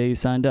shape as the day you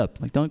signed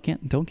up. Like, don't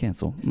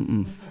cancel.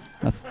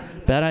 That's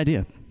bad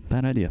idea.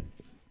 Bad idea.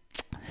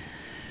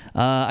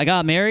 I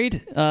got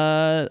married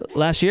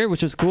last year,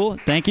 which was cool.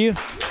 Thank you.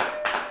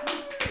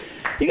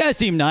 You guys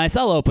seem nice.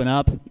 I'll open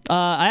up.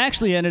 I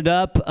actually ended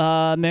up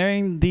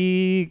marrying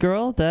the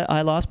girl that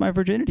I lost my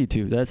virginity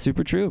to. That's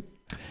super true.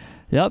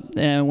 Yep.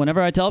 And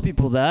whenever I tell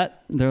people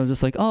that, they're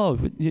just like, "Oh,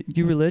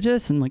 you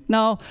religious?" And I'm like,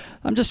 "No,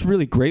 I'm just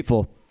really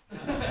grateful."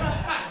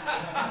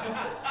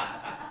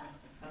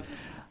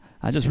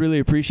 I just really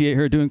appreciate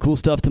her doing cool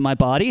stuff to my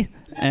body,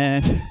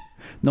 and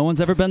no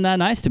one's ever been that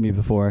nice to me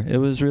before. It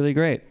was really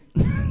great.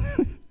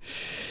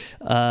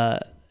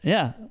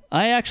 Yeah.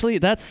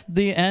 That's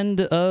the end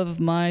of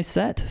my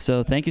set.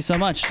 So thank you so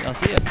much. I'll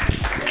see you.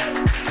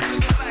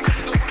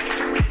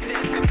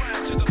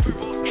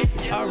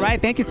 All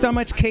right, thank you so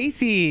much,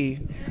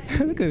 Casey.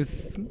 Look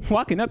who's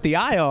walking up the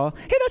aisle.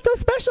 Hey, that's so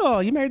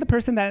special. You married the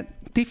person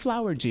that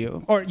deflowered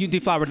you. Or you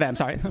deflowered them,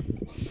 sorry.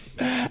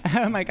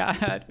 Oh, my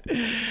God.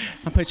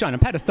 I'll put you on a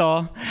pedestal.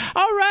 All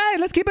right,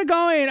 let's keep it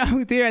going.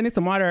 Oh, dear, I need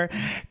some water.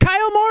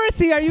 Kyle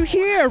Morrissey, are you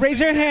here? Raise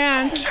your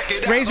hand.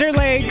 Raise your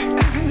leg.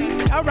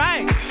 All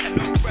right.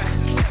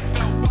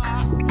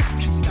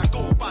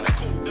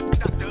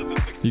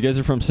 You guys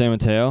are from San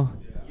Mateo?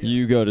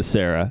 You go to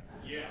Sarah.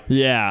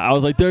 Yeah, I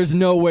was like, there's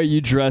no way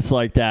you dress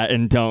like that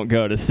and don't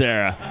go to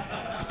Sarah.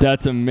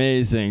 That's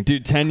amazing.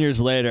 Dude, 10 years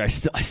later, I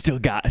still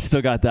got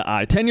that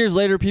eye. 10 years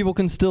later, people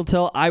can still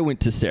tell I went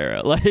to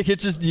Sarah. Like,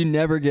 it's just, you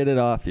never get it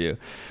off you.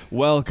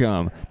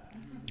 Welcome.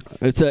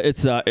 It's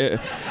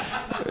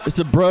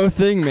a bro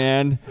thing,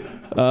 man.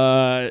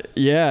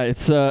 Yeah,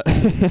 it's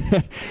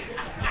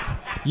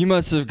you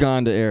must have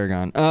gone to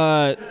Aragon.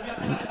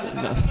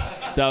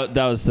 That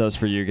was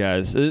for you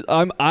guys.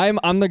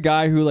 I'm the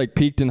guy who like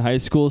peaked in high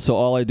school, so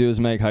all I do is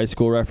make high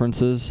school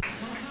references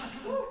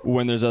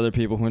when there's other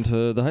people who went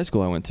to the high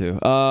school I went to.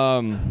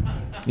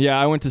 Yeah,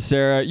 I went to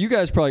Sarah. You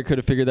guys probably could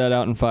have figured that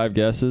out in 5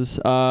 guesses.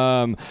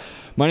 My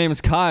name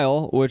is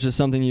Kyle, which is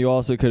something you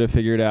also could have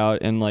figured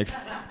out in like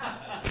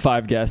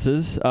 5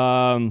 guesses.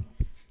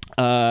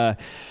 My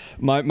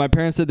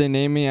parents said they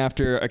named me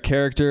after a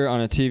character on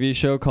a TV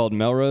show called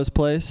Melrose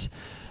Place.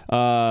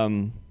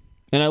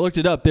 And I looked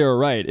it up. They were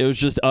right. It was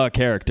just a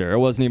character. It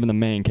wasn't even the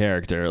main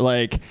character.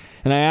 Like,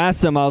 and I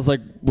asked them, I was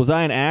like, was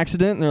I an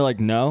accident? And they're like,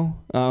 no.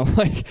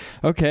 Like,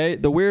 okay.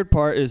 The weird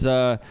part is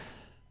I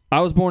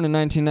was born in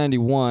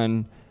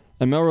 1991,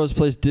 and Melrose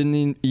Place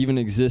didn't even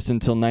exist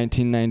until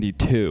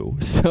 1992.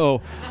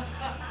 So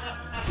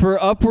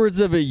for upwards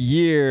of a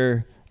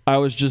year, I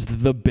was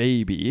just the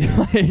baby.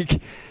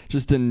 Like,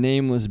 just a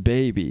nameless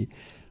baby.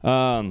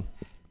 I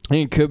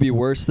think it could be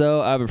worse,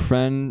 though. I have a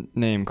friend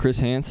named Chris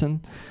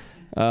Hansen,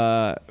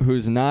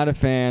 who's not a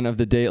fan of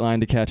the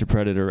Dateline To Catch a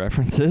Predator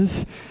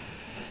references.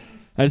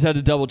 I just had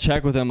to double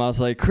check with him. I was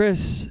like,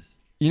 Chris,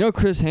 you know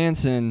Chris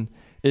Hansen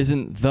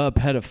isn't the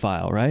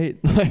pedophile, right?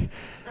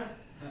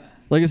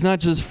 Like it's not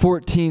just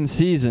 14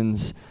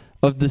 seasons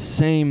of the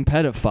same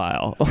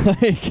pedophile.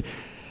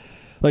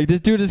 Like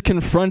this dude is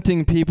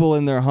confronting people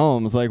in their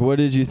homes. Like, what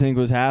did you think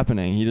was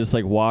happening? He just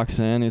like walks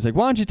in. He's like,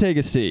 why don't you take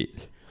a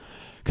seat?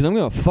 Because I'm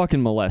going to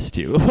fucking molest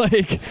you.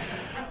 like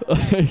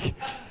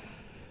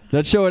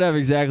that show would have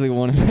exactly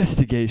one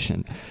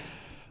investigation.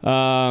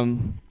 A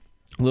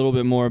little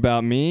bit more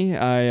about me.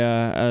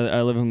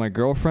 I live with my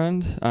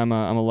girlfriend. I'm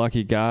a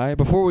lucky guy.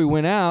 Before we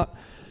went out,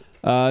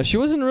 she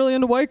wasn't really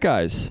into white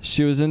guys.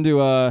 She's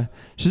into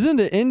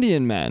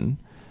Indian men.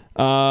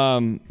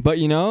 But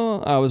you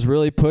know, I was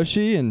really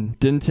pushy and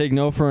didn't take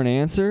no for an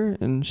answer.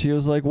 And she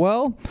was like,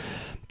 well,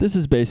 this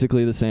is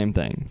basically the same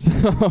thing.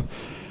 So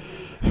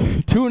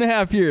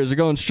 2.5 years are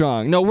going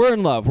strong. No, we're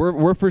in love.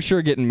 We're for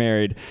sure getting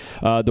married.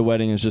 The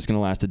wedding is just going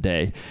to last a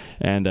day,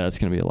 and it's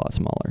going to be a lot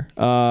smaller.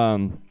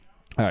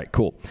 All right,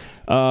 cool.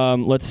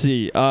 Let's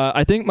see.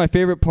 I think my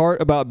favorite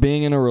part about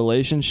being in a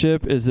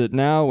relationship is that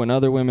now when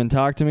other women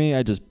talk to me,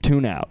 I just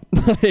tune out.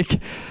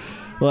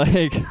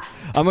 like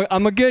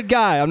I'm a good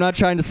guy. I'm not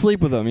trying to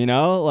sleep with them, you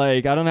know?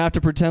 Like I don't have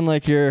to pretend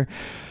like you're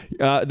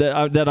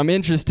that I'm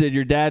interested.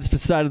 Your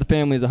dad's side of the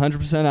family is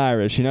 100%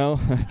 Irish, you know?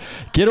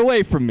 Get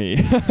away from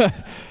me.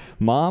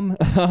 Mom.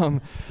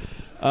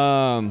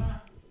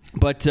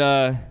 But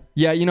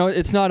yeah, you know,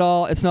 it's not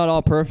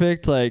all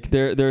perfect. Like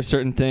there are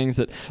certain things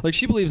that, like,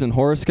 she believes in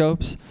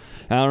horoscopes.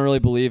 I don't really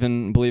believe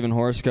in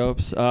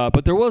horoscopes.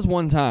 But there was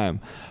one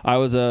time I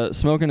was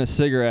smoking a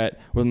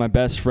cigarette with my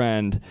best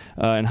friend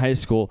in high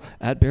school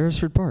at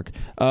Beresford Park.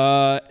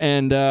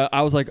 And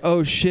I was like,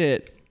 oh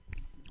shit,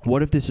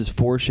 what if this is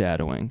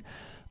foreshadowing?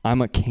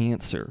 I'm a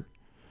Cancer.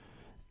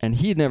 And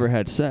he'd never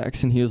had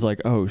sex, and he was like,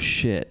 oh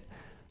shit,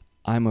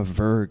 I'm a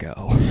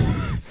Virgo.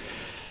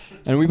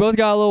 And we both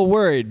got a little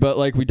worried, but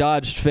like we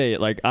dodged fate.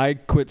 Like I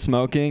quit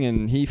smoking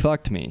and he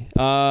fucked me.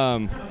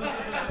 So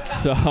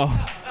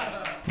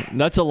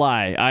that's a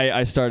lie.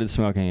 I started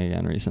smoking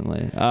again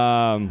recently.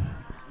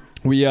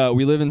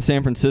 We live in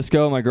San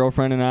Francisco, my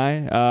girlfriend and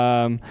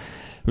I.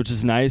 which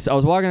is nice. I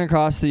was walking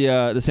across the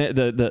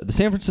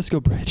San Francisco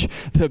Bridge,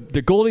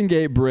 the Golden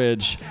Gate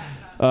Bridge,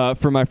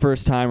 for my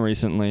first time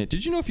recently.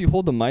 Did you know if you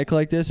hold the mic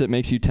like this, it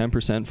makes you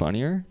 10%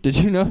 funnier? Did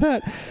you know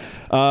that?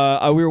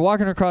 I was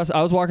walking across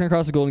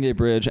the Golden Gate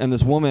Bridge, and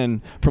this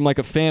woman from like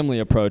a family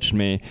approached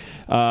me.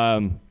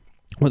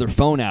 With her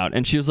phone out,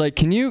 and she was like,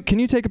 can you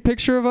take a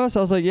picture of us?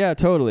 I was like, yeah,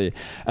 totally.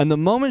 And the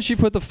moment she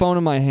put the phone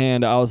in my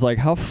hand, I was like,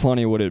 how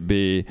funny would it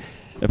be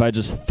if I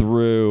just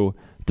threw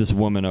this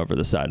woman over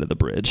the side of the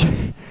bridge?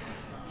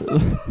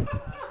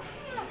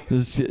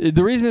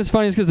 The reason it's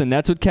funny is because the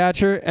nets would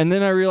catch her, and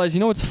then I realized, you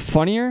know what's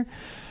funnier?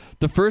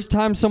 The first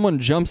time someone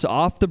jumps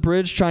off the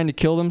bridge trying to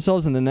kill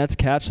themselves and the nets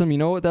catch them, you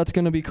know what that's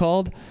going to be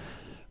called?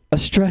 A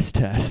stress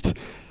test.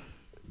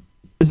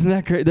 Isn't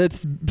that great?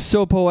 That's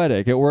so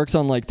poetic. It works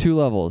on like 2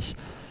 levels.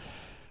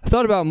 I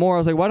thought about it more. I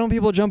was like, why don't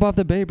people jump off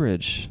the Bay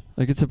Bridge?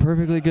 Like, it's a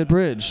perfectly good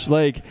bridge.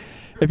 Like,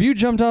 if you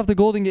jumped off the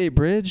Golden Gate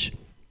Bridge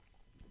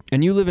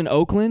and you live in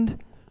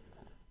Oakland,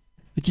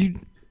 like you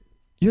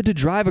had to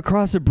drive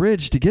across a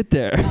bridge to get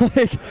there.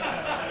 Like,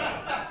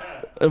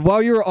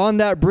 while you were on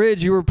that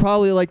bridge, you were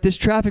probably like, this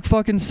traffic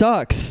fucking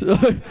sucks.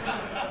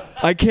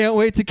 I can't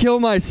wait to kill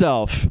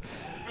myself.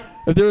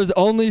 If there was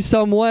only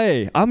some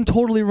way. I'm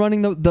totally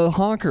running the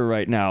honker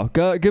right now.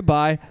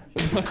 Goodbye.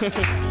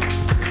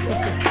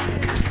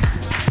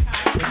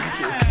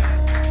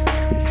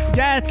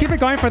 Yes, keep it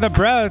going for the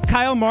bros.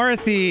 Kyle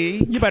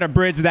Morrissey, you better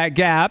bridge that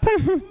gap.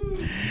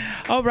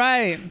 All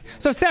right.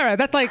 So, Sarah,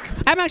 that's like,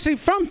 I'm actually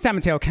from San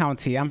Mateo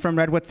County. I'm from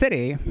Redwood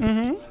City.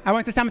 I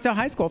went to San Mateo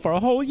High School for a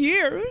whole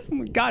year. Oh,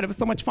 my God, it was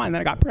so much fun.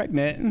 Then I got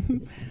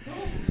pregnant.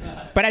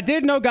 But I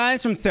did know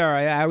guys from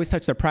Sarah. I always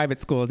touched their private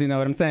schools, you know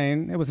what I'm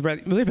saying? It was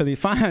really, really, really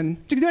fun.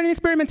 Did you do any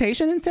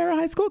experimentation in Sarah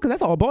High School? Because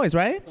that's all boys,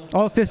 right?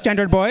 All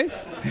cisgendered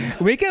boys.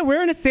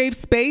 We're in a safe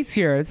space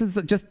here. This is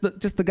just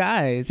the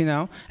guys, you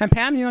know? And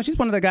Pam, you know, she's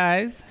one of the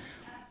guys.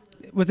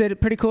 Was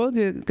it pretty cool?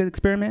 Did you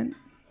experiment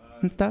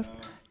and stuff?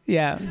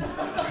 Yeah.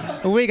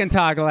 We can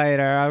talk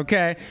later,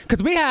 okay?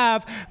 Because we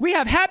have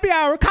Happy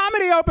Hour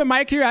Comedy Open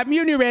Mic here at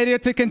Mutiny Radio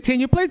to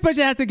continue. Please put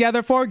your hands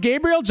together for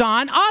Gabriel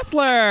John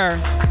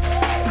Osler.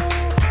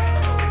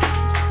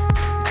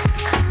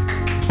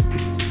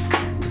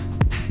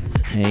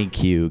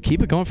 Thank you.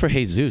 Keep it going for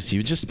Jesus.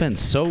 You've just been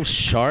so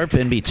sharp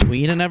in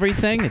between and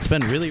everything. It's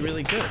been really,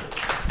 really good.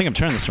 I think I'm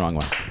turning this the wrong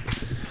way.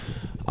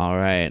 All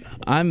right.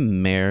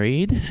 I'm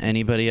married.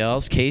 Anybody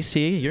else?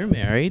 Casey, you're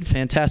married.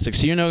 Fantastic.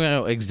 So you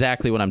know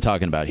exactly what I'm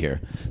talking about here.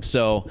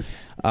 So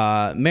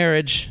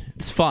marriage,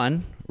 it's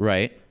fun,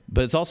 right?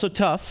 But it's also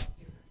tough.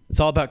 It's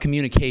all about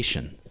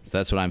communication.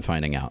 That's what I'm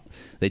finding out.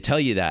 They tell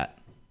you that,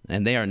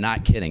 and they are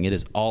not kidding. It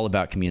is all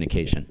about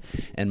communication.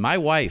 And my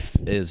wife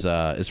is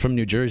from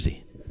New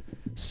Jersey.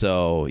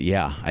 So,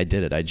 yeah, I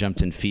did it. I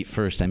jumped in feet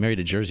first. I married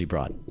a Jersey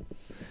broad.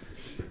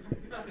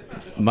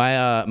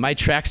 My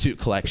tracksuit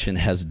collection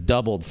has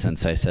doubled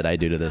since I said I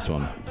do to this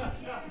woman.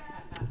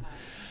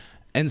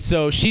 And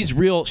so she's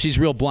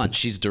real blunt.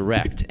 She's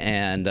direct.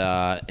 And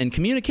in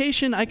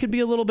communication, I could be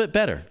a little bit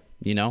better,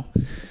 you know?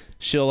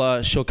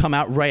 She'll come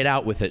out right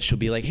out with it. She'll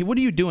be like, hey, what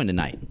are you doing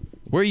tonight?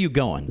 Where are you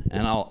going?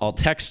 And I'll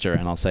text her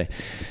and I'll say,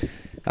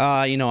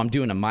 you know, I'm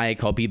doing a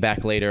mic. I'll be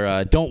back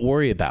later. Don't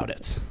worry about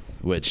it.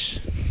 Which,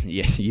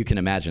 yeah, you can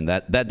imagine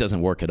that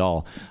doesn't work at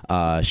all.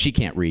 She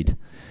can't read.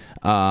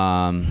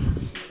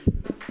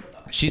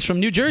 She's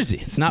from New Jersey.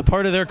 It's not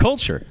part of their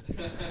culture.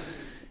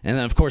 And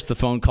then, of course, the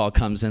phone call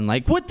comes in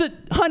like, what the,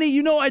 honey,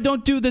 you know I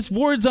don't do this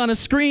words on a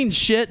screen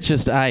shit.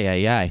 Just,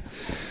 aye.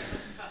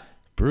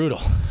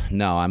 Brutal.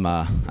 No,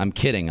 I'm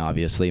kidding,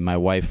 obviously. My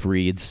wife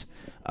reads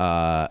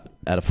at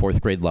a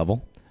 4th grade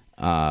level,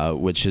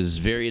 which is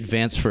very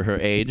advanced for her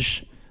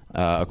age,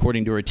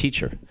 according to her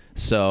teacher.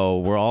 So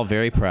we're all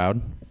very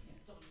proud.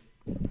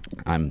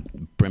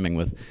 I'm brimming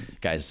with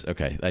guys.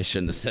 Okay, I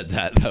shouldn't have said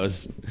that.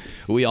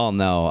 We all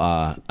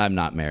know I'm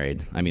not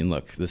married. I mean,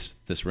 look,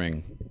 this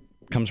ring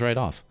comes right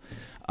off.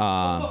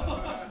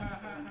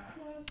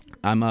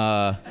 I'm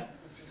a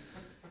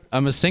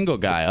single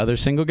guy. Other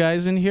single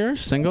guys in here?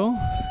 Single?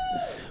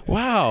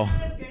 Wow.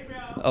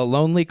 A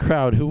lonely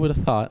crowd. Who would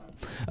have thought?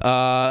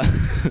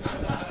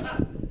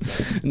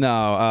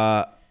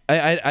 No.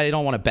 I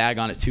don't want to bag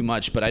on it too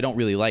much, but I don't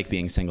really like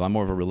being single. I'm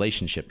more of a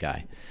relationship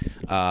guy.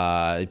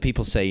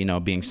 People say, you know,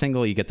 being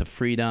single, you get the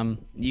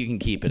freedom. You can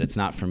keep it. It's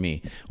not for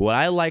me. What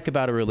I like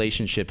about a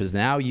relationship is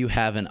now you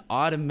have an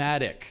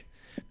automatic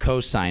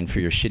cosign for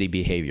your shitty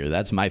behavior.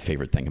 That's my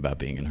favorite thing about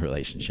being in a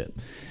relationship.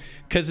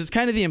 Because it's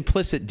kind of the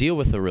implicit deal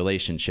with a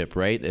relationship,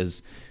 right?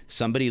 Is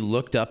somebody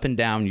looked up and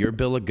down your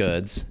bill of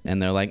goods,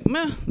 and they're like,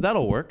 meh,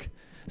 that'll work.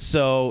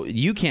 So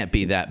you can't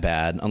be that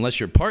bad unless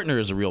your partner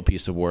is a real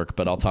piece of work,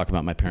 but I'll talk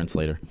about my parents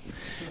later.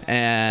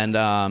 And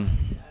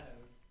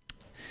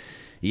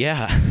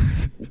yeah.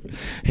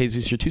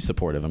 Jesus, you're too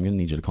supportive. I'm going to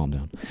need you to calm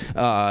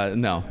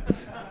down. No.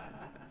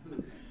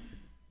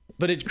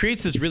 But it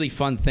creates this really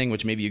fun thing,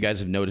 which maybe you guys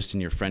have noticed in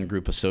your friend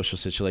group, a social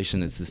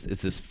situation. It's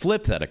this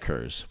flip that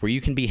occurs where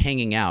you can be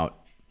hanging out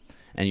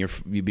and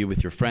you'd be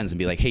with your friends and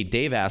be like, hey,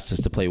 Dave asked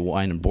us to play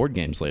wine and board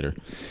games later.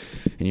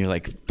 And you're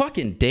like,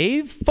 fucking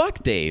Dave?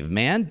 Fuck Dave,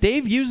 man.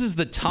 Dave uses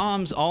the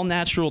Tom's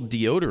all-natural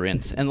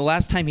deodorant, and the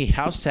last time he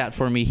house sat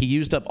for me, he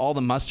used up all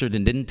the mustard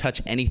and didn't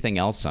touch anything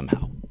else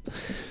somehow.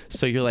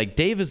 So you're like,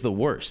 Dave is the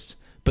worst.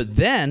 But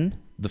then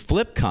the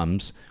flip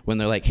comes when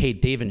they're like, hey,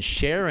 Dave and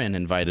Sharon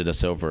invited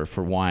us over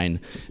for wine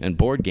and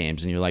board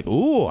games. And you're like,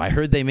 ooh, I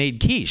heard they made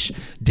quiche.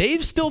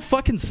 Dave still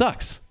fucking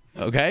sucks,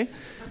 okay?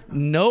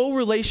 No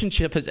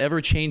relationship has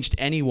ever changed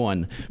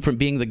anyone from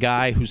being the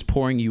guy who's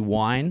pouring you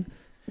wine,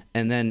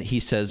 and then he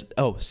says,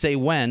 oh, say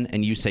when,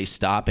 and you say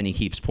stop, and he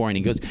keeps pouring.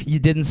 He goes, you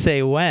didn't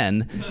say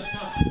when.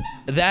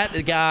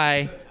 That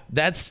guy,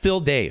 that's still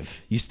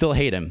Dave. You still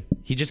hate him.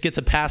 He just gets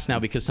a pass now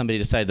because somebody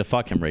decided to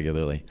fuck him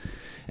regularly.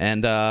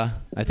 And I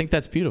think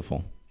that's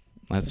beautiful.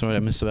 That's what I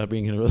miss about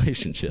being in a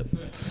relationship.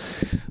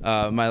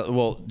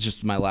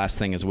 Just my last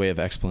thing is a way of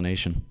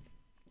explanation.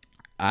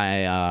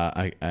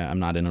 I'm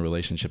not in a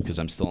relationship because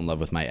I'm still in love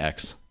with my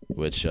ex,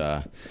 which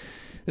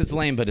it's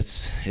lame, but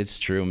it's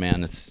true,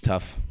 man. It's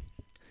tough.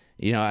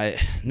 You know,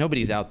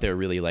 nobody's out there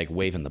really like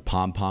waving the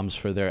pom-poms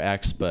for their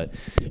ex, but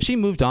she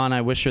moved on.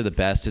 I wish her the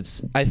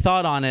best. I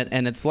thought on it,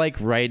 and it's like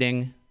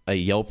writing a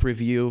Yelp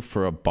review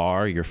for a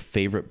bar, your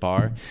favorite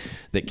bar,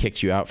 that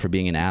kicked you out for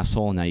being an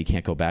asshole, and now you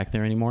can't go back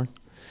there anymore.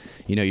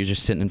 You know, you're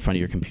just sitting in front of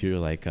your computer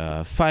like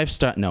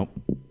 5-star. No,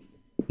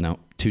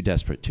 too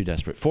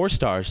desperate. 4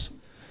 stars.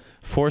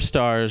 4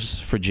 stars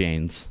for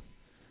Jane's.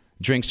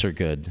 Drinks are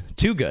good.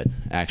 Too good,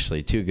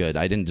 actually. Too good.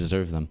 I didn't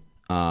deserve them.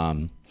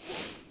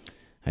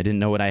 I didn't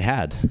know what I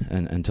had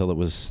until it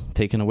was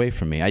taken away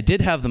from me. I did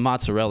have the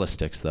mozzarella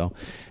sticks, though.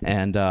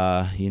 And,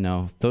 you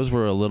know, those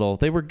were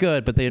they were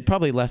good, but they had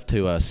probably left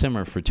to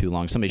simmer for too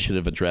long. Somebody should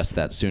have addressed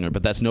that sooner.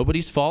 But that's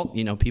nobody's fault.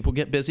 You know, people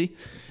get busy.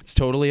 It's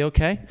totally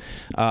okay.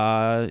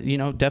 You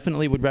know,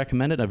 definitely would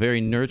recommend it. A very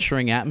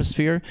nurturing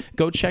atmosphere.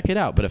 Go check it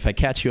out. But if I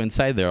catch you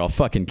inside there, I'll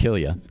fucking kill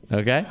you.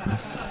 Okay?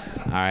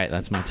 All right,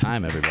 that's my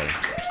time, everybody.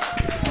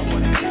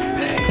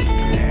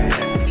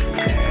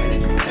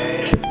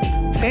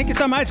 Thank you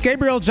so much,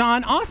 Gabriel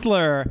John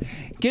Osler.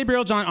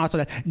 Gabriel John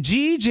Osler. That's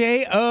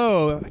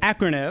GJO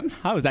acronym.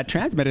 How is that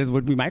transmitted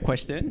would be my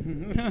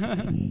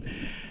question.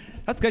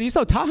 That's good. You're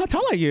so tall. How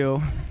tall are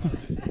you?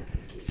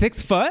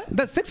 6 foot?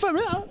 That's 6 foot,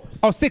 really?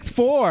 Oh,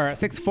 6'4".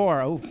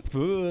 6'4".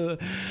 Oh,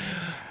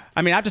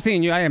 I mean, after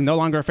seeing you, I am no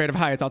longer afraid of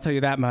heights. I'll tell you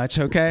that much,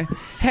 okay?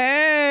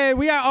 Hey,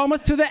 we are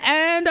almost to the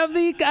end of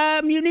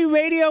the Mutiny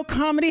Radio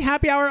Comedy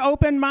Happy Hour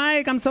Open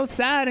Mic. I'm so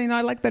sad. You know,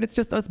 I like that it's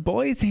just us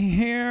boys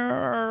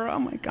here. Oh,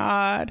 my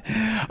God.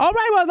 All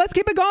right, well, let's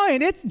keep it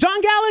going. It's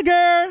John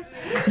Gallagher.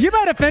 You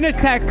better finish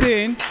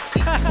texting.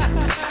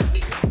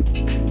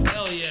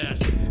 Hell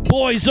yes.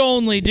 Boys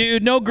only,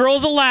 dude. No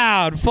girls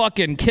allowed.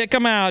 Fucking kick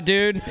them out,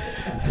 dude.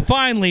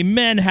 Finally,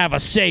 men have a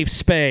safe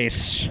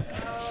space.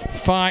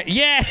 Fine.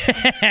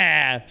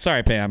 Yeah.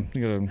 Sorry, Pam.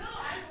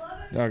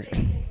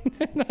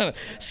 Okay.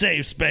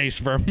 Safe space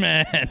for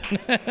men.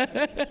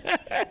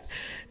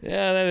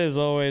 Yeah, that is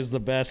always the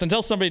best.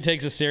 Until somebody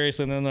takes it serious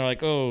and then they're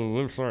like, oh,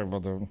 I'm sorry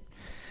about that.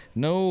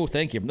 No,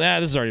 thank you.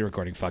 This is already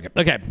recording. Fuck it.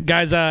 Okay,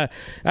 guys.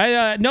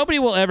 Nobody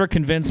will ever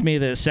convince me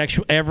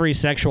that every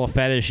sexual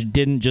fetish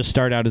didn't just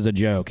start out as a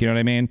joke. You know what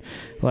I mean?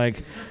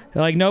 Like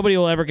nobody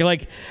will ever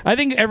I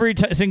think every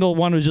single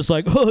one was just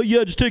like, oh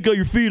yeah, just take out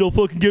your feet. I'll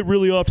fucking get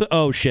really off.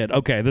 Oh shit.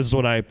 Okay, this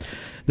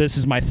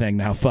is my thing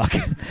now. Fuck.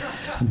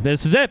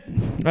 This is it.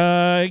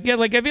 Yeah,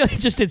 like I feel like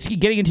it's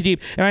getting into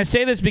deep. And I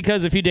say this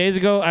because a few days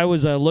ago I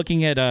was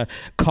looking at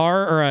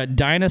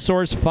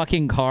dinosaurs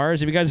fucking cars.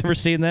 Have you guys ever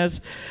seen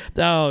this?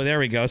 Oh, there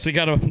we go. So we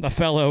got a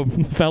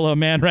fellow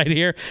man right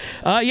here.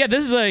 Yeah,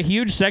 this is a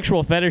huge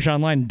sexual fetish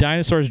online.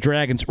 Dinosaurs,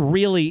 dragons,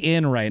 really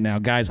in right now,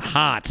 guys.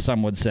 Hot,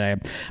 some would say.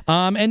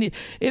 And it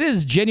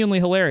is genuinely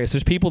hilarious.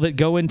 There's people that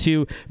go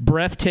into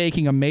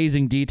breathtaking,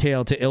 amazing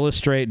detail to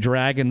illustrate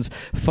dragons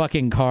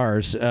fucking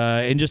cars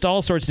in just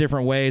all sorts of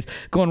different ways,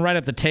 going right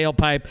up the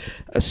tailpipe,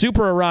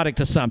 super erotic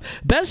to some.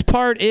 Best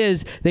part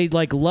is they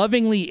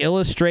lovingly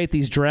illustrate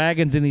these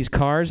dragons in these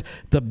cars.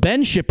 The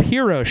Ben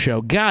Shapiro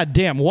show. God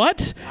damn,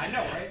 what? I know,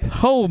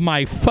 right? Oh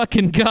my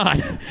fucking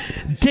God.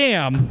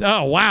 Damn.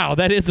 Oh wow,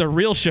 that is a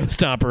real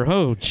showstopper.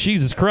 Oh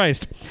Jesus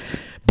Christ.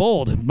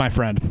 Bold, my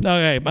friend.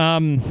 Okay.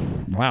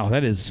 Wow,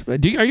 that is. Are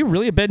you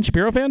really a Ben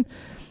Shapiro fan?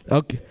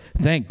 Okay.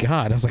 Thank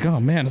God. I was like,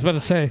 oh man. I was about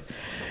to say.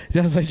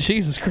 I was like,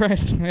 Jesus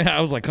Christ. Yeah, I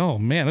was like, oh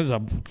man, this is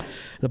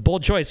a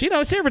bold choice. You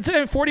know, San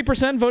Francisco,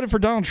 40% voted for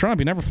Donald Trump.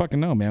 You never fucking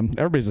know, man.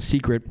 Everybody's a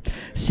secret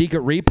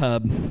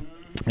repub.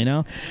 You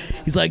know,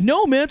 he's like,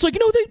 no, man. It's like, you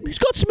know, he's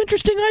got some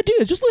interesting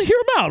ideas. Just hear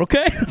him out,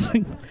 okay? It's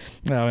like,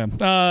 oh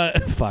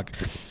man. Fuck.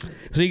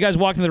 So you guys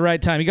walked in the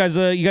right time. You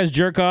guys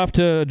jerk off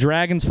to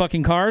dragons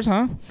fucking cars,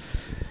 huh?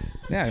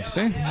 Yeah,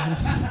 see?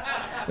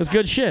 That's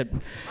good shit.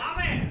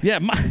 Yeah,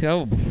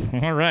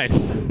 all right.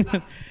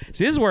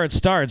 See, this is where it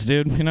starts,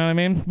 dude. You know what I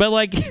mean? But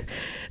like,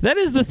 that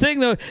is the thing,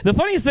 though. The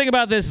funniest thing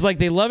about this is like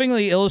they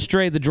lovingly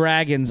illustrate the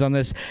dragons on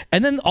this,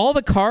 and then all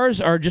the cars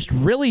are just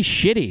really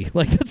shitty.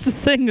 Like that's the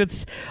thing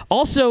that's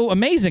also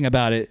amazing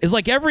about it. Is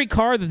like every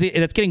car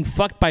that's getting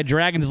fucked by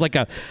dragons is like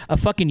a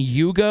fucking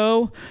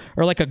Yugo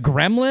or like a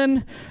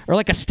Gremlin or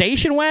like a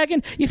station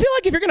wagon. You feel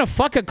like if you're gonna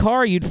fuck a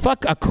car, you'd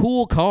fuck a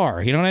cool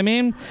car. You know what I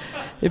mean?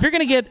 If you're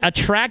gonna get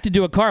attracted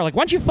to a car, like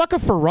why don't you fuck a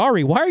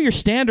Ferrari? Why are your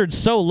standards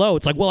so low?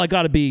 It's like, well, I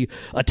gotta be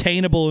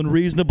attainable and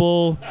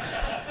reasonable.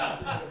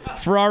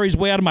 Ferrari's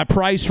way out of my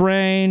price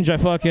range. I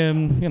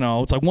fucking,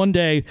 it's like one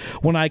day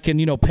when I can,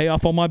 pay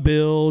off all my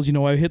bills,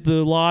 I hit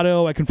the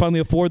lotto, I can finally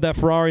afford that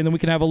Ferrari, and then we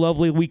can have a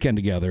lovely weekend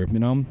together,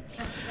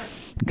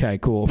 Okay,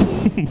 cool.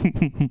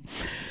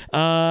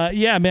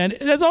 Yeah, man.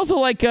 That's also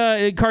like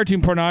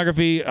cartoon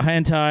pornography,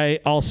 hentai,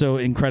 also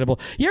incredible.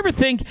 You ever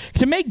think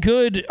to make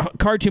good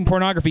cartoon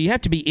pornography, you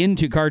have to be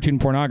into cartoon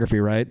pornography,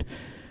 right?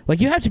 Like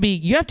you have to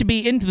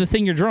be into the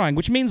thing you're drawing,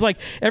 which means like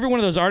every one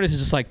of those artists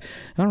is just like,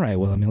 all right,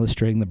 well, I'm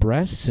illustrating the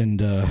breasts and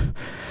the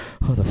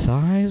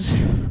thighs,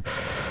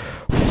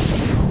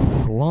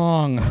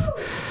 long,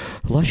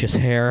 luscious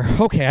hair.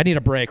 Okay, I need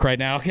a break right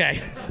now.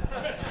 Okay,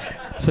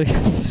 so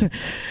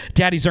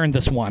Daddy's earned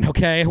this one.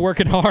 Okay,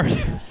 working hard.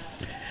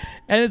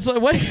 And it's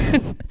like, what?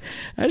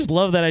 I just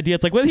love that idea.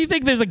 It's like, what do you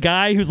think? There's a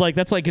guy who's like,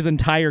 that's like his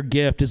entire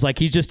gift is like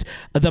he's just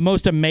the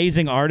most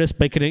amazing artist,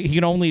 but he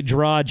can only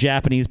draw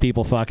Japanese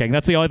people fucking.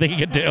 That's the only thing he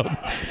can do.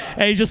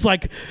 And he's just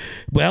like,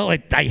 well,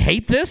 I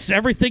hate this.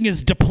 Everything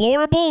is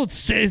deplorable.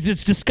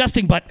 It's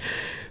disgusting. But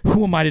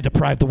who am I to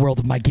deprive the world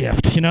of my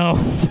gift? I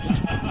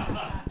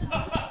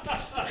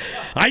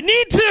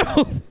need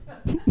to.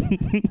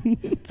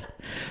 That's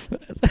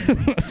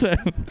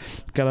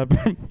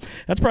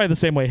probably the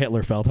same way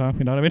Hitler felt, huh?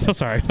 You know what I mean? Oh,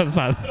 sorry, that's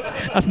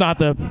not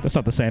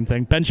the same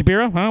thing. Ben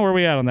Shapiro, huh? Where are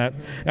we at on that?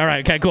 All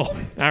right, okay, cool.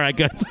 All right,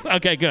 good.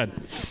 Okay, good.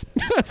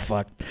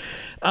 Fuck.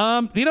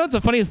 What's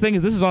the funniest thing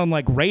is this is on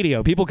like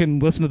radio. People can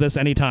listen to this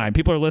anytime.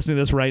 People are listening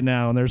to this right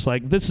now, and there's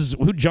like, this is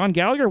who? John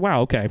Gallagher?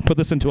 Wow. Okay, put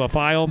this into a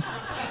file.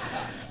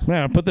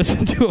 Yeah, put this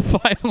into a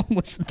file and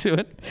listen to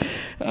it.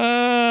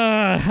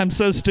 I'm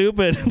so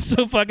stupid. I'm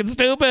so fucking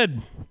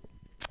stupid.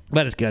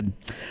 That is good.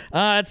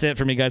 That's it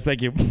for me, guys.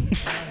 Thank you. Give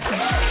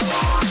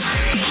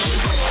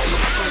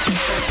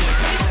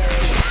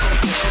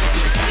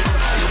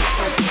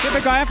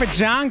it going for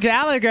John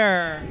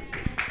Gallagher.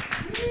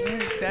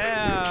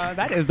 Yeah,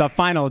 that is the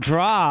final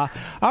draw.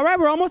 All right,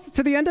 we're almost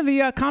to the end of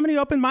the comedy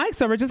open mic,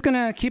 so we're just going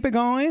to keep it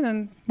going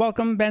and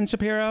welcome Ben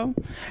Shapiro.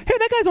 Hey,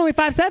 that guy's only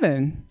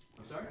 5'7".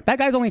 That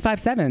guy's only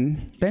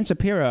 5'7", Ben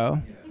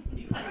Shapiro.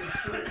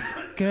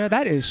 Girl,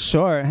 that is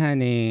short,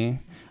 honey.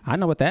 I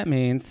know what that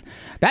means.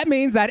 That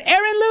means that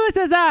Aaron Lewis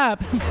is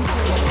up.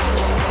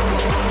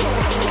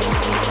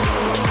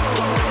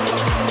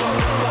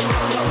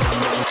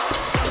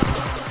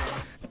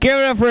 Give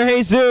it up for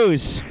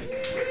Jesus.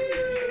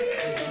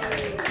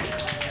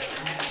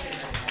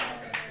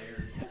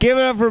 Give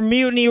it up for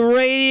Mutiny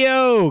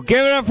Radio.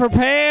 Give it up for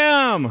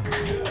Pam.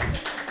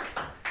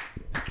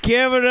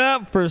 Give it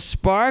up for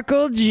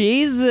Sparkle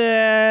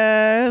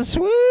Jesus.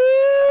 Woo!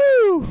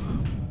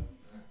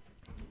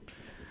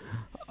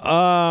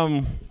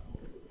 I'm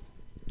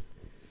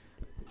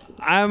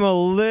a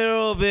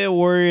little bit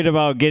worried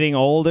about getting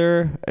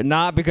older.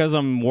 Not because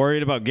I'm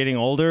worried about getting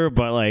older,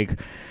 but like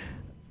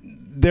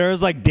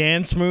there's like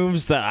dance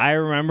moves that I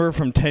remember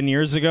from 10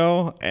 years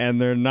ago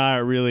and they're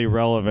not really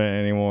relevant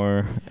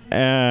anymore.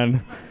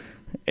 And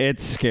it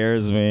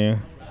scares me.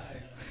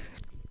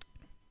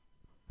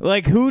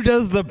 Like, who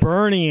does the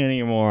Bernie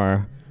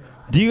anymore?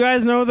 Do you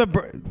guys know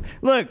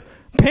Look,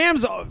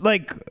 Pam's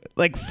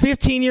like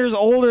 15 years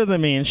older than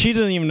me, and she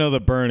doesn't even know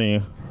the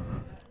Bernie.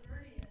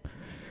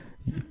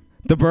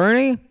 The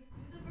Bernie? You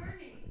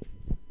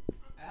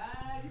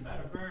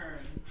better burn.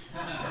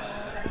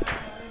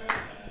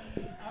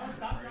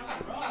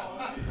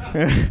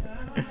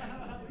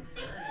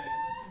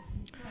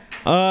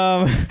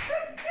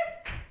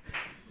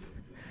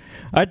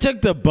 I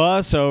took the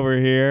bus over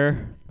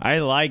here. I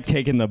like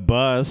taking the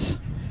bus.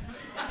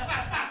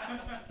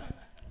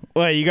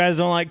 What, you guys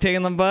don't like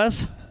taking the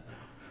bus?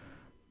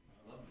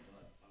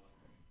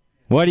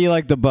 Why do you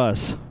like the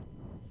bus?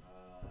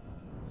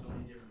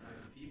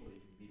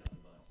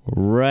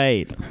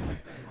 Right.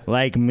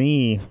 Like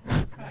me.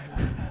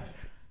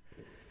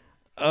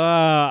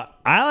 I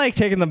like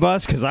taking the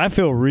bus because I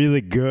feel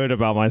really good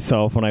about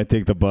myself when I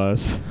take the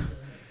bus.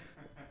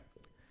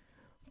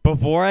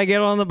 Before I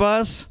get on the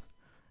bus,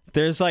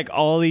 there's like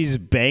all these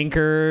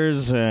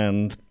bankers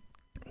and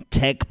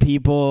tech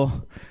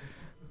people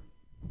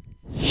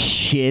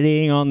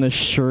shitting on the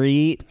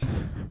street.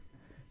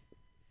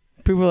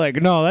 People are like,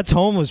 no, that's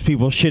homeless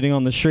people shitting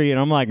on the street. And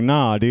I'm like,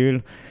 nah,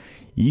 dude.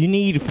 You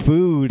need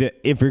food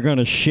if you're going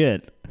to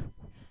shit.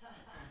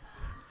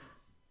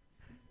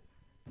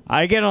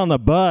 I get on the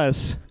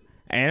bus,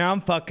 and I'm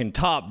fucking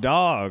top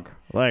dog.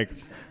 Like,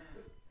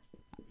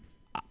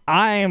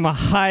 I am a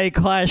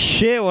high-class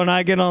shit when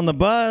I get on the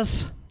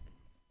bus.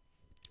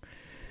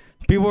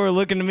 people were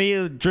looking at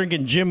me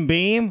drinking Jim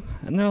Beam,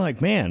 and they're like,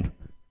 man,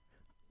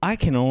 I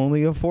can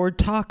only afford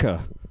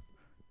Taka.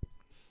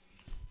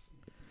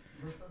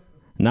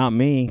 Not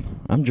me.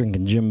 I'm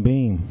drinking Jim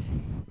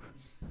Beam.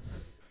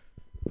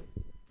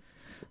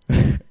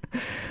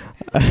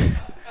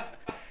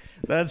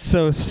 That's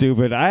so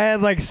stupid. I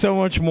had like so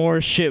much more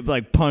shit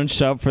like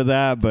punched up for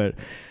that, but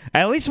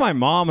at least my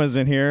mom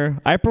isn't here.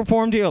 I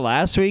performed here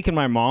last week and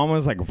my mom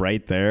was like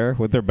right there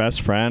with her best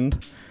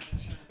friend.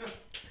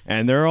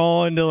 And they're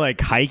all into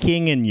like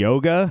hiking and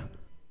yoga.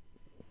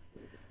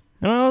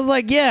 And I was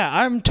like, yeah,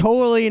 I'm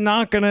totally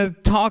not going to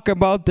talk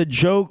about the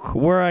joke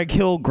where I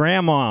killed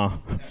grandma.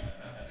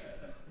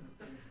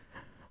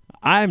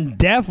 I'm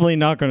definitely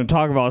not going to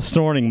talk about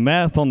snorting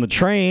meth on the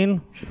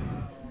train.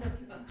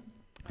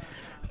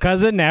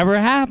 Because it never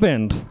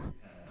happened.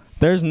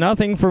 There's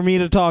nothing for me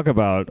to talk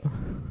about.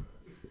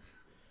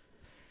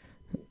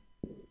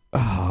 Oh,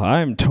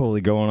 I'm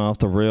totally going off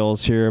the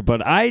rails here,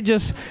 but I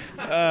just...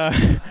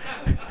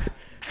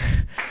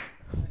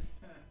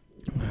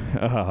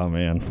 oh,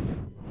 man.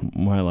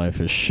 My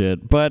life is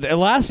shit. But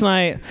last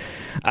night,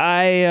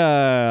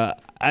 I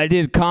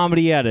did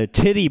comedy at a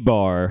titty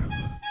bar.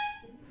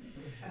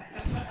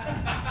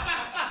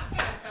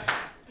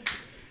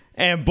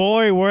 And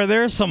boy, were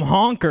there some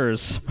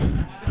honkers.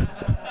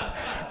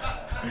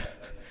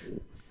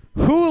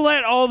 Who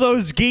let all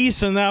those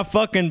geese in that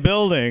fucking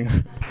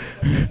building?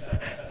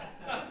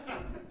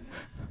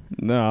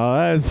 No,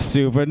 that's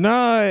stupid. No,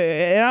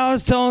 and I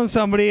was telling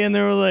somebody and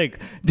they were like,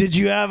 did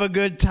you have a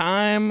good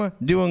time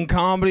doing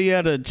comedy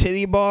at a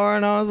titty bar?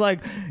 And I was like,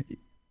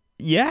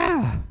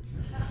 yeah.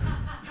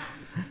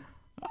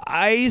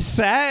 I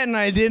sat and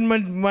I did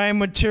my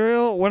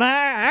material. When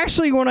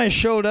I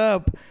showed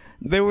up,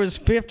 there was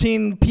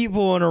 15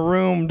 people in a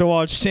room to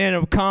watch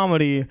stand-up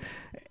comedy.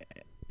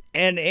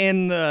 And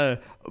in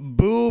the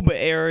boob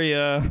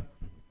area,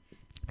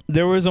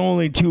 there was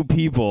only 2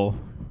 people.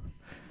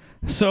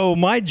 So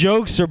my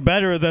jokes are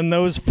better than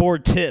those 4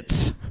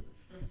 tits.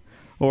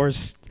 Or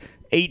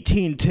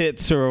 18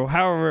 tits or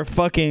however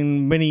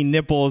fucking many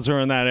nipples are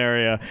in that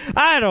area.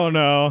 I don't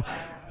know.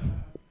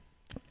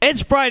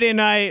 It's Friday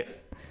night.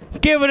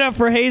 Give it up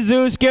for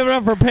Jesus. Give it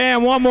up for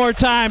Pam one more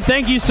time.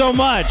 Thank you so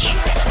much.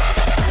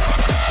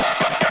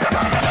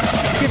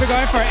 Keep it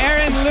going for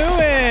Aaron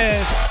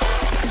Lewis.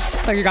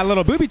 Like you got a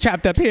little booby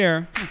trapped up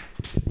here.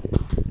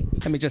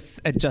 Let me just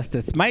adjust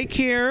this mic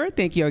here.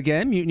 Thank you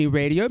again, Mutiny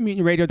Radio,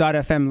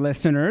 MutinyRadio.fm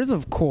listeners,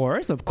 of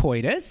course, of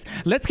coitus.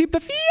 Let's keep the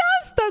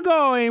fiesta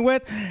going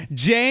with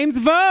James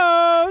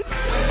Votes.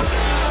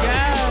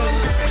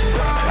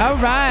 Yes. All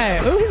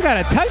right. Ooh, he's got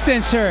a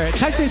tucked-in shirt.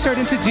 Tucked-in shirt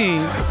into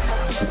jeans.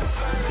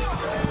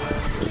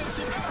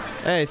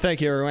 Hey,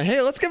 thank you, everyone.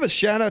 Hey, let's give a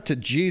shout-out to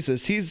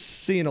Jesus. He's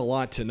seen a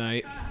lot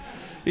tonight.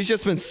 He's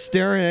just been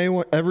staring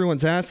at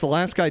everyone's ass. The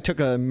last guy took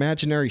an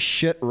imaginary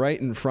shit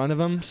right in front of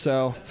him,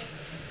 so...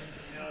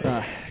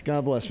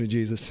 God bless me,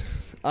 Jesus.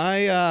 Oh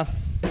yeah,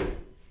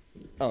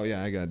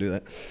 I gotta do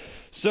that.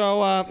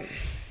 So, I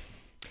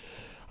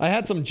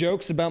had some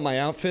jokes about my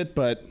outfit,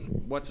 but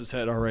what's his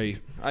head already?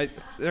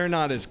 They're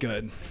not as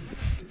good.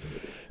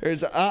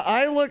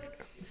 I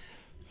look...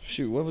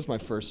 Shoot, what was my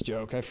first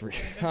joke? I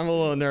forget. I'm a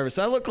little nervous.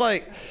 I look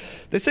like...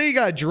 They say you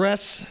gotta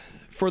dress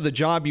for the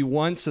job you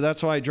want, so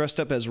that's why I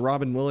dressed up as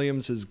Robin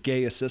Williams'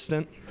 gay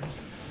assistant.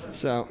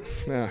 So,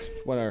 yeah,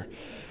 whatever.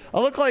 I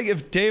look like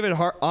if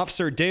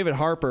Officer David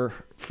Harper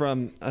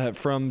from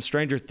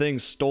Stranger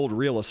Things stole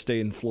real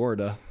estate in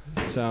Florida.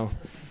 So,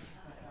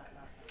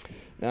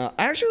 I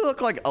actually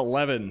look like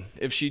 11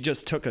 if she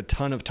just took a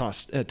ton of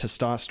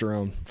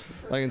testosterone,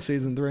 like in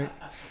season 3.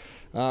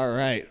 All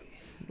right,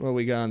 what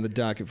we got on the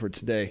docket for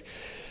today?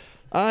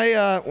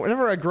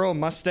 Whenever I grow a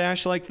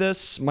mustache like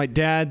this, my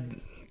dad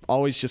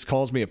always just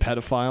calls me a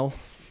pedophile.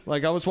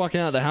 Like, I was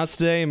walking out of the house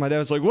today, and my dad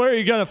was like, what, are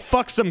you going to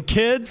fuck some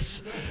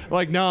kids? I'm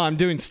like, no, I'm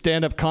doing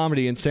stand-up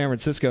comedy in San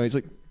Francisco. He's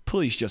like,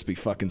 please just be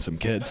fucking some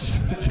kids.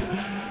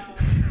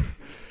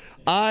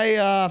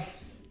 I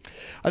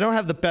don't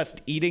have the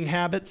best eating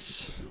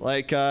habits.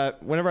 Like,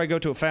 whenever I go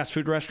to a fast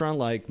food restaurant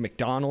like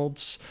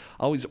McDonald's,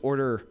 I always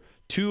order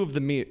two of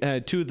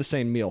the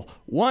same meal.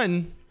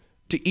 One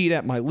to eat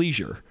at my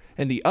leisure,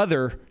 and the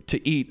other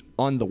to eat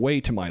on the way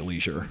to my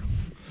leisure.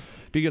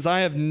 Because I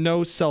have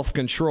no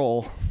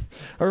self-control.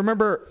 I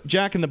remember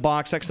Jack in the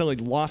Box accidentally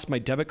lost my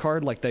debit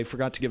card, like they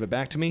forgot to give it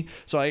back to me.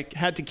 So I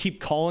had to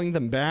keep calling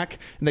them back,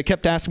 and they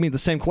kept asking me the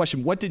same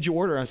question. What did you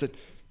order? I said,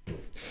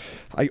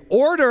 I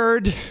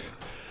ordered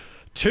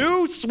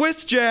 2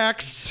 Swiss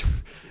Jacks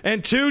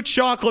and 2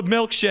 chocolate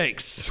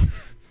milkshakes.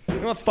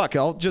 Well, fuck it.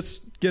 I'll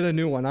just get a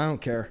new one. I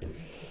don't care.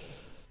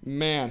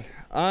 Man,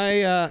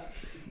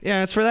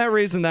 yeah, it's for that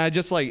reason that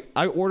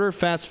I order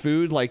fast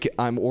food like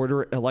I'm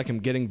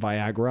getting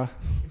Viagra.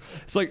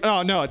 It's like,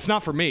 oh no, it's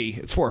not for me.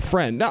 It's for a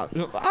friend. No,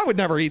 I would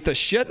never eat this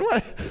shit.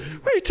 What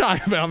are you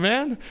talking about,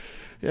 man?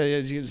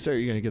 Yeah, sir,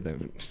 you're gonna get that.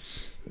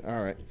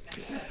 All right.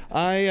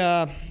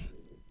 I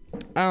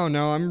don't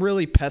know. I'm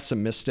really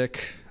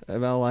pessimistic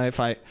about life.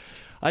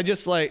 I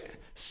just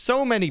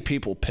so many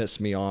people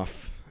piss me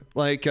off.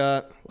 Like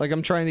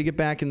I'm trying to get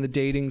back in the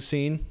dating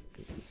scene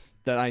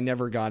that I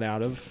never got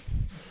out of.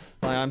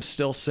 Like, I'm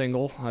still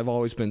single. I've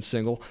always been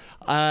single.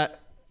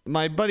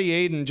 My buddy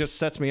Aiden just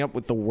sets me up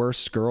with the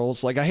worst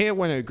girls. Like, I hate it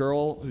when a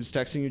girl who's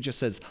texting you just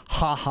says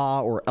ha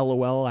ha or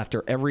LOL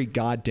after every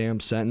goddamn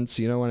sentence.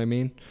 You know what I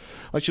mean?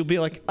 Like, she'll be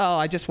like, oh,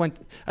 I just went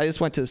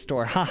to the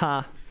store. Ha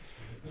ha.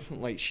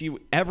 Like,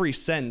 every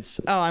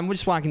sentence. Oh, I'm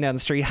just walking down the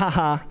street. Ha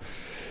ha.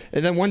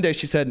 And then one day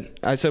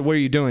I said, what are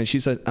you doing? She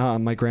said,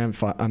 I'm at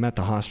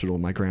the hospital.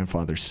 My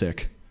grandfather's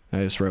sick. I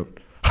just wrote,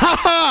 ha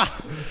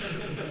ha.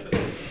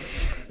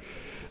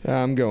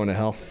 I'm going to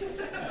hell.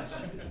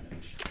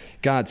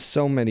 God,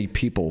 so many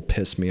people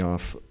piss me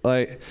off.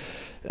 I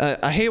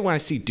hate when I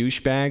see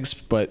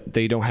douchebags, but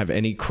they don't have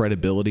any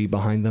credibility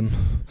behind them.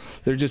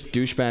 They're just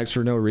douchebags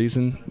for no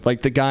reason.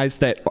 Like the guys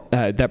that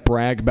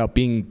brag about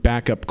being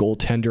backup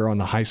goaltender on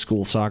the high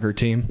school soccer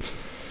team.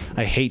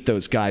 I hate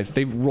those guys.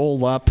 They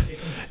roll up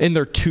in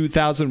their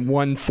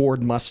 2001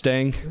 Ford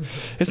Mustang.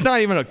 It's not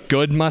even a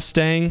good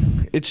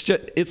Mustang.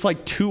 It's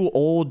like too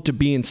old to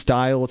be in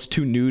style. It's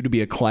too new to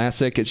be a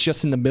classic. It's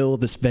just in the middle of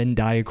this Venn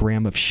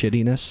diagram of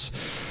shittiness.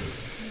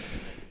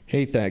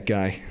 Hate that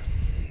guy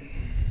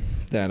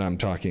that I'm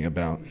talking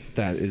about.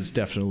 That is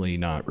definitely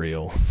not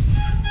real.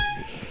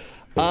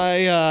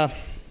 I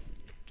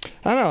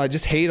don't know. I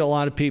just hate a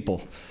lot of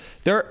people.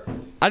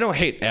 I don't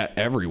hate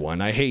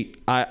everyone. I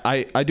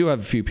do have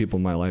a few people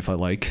in my life I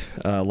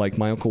like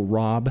my Uncle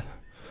Rob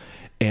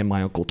and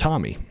my Uncle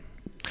Tommy.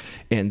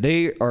 And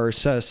they are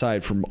set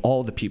aside from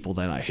all the people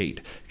that I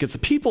hate. Because the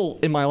people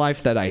in my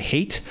life that I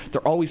hate,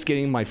 they're always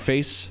getting in my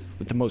face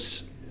with the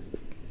most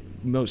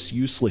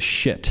useless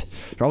shit.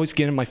 They're always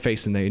getting in my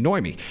face and they annoy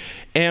me.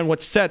 And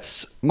what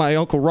sets my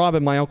Uncle Rob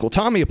and my Uncle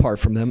Tommy apart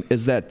from them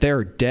is that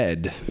they're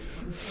dead.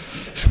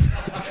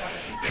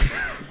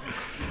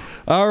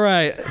 All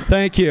right.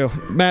 Thank you.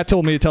 Matt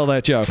told me to tell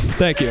that joke.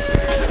 Thank you.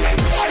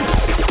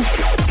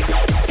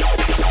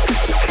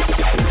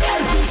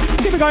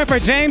 Keep it going for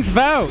James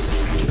Vogt.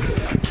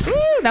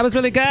 Ooh, that was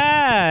really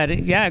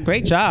good. Yeah,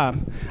 great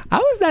job. How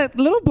was that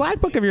little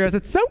black book of yours?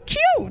 It's so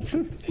cute.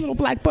 Little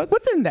black book.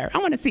 What's in there? I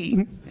want to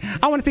see.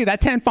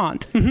 That 10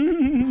 font.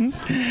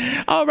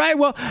 All right.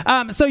 Well,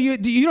 so you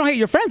don't hate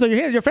your friends, or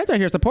your friends are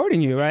here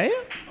supporting you, right?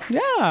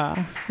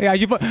 Yeah. Yeah.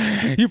 You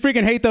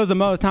freaking hate those the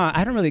most, huh?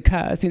 I don't really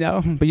cuss, but you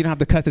don't have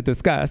to cuss to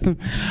discuss.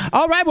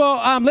 All right.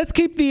 Well, let's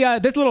keep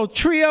this little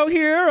trio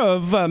here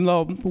of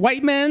little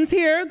white men's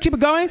here. Keep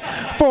it going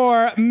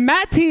for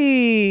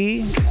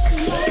Matty.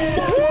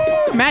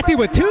 Woo, Matty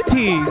with 2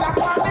 T's.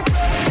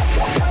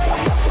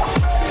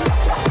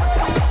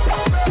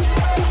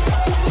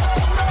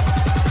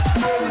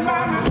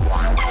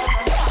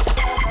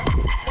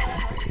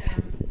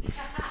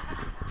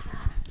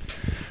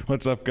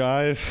 What's up,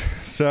 guys?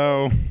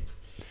 So,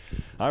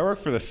 I work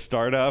for the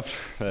startup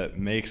that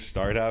makes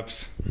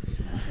startups.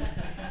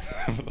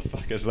 What the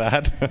fuck is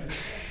that?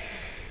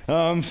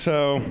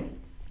 So,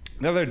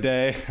 the other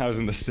day, I was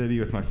in the city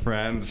with my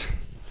friends,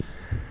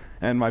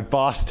 and my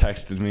boss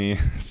texted me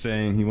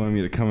saying he wanted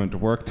me to come into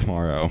work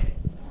tomorrow.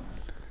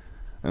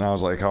 And I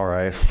was like, all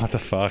right, what the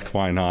fuck?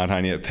 Why not? I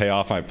need to pay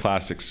off my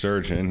plastic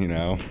surgeon,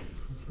 Don't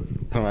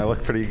I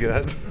look pretty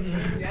good?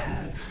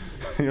 Yeah.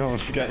 You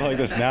don't get like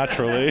this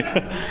naturally.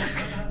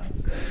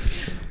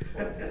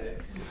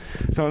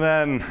 So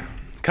then,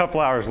 a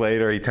couple hours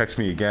later, he texted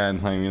me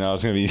again, I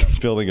was going to be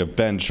building a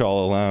bench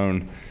all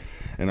alone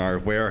in our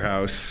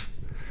warehouse.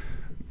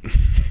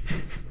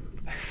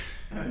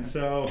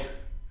 So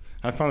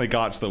I finally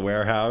got to the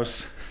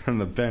warehouse,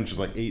 and the bench was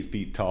like 8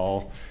 feet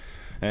tall.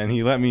 And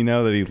he let me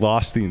know that he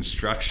lost the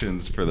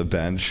instructions for the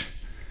bench.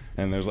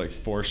 And there's like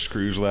 4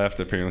 screws left.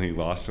 Apparently he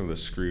lost some of the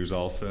screws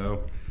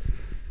also.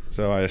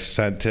 So I just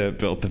sent it,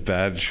 built the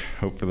bench,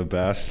 hope for the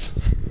best.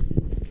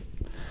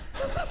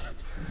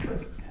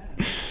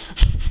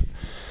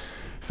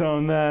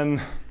 And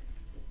then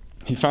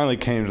he finally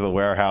came to the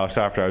warehouse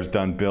after I was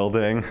done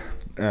building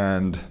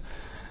and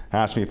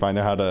asked me if I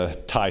know how to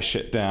tie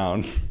shit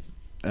down.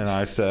 And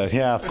I said,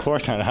 yeah, of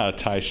course I know how to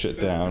tie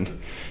shit down.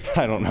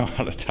 I don't know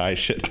how to tie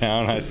shit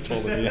down. I just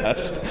told him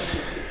yes.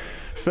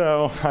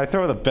 So I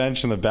throw the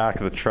bench in the back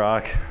of the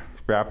truck,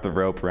 wrapped the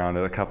rope around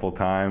it a couple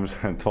times,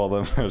 and told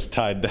him it was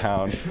tied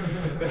down.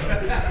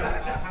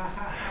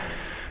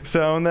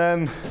 And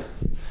then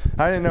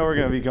I didn't know we were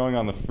going to be going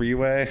on the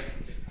freeway.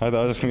 I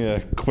thought it was just going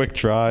to be a quick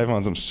drive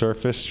on some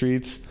surface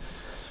streets.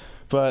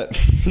 But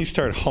he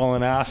started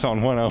hauling ass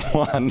on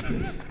 101,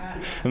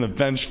 and the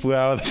bench flew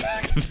out of the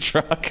back of the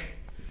truck.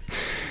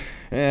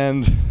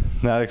 And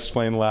that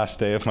explained the last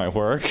day of my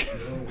work.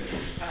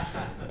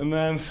 And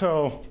then,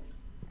 so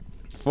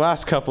the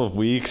last couple of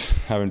weeks,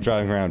 I've been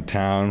driving around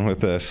town with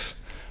this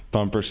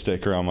bumper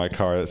sticker on my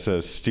car that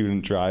says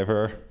student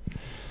driver.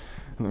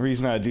 And the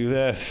reason I do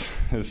this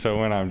is so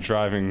when I'm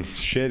driving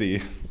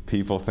shitty,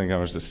 people think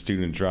I'm just a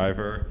student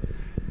driver.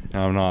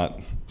 And I'm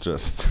not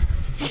just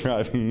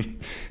driving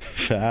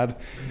bad.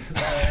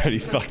 I already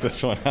fucked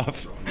this one up.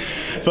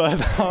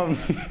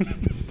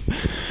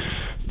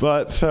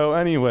 But so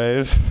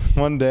anyways,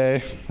 one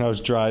day I was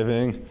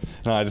driving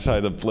And I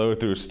decided to blow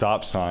through a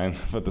stop sign,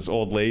 but this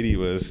old lady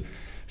was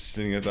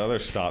sitting at the other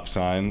stop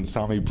sign,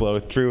 saw me blow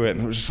through it,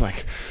 and was just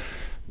like,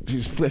 she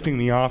was flipping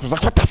me off. I was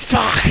like, what the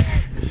fuck?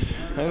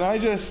 And I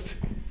just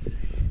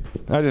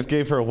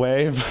gave her a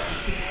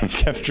wave and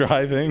kept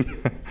driving.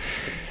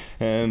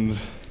 And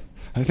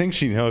I think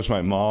she knows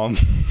my mom,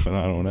 but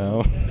I don't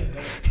know.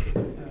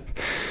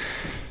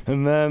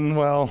 And then,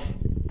 well,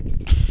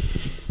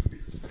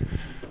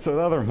 so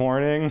the other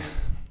morning,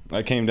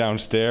 I came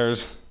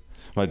downstairs.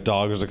 My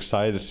dog was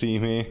excited to see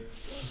me.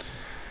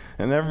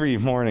 And every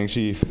morning,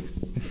 she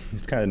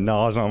kind of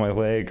gnaws on my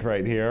leg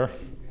right here.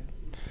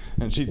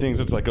 And she thinks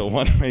it's like a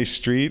one-way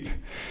street.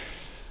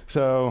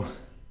 So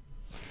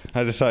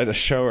I decided to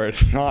show her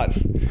it's not.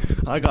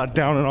 I got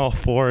down on all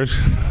fours,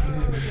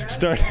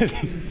 started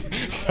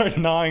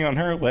gnawing on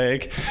her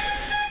leg.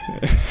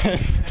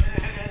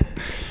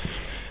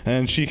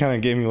 And she kind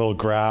of gave me a little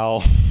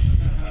growl.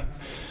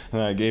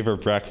 And I gave her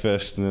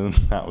breakfast, and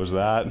then that was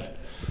that.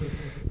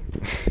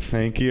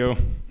 Thank you.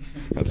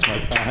 That's my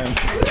time.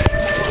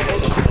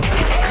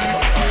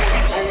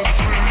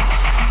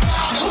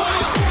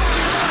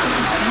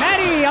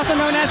 Maddie, also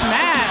known as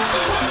Matt.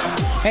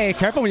 Hey,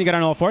 careful when you get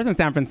on all fours in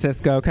San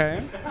Francisco,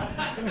 okay?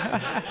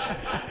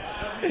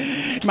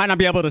 You might not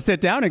be able to sit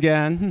down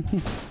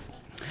again.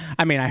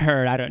 I mean, I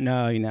heard, I don't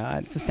know,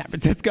 it's San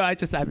Francisco.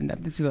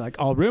 This is like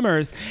all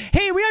rumors.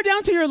 Hey, we are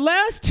down to your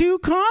last two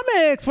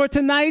comics for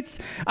tonight's,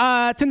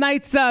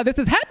 this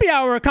is Happy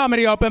Hour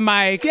Comedy Open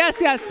Mic. Yes.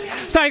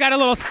 Sorry, I got a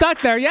little stuck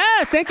there.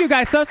 Yes, thank you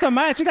guys so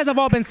much. You guys have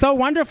all been so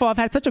wonderful. I've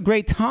had such a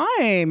great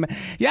time.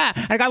 Yeah,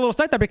 I got a little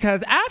stuck there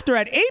because after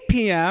at 8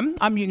 p.m.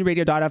 on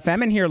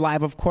MutinyRadio.fm and here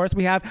live, of course,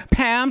 we have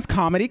Pam's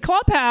Comedy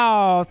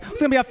Clubhouse. It's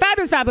going to be a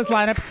fabulous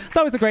lineup. It's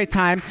always a great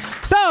time.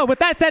 So with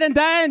that said and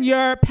done,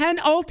 your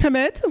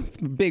penultimate,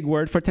 big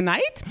word for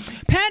tonight,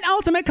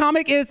 penultimate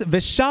comic is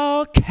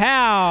Vishal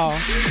Cal.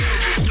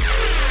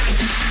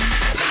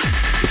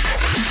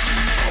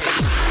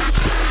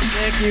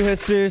 Thank you,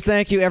 Jesus.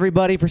 Thank you,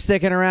 everybody, for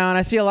sticking around.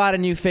 I see a lot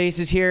of new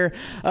faces here.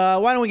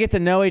 Why don't we get to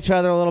know each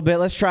other a little bit?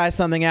 Let's try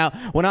something out.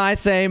 When I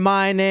say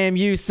my name,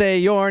 you say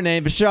your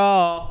name.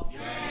 Vishal.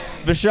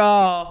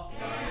 Vishal.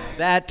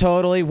 That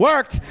totally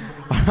worked.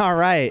 All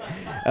right.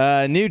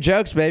 New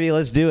jokes, baby.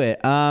 Let's do it.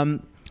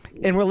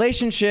 In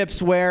relationships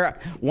where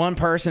one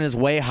person is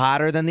way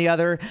hotter than the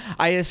other,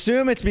 I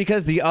assume it's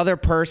because the other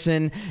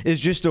person is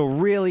just a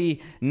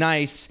really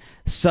nice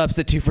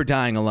substitute for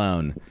dying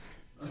alone.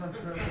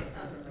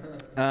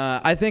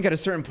 I think at a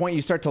certain point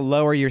you start to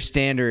lower your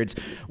standards,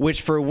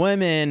 which for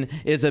women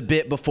is a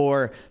bit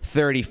before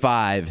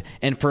 35,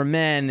 and for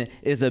men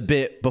is a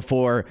bit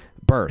before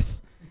birth.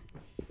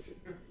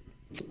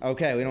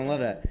 Okay, we don't love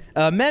that.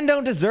 Men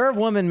don't deserve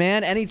women,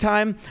 man.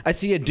 Anytime I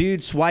see a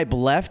dude swipe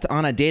left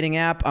on a dating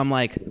app, I'm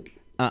like,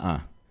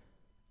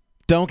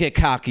 don't get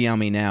cocky on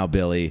me now,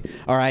 Billy.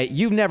 All right?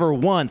 You've never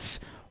once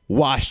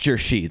washed your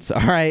sheets,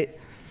 all right?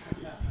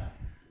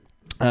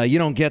 You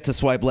don't get to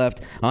swipe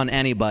left on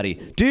anybody.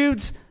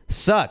 Dudes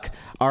suck,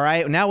 all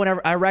right? Now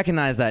whenever I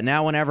recognize that,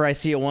 now whenever I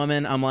see a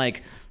woman, I'm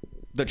like,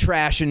 the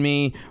trash in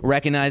me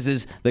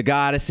recognizes the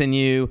goddess in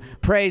you.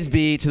 Praise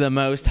be to the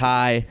Most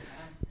High.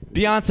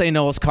 Beyonce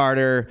Knowles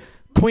Carter,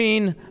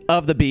 queen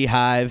of the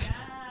Beehive,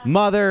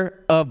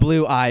 mother of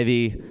Blue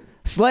Ivy,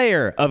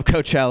 slayer of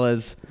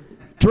Coachellas,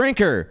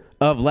 drinker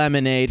of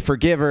lemonade,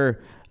 forgiver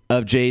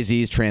of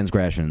Jay-Z's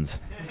transgressions.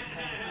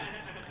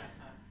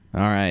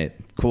 All right.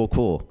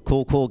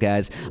 Cool,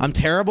 guys. I'm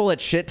terrible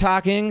at shit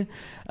talking.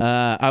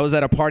 I was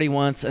at a party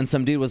once, and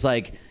some dude was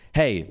like,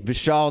 hey,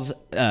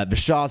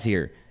 Vishal's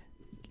here.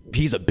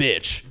 He's a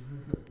bitch.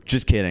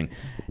 Just kidding.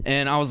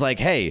 And I was like,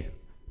 hey,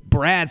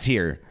 Brad's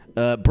here.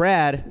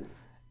 Brad,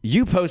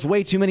 you post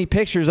way too many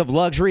pictures of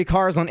luxury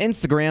cars on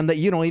Instagram that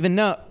you don't even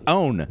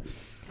own.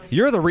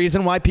 You're the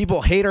reason why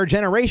people hate our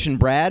generation,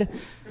 Brad.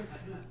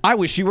 I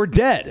wish you were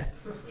dead.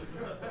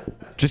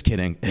 Just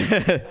kidding.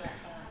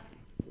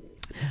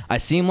 I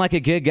seem like a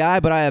good guy,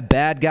 but I have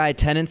bad guy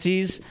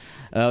tendencies.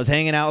 I was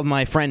hanging out with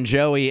my friend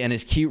Joey and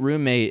his cute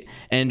roommate,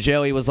 and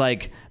Joey was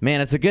like,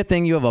 man, it's a good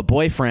thing you have a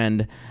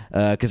boyfriend,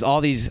 because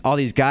all these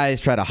guys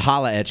try to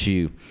holla at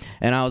you.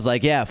 And I was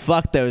like, yeah,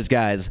 fuck those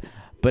guys.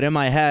 But in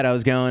my head, I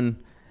was going,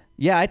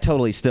 yeah, I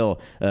totally still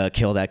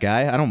kill that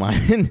guy. I don't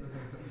mind.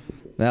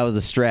 That was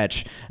a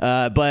stretch.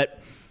 But,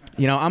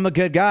 I'm a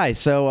good guy,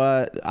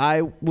 so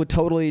I would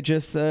totally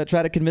just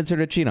try to convince her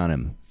to cheat on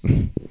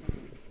him.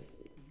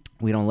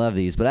 We don't love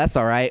these, but that's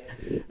all right.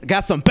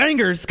 Got some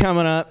bangers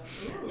coming up.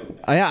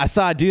 Yeah, I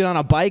saw a dude on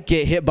a bike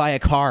get hit by a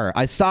car.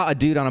 Guys.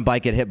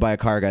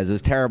 It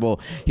was terrible.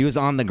 He was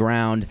on the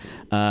ground.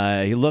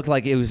 He looked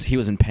like he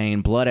was in pain,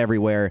 blood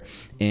everywhere,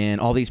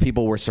 and all these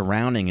people were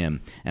surrounding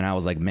him. And I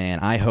was like, man,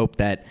 I hope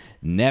that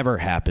never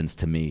happens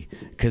to me,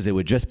 because it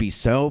would just be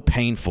so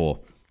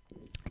painful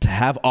to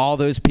have all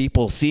those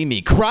people see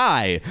me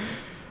cry.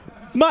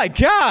 My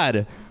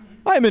God,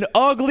 I'm an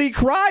ugly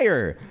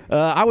crier.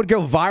 I would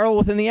go viral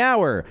within the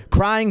hour.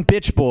 Crying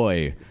bitch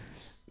boy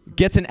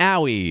gets an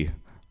owie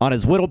on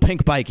his little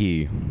pink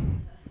bikey.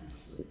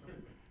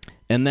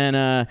 And then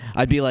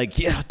I'd be like,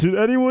 yeah, did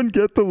anyone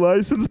get the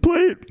license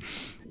plate?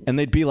 And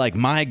they'd be like,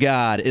 my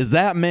God, is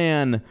that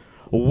man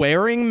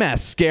wearing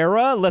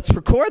mascara? Let's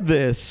record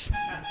this.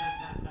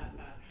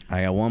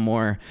 I got one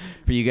more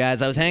for you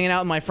guys. I was hanging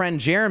out with my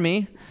friend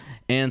Jeremy,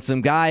 and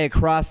some guy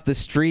across the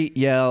street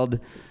yelled,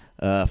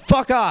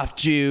 fuck off,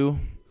 Jew.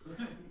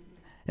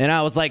 And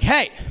I was like,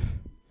 hey,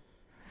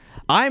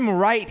 I'm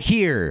right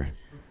here.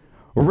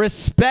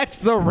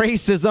 Respect the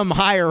racism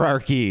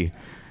hierarchy.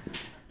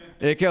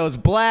 It goes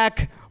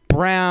black,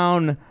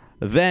 brown,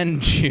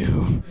 then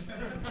Jew.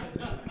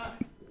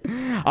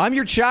 I'm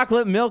your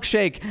chocolate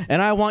milkshake,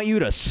 and I want you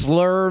to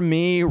slur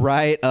me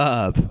right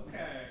up.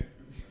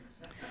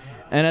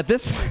 And at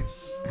this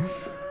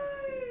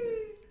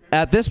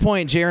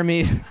point,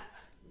 Jeremy,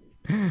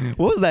 what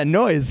was that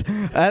noise?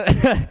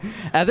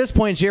 At this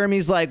point,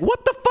 Jeremy's like,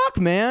 what the fuck,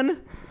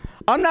 man?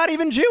 I'm not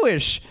even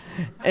Jewish.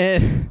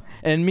 And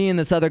me and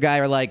this other guy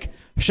are like,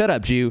 shut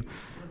up, Jew.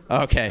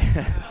 Okay.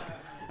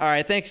 All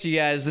right, thanks, you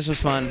guys. This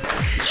was fun.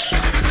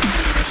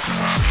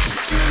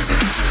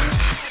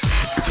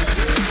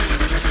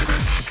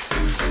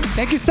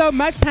 Thank you so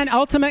much,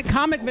 Penultimate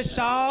Comic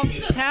Vishal.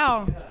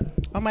 Pal.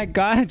 Oh my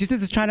God,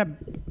 Jesus is trying to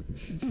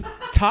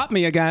top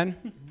me again.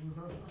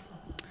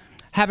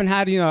 Haven't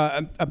had,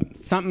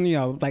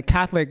 something, like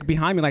Catholic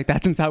behind me like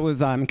that since I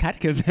was in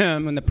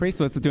catechism and the priest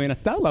was doing a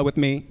solo with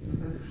me.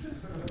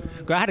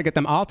 I had to get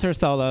them altar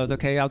solos,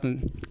 okay? I was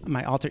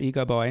my alter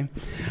ego boy.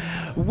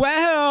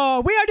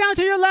 Well, we are down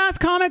to your last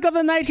comic of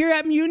the night here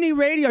at Mutiny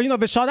Radio.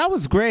 Vishal, that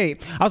was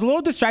great. I was a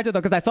little distracted,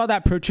 though, because I saw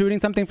that protruding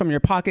something from your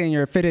pocket in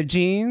your fitted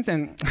jeans,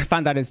 and I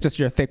found out it's just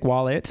your thick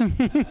wallet.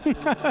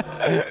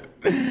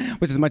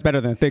 Which is much better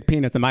than a thick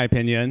penis, in my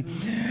opinion.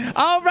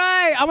 All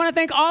right. I want to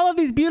thank all of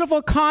these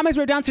beautiful comics.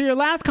 We're down to your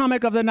last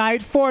comic of the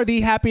night for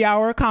the Happy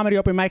Hour Comedy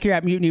Open Mic here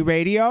at Mutiny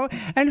Radio.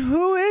 And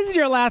who is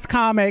your last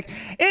comic?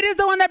 It is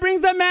the one that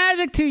brings the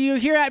magic to you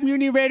here at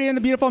Mutiny Radio in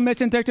the beautiful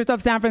Mission District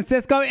of San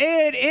Francisco.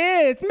 It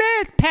is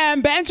Miss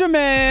Pam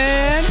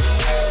Benjamin.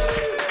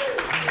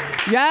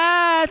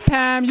 Yes,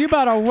 Pam, you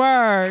better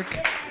work.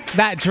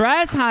 That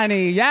dress,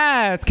 honey.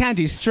 Yes,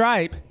 candy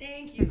stripe.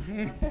 Thank you.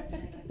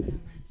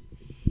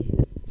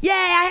 Yay,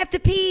 I have to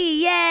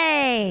pee.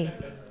 Yay.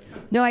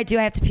 No, I do.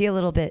 I have to pee a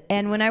little bit.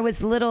 And when I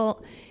was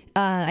little,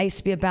 I used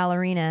to be a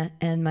ballerina,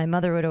 and my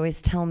mother would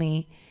always tell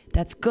me,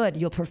 that's good.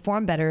 You'll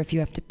perform better if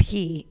you have to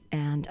pee.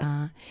 And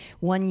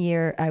one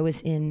year I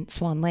was in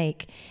Swan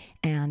Lake,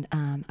 and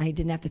I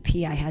didn't have to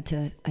pee. I had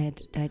to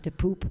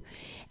poop.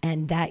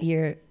 And that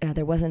year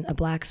there wasn't a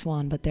black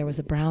swan, but there was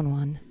a brown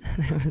one.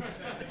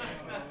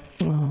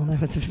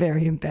 That was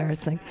very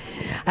embarrassing.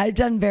 I've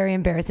done very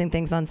embarrassing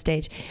things on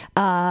stage.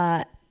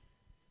 I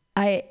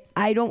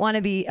don't want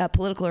to be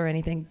political or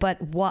anything,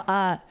 but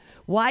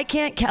why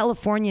can't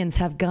Californians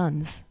have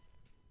guns?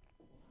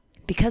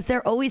 Because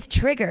they're always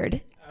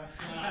triggered.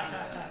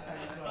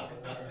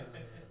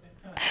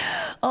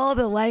 Oh,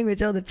 the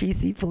language. Oh, the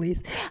PC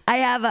police. I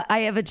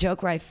have a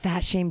joke where I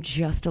fat shame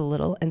just a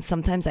little, and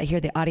sometimes I hear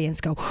the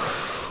audience go,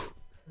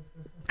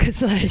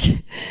 because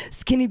like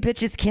skinny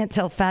bitches can't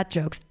tell fat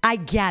jokes. I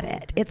get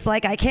it. It's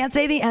like I can't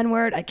say the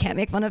N-word. I can't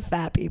make fun of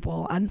fat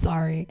people. I'm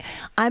sorry.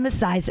 I'm a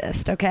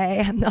sizist, okay?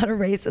 I'm not a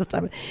racist.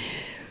 I'm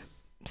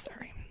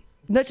sorry.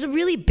 That's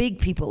really big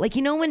people. Like,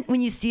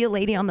 when you see a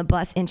lady on the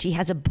bus and she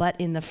has a butt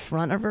in the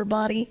front of her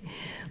body,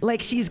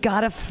 like she's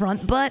got a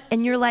front butt,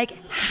 and you're like,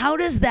 how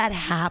does that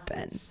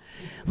happen?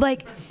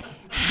 Like,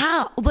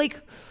 how?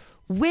 Like,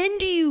 when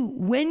do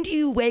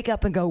you wake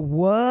up and go,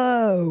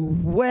 whoa,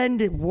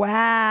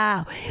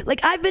 wow.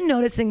 Like, I've been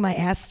noticing my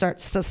ass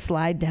starts to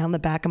slide down the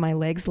back of my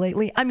legs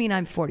lately. I mean,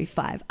 I'm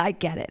 45. I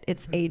get it.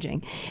 It's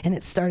aging. And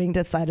it's starting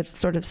to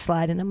sort of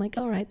slide. And I'm like,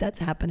 all right, that's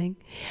happening.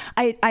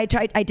 I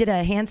did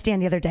a handstand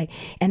the other day,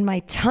 and my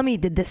tummy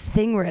did this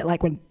thing where it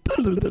like went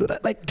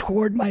like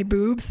toward my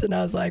boobs. And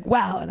I was like,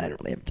 wow. And I don't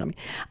really have a tummy.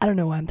 I don't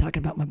know why I'm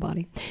talking about my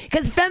body.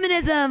 Because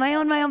feminism, I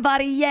own my own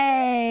body.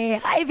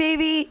 Yay. Hi,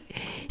 baby.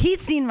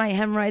 He's seen my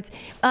hemorrhoids.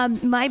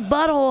 My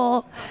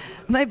butthole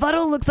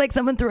looks like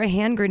someone threw a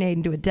hand grenade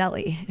into a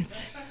deli.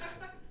 It's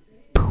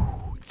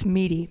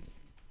meaty.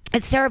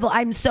 It's terrible.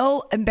 I'm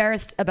so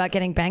embarrassed about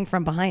getting banged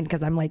from behind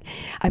because I'm like,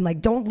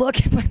 don't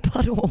look at my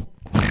butthole.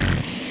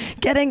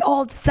 Getting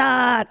old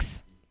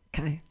sucks.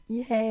 Okay.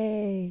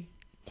 Yay.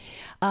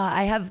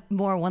 I have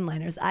more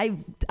one-liners.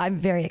 I'm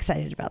very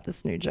excited about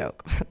this new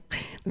joke.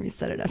 Let me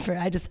set it up for.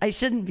 I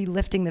shouldn't be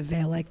lifting the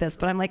veil like this,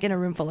 but I'm like in a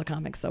room full of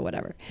comics, so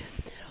whatever.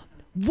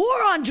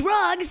 War on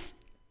drugs?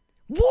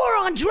 War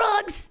on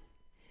drugs?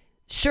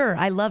 Sure,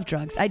 I love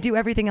drugs. I do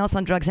everything else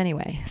on drugs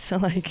anyway. So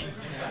like,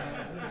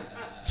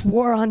 it's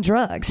war on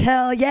drugs.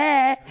 Hell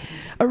yeah.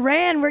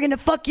 Iran, we're going to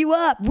fuck you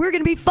up. We're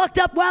going to be fucked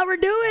up while we're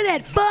doing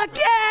it. Fuck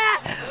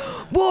yeah.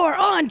 War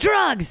on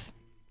drugs.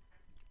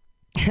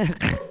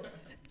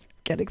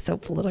 Getting so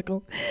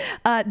political.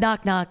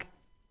 Knock, knock.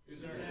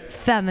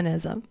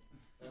 Feminism.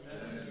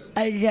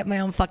 I get my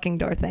own fucking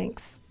door,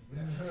 thanks.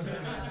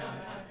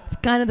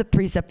 It's kind of the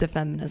precept of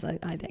feminism,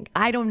 I think.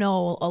 I don't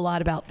know a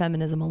lot about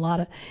feminism. A lot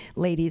of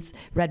ladies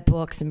read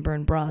books and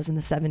burned bras in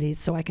the 70s,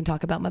 so I can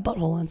talk about my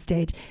butthole on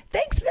stage.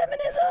 Thanks,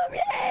 feminism.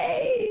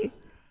 Yay!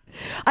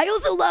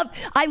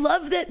 I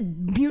love that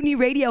Mutiny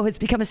Radio has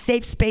become a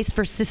safe space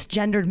for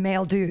cisgendered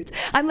male dudes.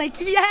 I'm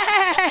like,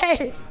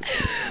 yay!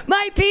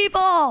 My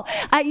people!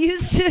 I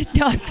used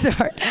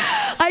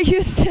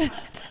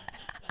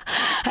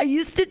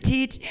to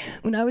teach,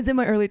 when I was in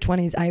my early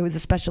 20s, I was a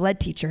special ed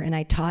teacher, and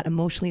I taught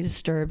emotionally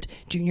disturbed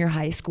junior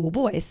high school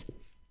boys.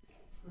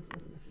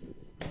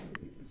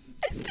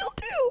 I still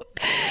do.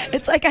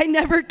 It's like I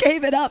never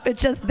gave it up.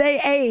 It's just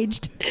they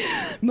aged.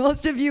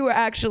 Most of you are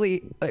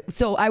actually,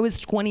 so I was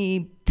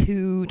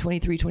 22,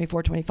 23,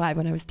 24, 25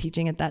 when I was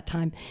teaching at that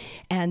time,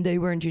 and they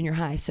were in junior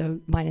high, so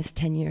minus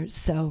 10 years.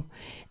 So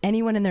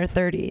anyone in their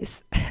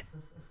 30s,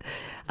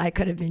 I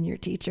could have been your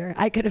teacher.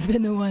 I could have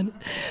been the one.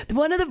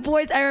 One of the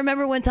boys, I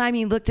remember one time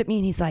he looked at me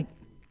and he's like,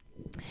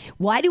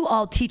 why do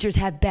all teachers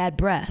have bad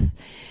breath?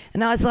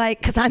 And I was like,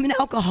 because I'm an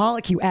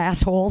alcoholic, you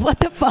asshole. What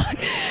the fuck?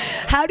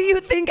 How do you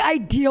think I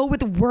deal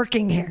with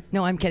working here?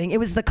 No, I'm kidding. It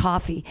was the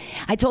coffee.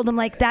 I told him,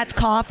 like, that's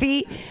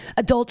coffee.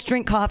 Adults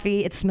drink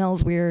coffee. It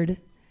smells weird.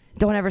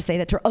 Don't ever say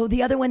that to her. Oh,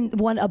 the other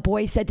one, a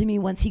boy said to me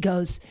once, he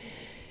goes,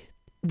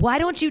 why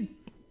don't you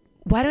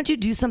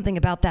do something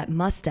about that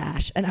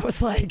mustache? And I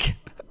was like,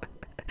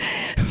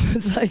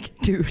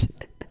 dude.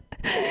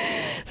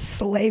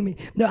 Slay me.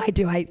 No, I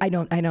do. I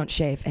don't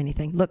shave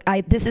anything. Look,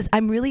 I'm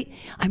really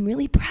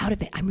proud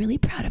of it. I'm really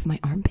proud of my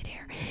armpit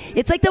hair.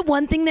 It's like the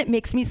one thing that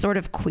makes me sort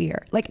of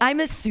queer. Like, I'm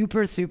a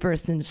super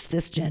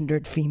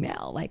cisgendered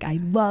female. Like, I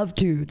love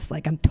dudes.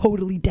 Like, I'm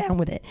totally down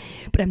with it.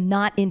 But I'm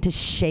not into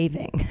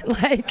shaving.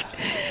 Like,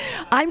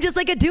 I'm just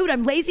like a dude.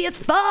 I'm lazy as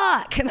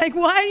fuck. Like,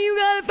 why do you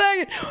gotta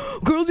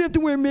fucking girls have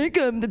to wear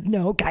makeup?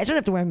 No, guys don't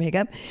have to wear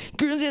makeup.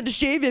 Girls have to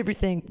shave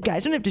everything.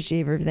 Guys don't have to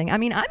shave everything. I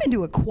mean, I'm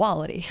into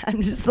equality.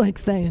 I'm just like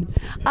saying,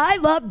 I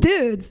love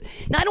dudes.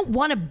 Now, I don't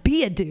want to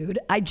be a dude.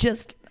 I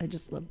just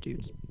love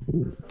dudes.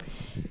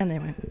 And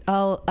anyway,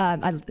 I love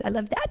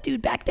that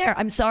dude back there.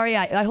 I'm sorry.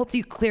 I hope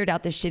you cleared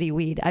out this shitty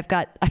weed. I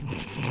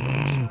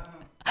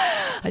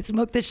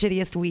smoke the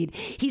shittiest weed.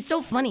 He's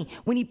so funny.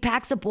 When he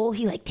packs a bowl,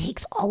 he like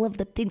takes all of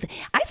the things.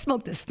 I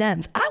smoke the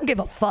stems. I don't give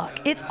a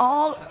fuck. It's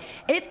all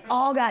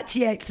got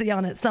THC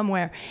on it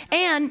somewhere.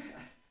 And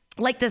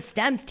like the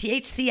stems,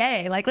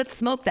 THCA, like let's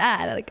smoke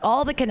that. Like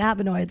all the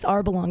cannabinoids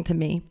belong to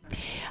me.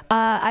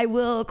 I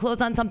will close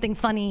on something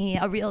funny,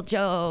 a real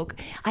joke.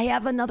 I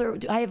have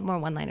more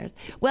one-liners.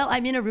 Well,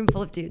 I'm in a room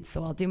full of dudes,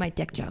 so I'll do my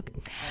dick joke.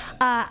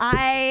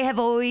 I have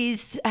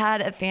always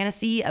had a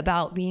fantasy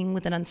about being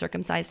with an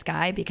uncircumcised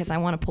guy because I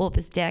want to pull up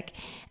his dick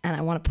and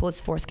I want to pull his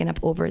foreskin up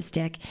over his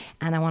dick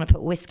and I want to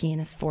put whiskey in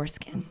his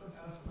foreskin.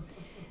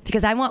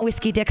 Because I want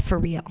whiskey dick for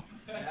real.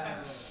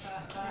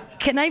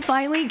 Can I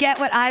finally get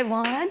what I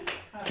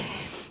want?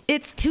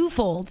 It's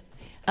twofold.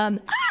 One,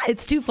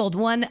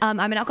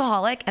 I'm an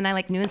alcoholic and I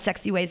like new and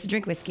sexy ways to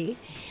drink whiskey.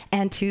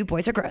 And two,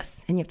 boys are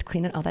gross and you have to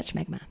clean out all that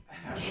schmegma.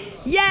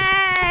 Yay!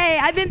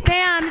 I've been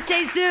Pam. It's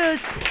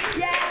Jesus.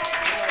 Yay!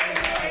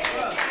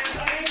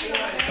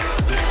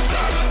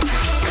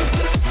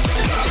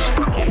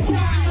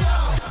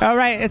 All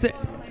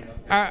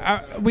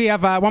right. We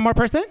have one more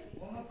person?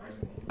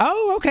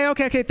 Oh,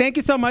 okay. Thank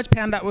you so much,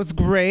 Pam. That was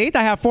great.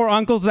 I have 4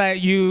 uncles that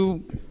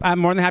I'm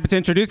more than happy to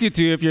introduce you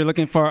to if you're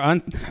looking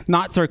for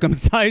not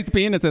circumcised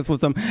penises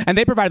with them. And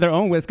they provide their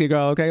own whiskey,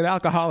 girl, okay? They're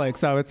alcoholics,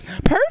 so it's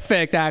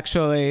perfect,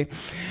 actually.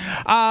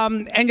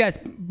 And yes,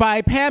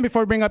 by Pam,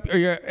 before we bring up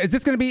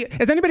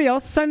is anybody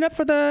else signed up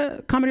for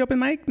the comedy open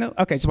mic? No?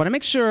 Okay, just want to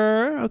make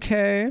sure.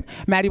 Okay.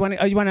 Matt, you want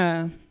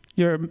to...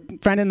 Your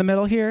friend in the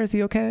middle here, is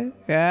he okay?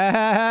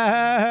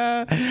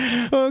 Yeah.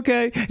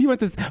 Okay. You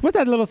want this? What's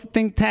that little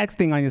tag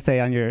thing on your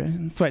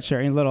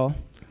sweatshirt? Your little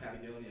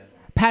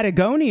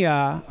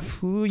Patagonia.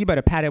 Ooh, you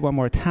better pat it one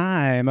more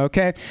time,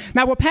 okay?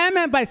 Now, what Pam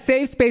meant by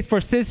safe space for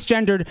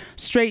cisgendered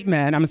straight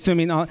men, I'm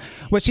assuming,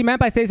 what she meant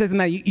by safe space is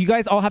that you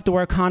guys all have to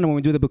wear a condom when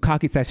we do the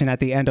bukkake session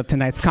at the end of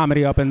tonight's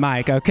comedy open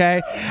mic,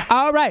 okay?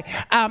 All right.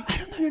 I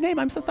don't know your name.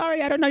 I'm so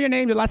sorry. I don't know your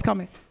name. Your last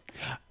comment.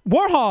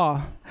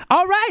 Warhol.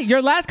 All right,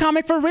 your last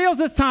comic for reals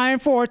this time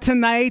for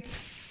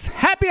tonight's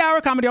happy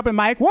hour comedy open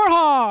mic.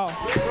 Warhol.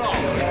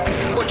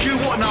 What you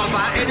wouldn't know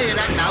about any of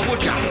that now,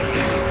 would you?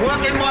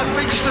 Working my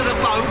fingers to the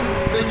bone,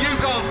 then you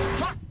go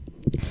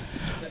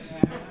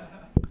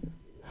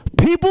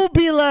People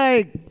be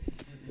like,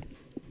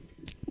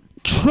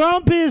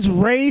 Trump is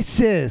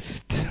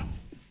racist.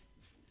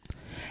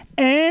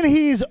 And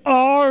he's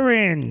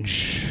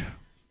orange.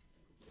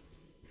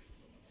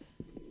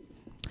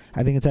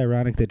 I think it's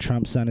ironic that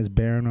Trump's son is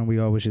barren when we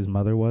all wish his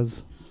mother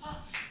was.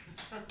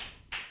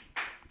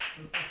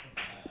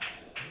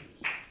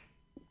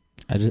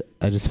 I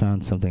just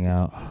found something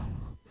out.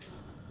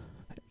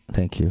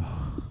 Thank you.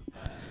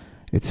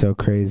 It's so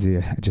crazy.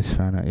 I just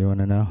found out. You want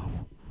to know?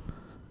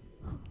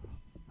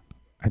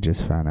 I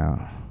just found out.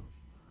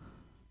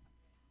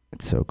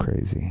 It's so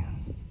crazy.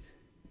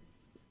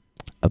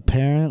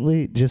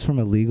 Apparently, just from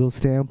a legal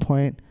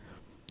standpoint,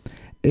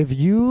 if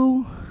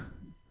you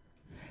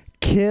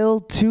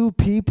kill 2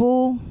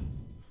 people,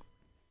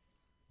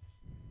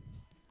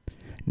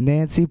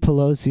 Nancy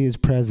Pelosi is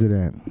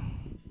president.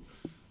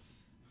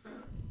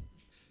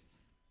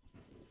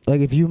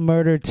 Like, if you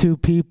murder 2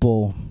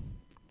 people,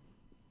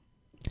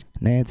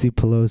 Nancy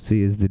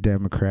Pelosi is the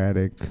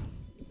Democratic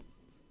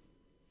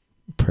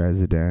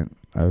president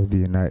of the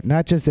United...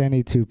 Not just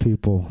any 2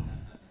 people.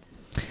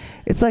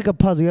 It's like a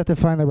puzzle. You have to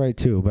find the right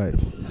 2, but...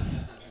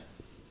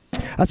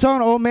 I saw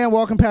an old man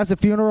walking past a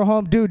funeral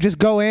home. Dude, just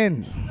go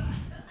in.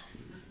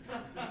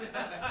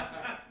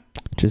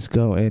 Just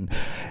go in.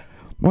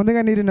 One thing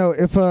I need to know,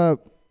 if a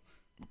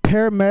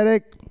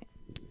paramedic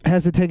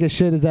has to take a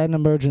shit, is that an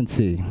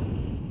emergency?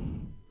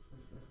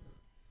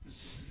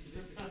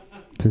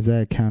 Does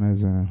that count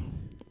as a...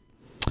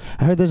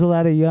 I heard there's a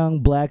lot of young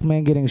black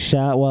men getting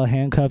shot while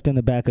handcuffed in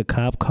the back of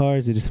cop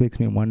cars. It just makes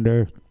me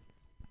wonder,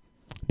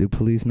 do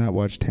police not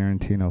watch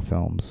Tarantino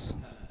films?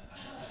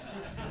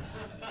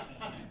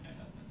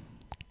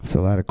 It's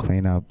a lot of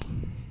cleanup.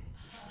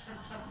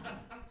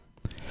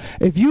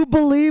 If you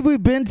believe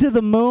we've been to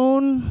the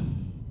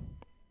moon,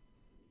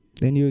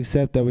 then you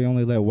accept that we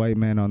only let white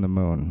men on the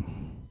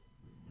moon.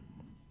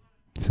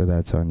 So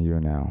that's on you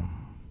now.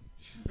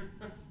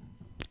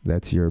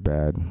 That's your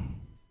bad.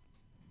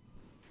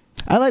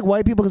 I like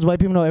white people because white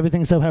people know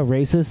everything except how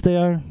racist they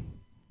are.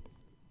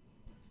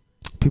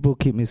 People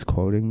keep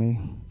misquoting me.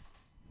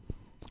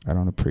 I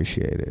don't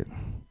appreciate it.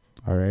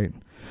 All right?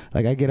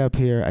 Like, I get up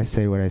here, I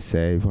say what I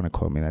say. If you want to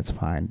quote me, that's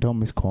fine. Don't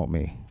misquote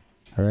me.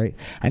 All right?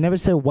 I never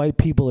said white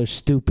people are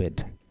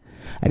stupid.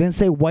 I didn't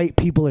say white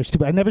people are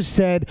stupid. I never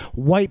said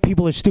white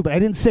people are stupid. I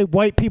didn't say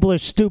white people are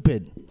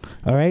stupid.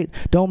 All right?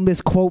 Don't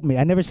misquote me.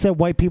 I never said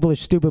white people are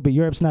stupid, but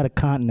Europe's not a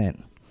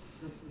continent.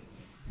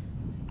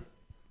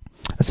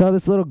 I saw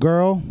this little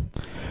girl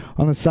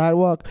on the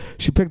sidewalk.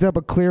 She picked up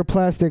a clear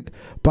plastic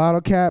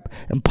bottle cap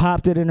and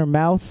popped it in her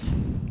mouth.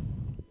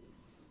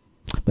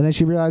 But then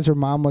she realized her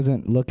mom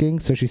wasn't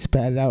looking, so she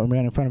spat it out and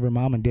ran in front of her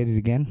mom and did it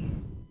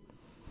again.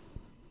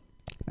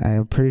 I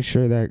am pretty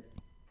sure that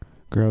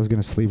girl's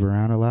going to sleep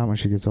around a lot when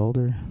she gets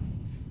older.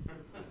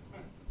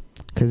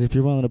 Because if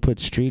you're willing to put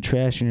street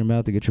trash in your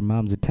mouth to get your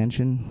mom's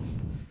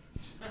attention,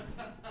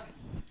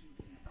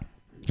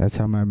 that's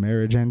how my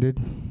marriage ended.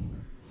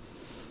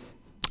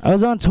 I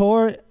was on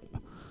tour,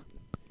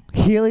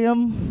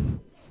 Liquid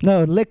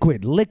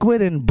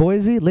in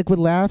Boise, Liquid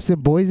Laughs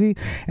in Boise,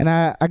 and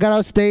I got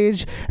off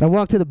stage, and I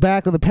walked to the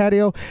back of the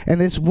patio, and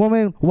this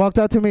woman walked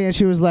up to me, and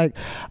she was like,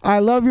 "I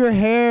love your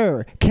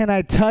hair, can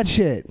I touch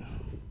it?"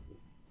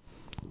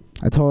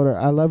 I told her,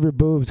 "I love your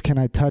boobs, can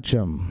I touch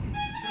them?"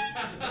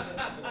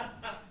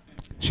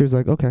 She was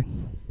like, "Okay."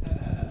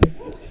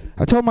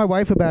 I told my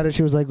wife about it.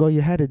 She was like, "Well,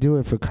 you had to do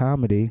it for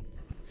comedy."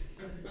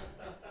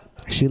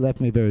 She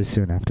left me very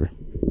soon after.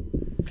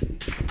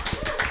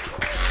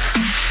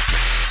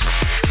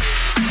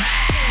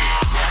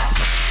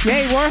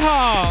 Yay,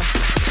 Warhol.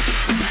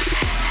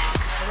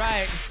 All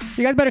right.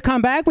 You guys better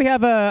come back. We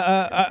have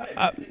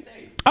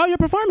Oh, you're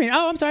performing.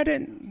 Oh, I'm sorry, I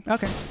didn't.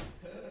 Okay.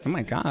 Oh,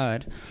 my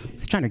God.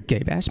 He's trying to gay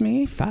bash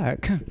me?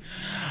 Fuck.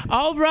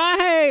 All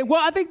right.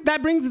 Well, I think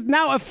that brings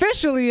now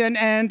officially an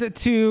end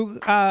to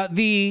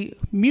the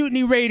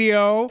Mutiny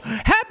Radio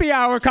Happy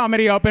Hour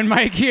Comedy Open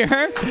Mic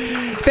here.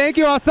 Thank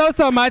you all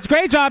so much.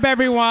 Great job,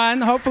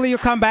 everyone. Hopefully you'll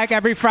come back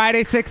every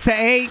Friday, 6 to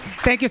 8.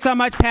 Thank you so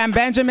much, Pam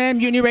Benjamin,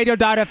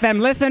 MutinyRadio.fm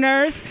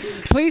listeners.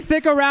 Please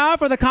stick around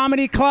for the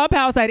Comedy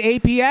Clubhouse at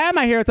 8 p.m.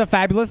 I hear it's a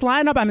fabulous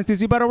lineup. I'm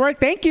Susie Butterworth.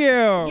 Thank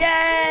you.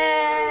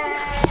 Yay!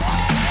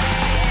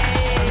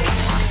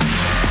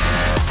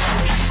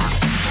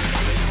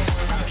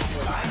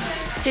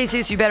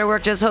 Jesus, You Better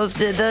Work just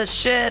hosted the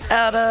shit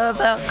out of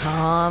the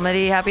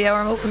Comedy Happy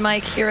Hour Open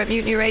Mic here at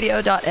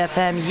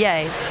MutinyRadio.fm.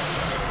 Yay.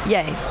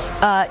 Yay.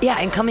 Yeah,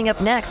 and coming up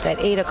next at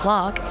 8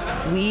 o'clock,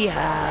 we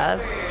have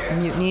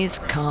Mutiny's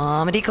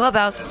Comedy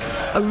Clubhouse.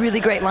 A really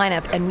great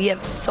lineup, and we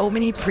have so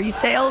many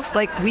pre-sales.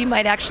 Like, we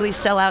might actually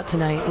sell out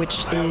tonight,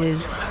 which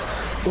is,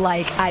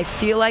 like, I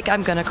feel like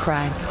I'm gonna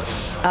cry.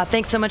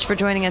 Thanks so much for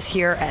joining us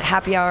here at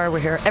Happy Hour. We're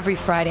here every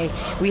Friday.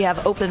 We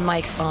have open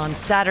mics on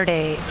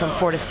Saturday from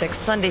 4 to 6,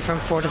 Sunday from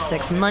 4 to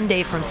 6,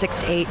 Monday from 6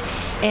 to 8,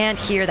 and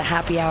here the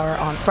Happy Hour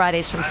on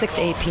Fridays from 6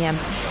 to 8 p.m.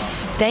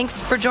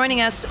 Thanks for joining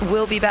us.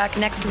 We'll be back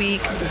next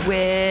week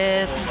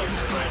with,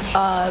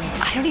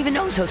 I don't even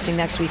know who's hosting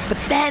next week, but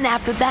then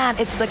after that,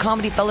 it's the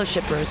Comedy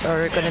Fellowshippers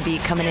are going to be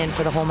coming in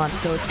for the whole month,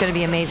 so it's going to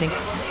be amazing.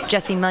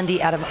 Jesse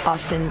Mundy out of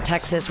Austin,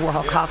 Texas,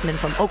 Warhol Kaufman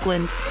from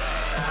Oakland,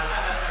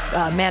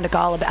 Amanda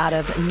Golub out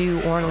of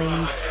New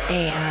Orleans,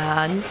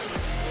 and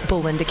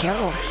Belinda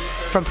Carroll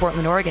from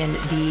Portland, Oregon,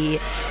 the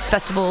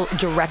festival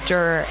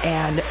director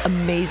and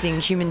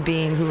amazing human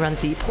being who runs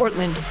the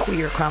Portland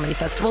Queer Comedy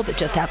Festival that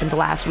just happened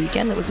last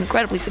weekend. That was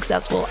incredibly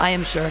successful, I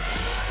am sure.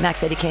 Max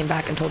said he came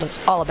back and told us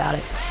all about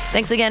it.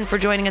 Thanks again for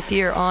joining us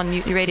here on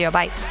Mutiny Radio.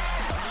 Bye.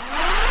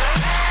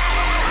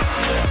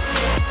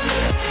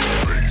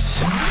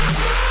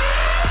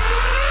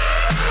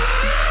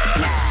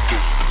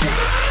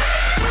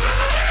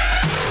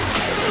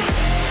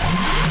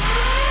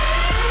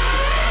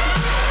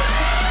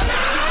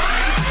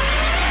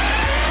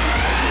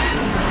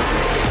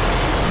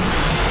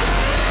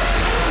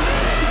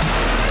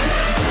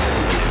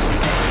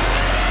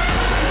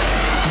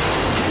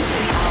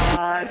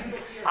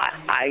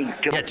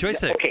 Yeah,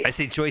 joystick. Okay. I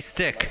say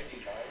joystick.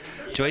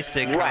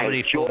 Joystick Right,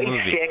 comedy full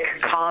movie.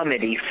 joystick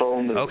comedy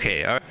full movie.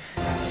 Okay, all right.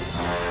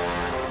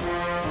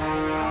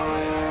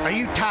 Are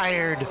you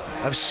tired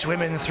of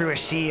swimming through a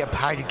sea of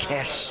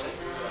podcasts?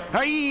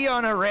 Are ye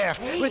on a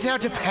raft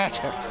without a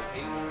paddle?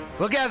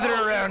 Well, gather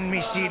around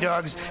me, sea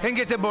dogs, and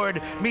get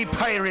aboard me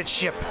pirate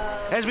ship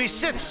as we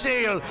set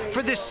sail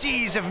for the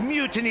seas of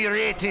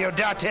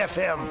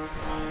MutinyRadio.fm.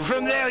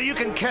 From there, you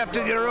can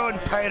captain your own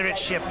pirate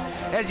ship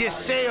as you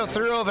sail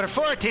through over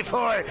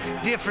 44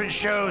 different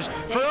shows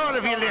for all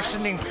of your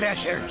listening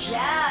pleasures.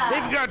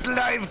 They've got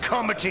live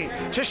comedy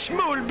to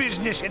small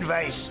business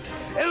advice,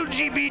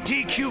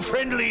 LGBTQ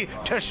friendly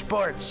to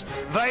sports,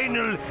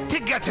 vinyl to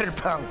gutter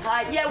punk.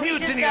 We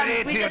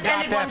just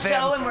ended one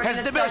show and we're has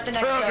gonna the start best the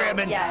next show.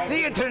 programming Yeah.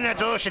 the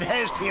internet ocean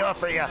has to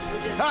offer you.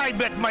 I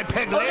bet my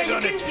peg leg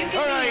on it, or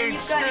I ain't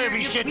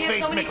scurvy shit We have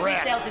faced so many McRat.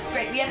 pre-sales, it's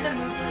great. We have to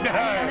move. I'm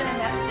gonna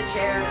mess with the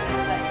chairs.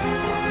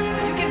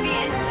 And, you can be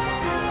in.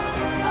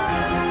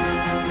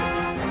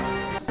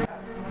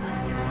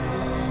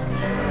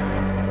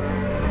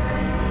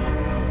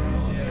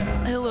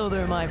 Hello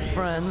there, my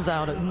friends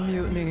out at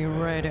Mutiny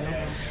Radio.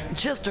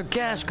 Chester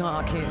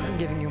Cashcock here,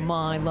 giving you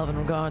my love and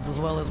regards as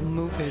well as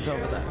Moofy's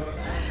over there.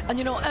 And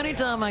you know,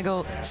 anytime I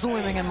go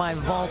swimming in my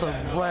vault of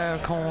rare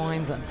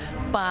coins and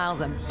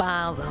piles of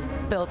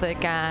filthy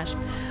cash,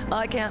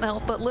 I can't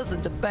help but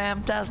listen to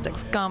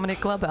Bamtastic's Comedy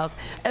Clubhouse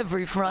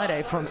every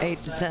Friday from 8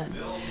 to 10.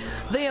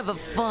 They have a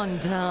fun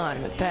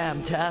time at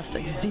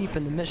Bamtastic's deep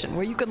in the mission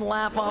where you can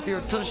laugh off your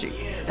tushy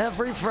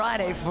every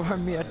Friday for a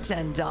mere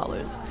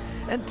 $10.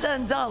 And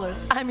 $10,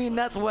 I mean,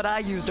 that's what I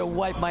use to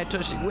wipe my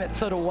tushy with,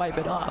 so to wipe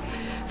it off.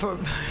 For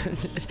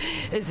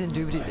it's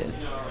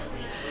indubitious.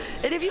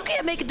 And if you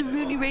can't make it to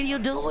Mutiny Radio,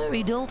 don't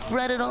worry, don't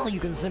fret at all. You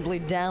can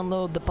simply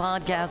download the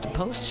podcast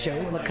post-show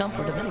in the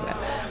comfort of anywhere,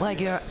 like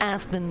your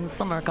Aspen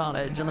summer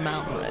cottage in the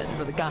mountain red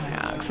for the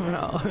kayaks.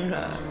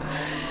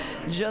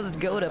 Just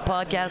go to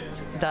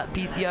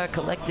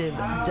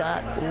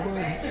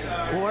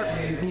podcast.pcrcollective.org or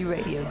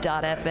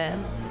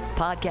mutinyradio.fm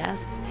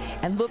podcasts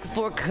and look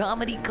for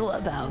Comedy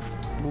Clubhouse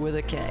with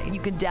a K. You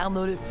can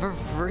download it for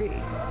free.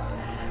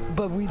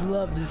 But we'd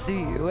love to see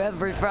you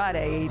every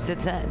Friday, 8 to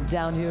 10,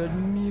 down here at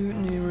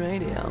Mutiny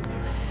Radio.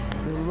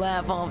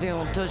 Laugh off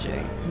your tushy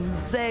and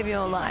save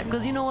your life.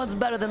 Because you know what's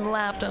better than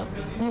laughter?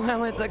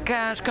 Well, it's a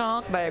cash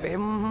cock, baby.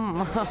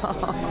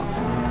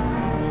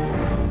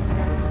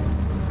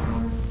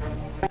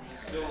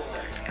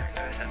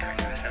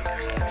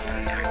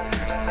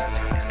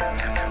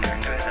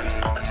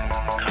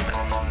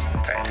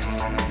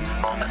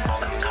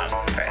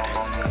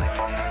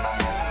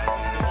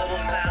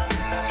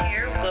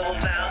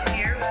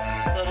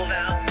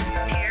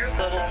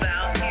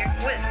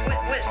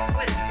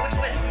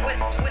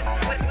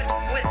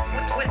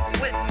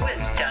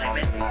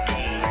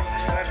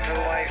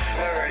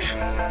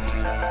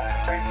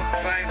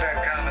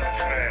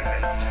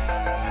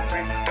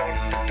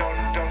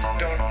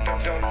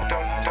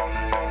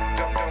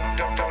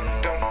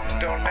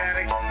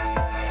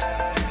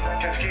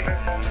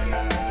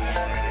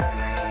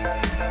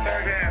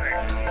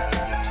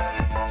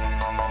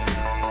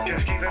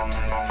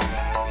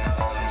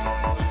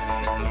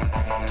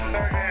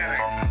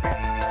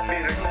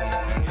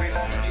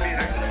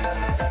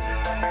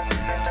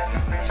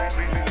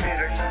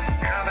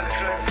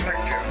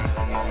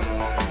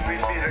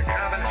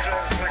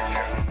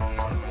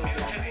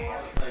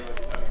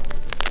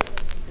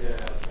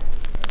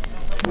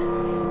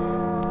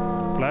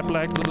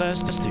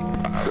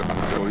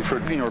 So if you're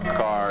in your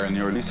car and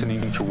you're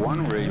listening to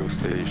one radio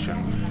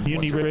station,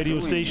 Mutiny Radio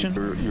station,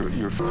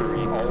 you're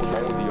filtering all the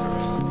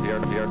others. They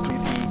are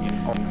treating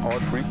on all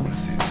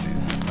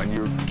frequencies, and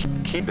you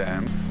keep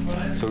them.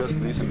 So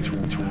just listen to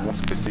one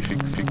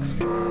specific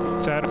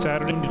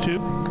Saturday to 2.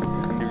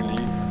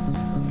 Really,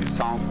 the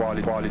sound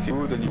quality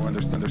good, and you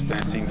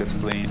understand things that's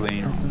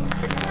playing.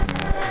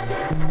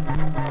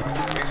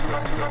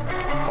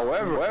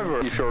 However,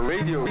 if your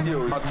radio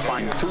is not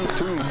fine-tuned,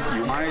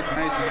 you might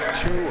need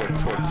 2 or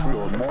 3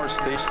 or more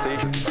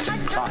stations at the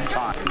same time.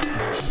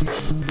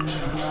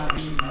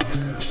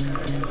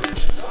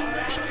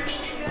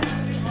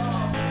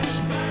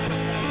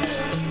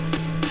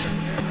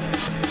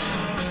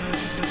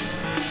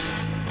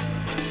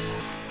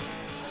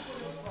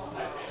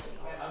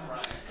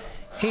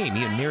 Hey,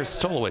 Mutineer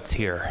Stolowitz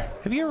here.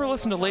 Have you ever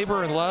listened to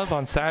Labor and Love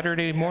on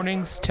Saturday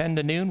mornings, 10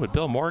 to noon with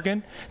Bill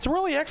Morgan? It's a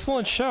really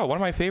excellent show, one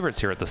of my favorites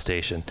here at the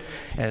station.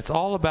 And it's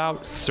all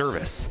about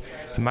service.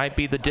 It might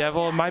be the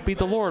devil, it might be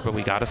the Lord, but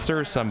we gotta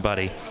serve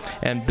somebody.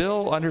 And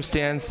Bill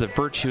understands the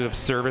virtue of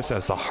service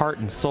as the heart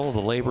and soul of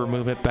the labor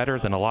movement better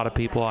than a lot of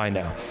people I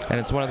know. And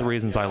it's one of the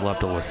reasons I love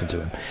to listen to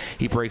him.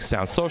 He breaks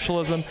down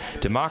socialism,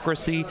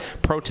 democracy,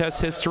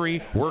 protest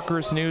history,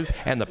 workers' news,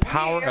 and the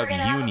power of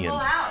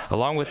unions.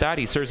 Along with that,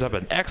 he serves up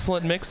an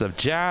excellent mix of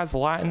jazz,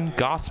 Latin,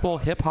 gospel,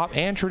 hip-hop,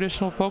 and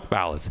traditional folk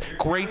ballads.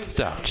 Great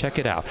stuff. Check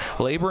it out.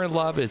 Labor and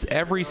Love is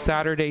every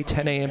Saturday,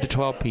 10 a.m. to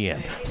 12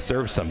 p.m.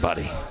 Serve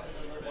somebody.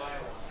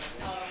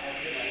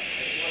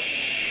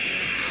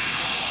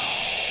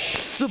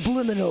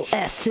 Subliminal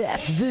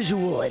SF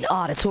Visual and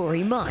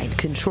Auditory Mind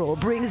Control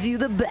brings you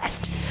the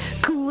best,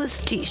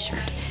 coolest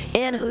t-shirt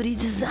and hoodie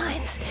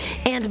designs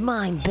and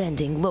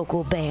mind-bending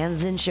local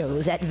bands and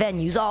shows at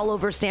venues all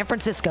over San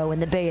Francisco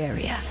and the Bay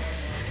Area.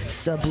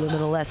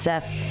 Subliminal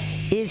SF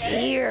is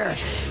here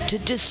to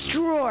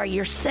destroy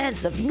your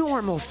sense of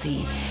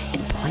normalcy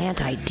and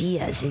plant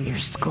ideas in your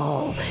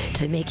skull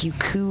to make you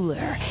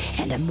cooler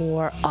and a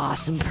more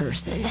awesome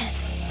person.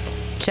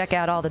 Check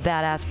out all the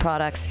badass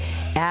products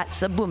at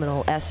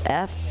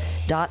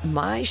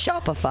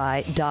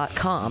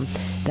subliminalsf.myshopify.com.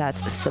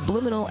 That's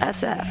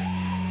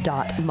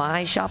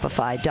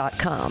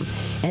subliminalsf.myshopify.com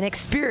and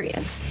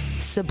experience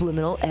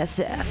Subliminal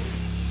SF.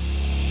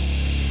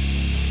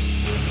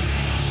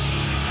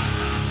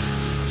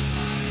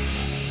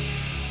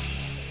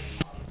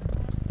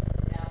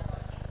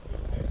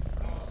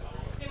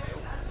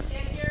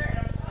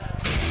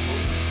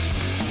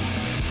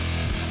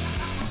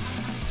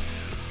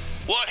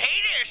 Well,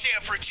 hey there, San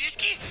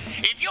Francisco.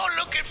 If you're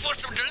looking for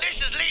some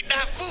delicious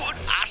late-night food,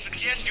 I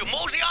suggest you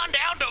mosey on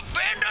down to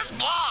Bender's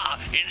Bar.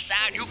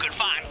 Inside, you can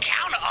find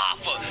counter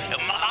offer,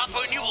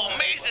 offering you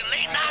amazing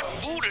late-night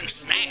food and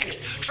snacks.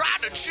 Try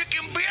the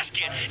chicken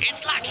biscuit.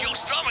 It's like your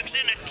stomach's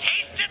in a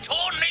tasty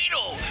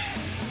tornado.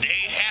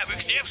 They have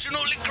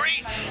exceptionally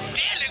great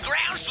daily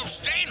ground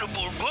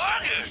sustainable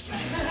burgers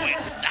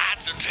with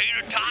sides of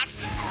tater tots,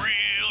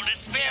 grilled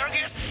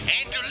asparagus,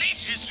 and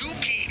delicious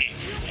zucchini,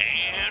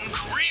 and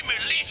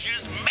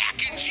creamy-licious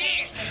mac and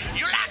cheese.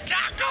 You like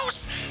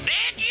tacos?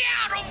 They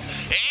got them.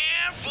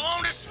 And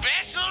from the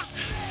specials,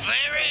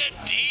 very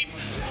deep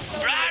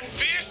fried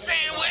fish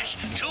sandwich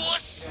to a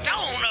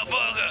stoner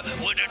burger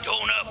with a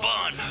donut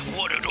bun.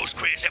 What are those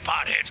crazy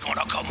potheads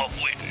gonna come up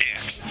with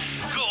next?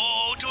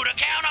 Go to the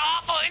counter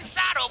offer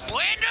inside of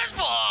Bender's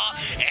Bar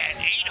at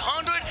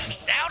 800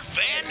 South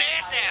Van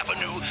Ness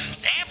Avenue,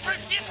 San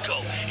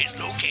Francisco. It's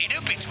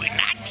located between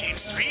 19th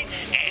Street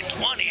and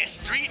 20th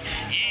Street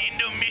in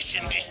the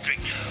Mission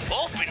District.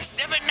 Open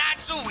 7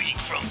 nights a week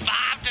from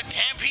 5 to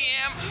 10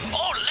 p.m.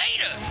 or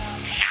later.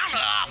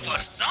 Counter offer,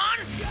 son.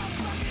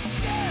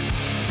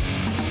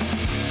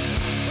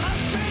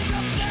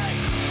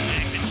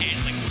 Accent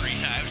changed like 3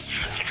 times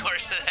throughout the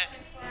course of that.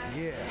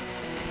 Yeah.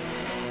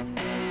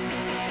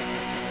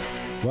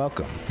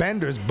 Welcome,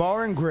 Bender's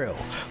Bar and Grill,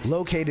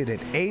 located at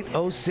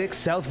 806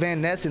 South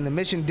Van Ness in the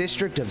Mission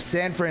District of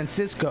San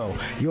Francisco.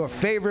 Your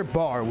favorite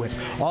bar with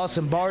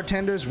awesome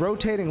bartenders,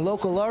 rotating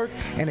local art,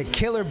 and a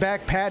killer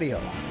back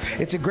patio.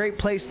 It's a great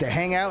place to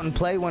hang out and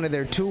play one of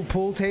their 2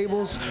 pool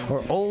tables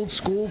or old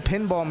school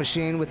pinball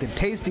machine with a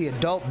tasty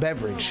adult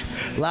beverage.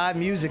 Live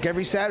music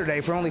every Saturday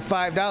for only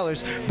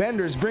 $5.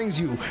 Bender's brings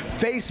you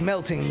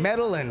face-melting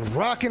metal and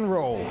rock and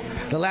roll.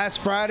 The last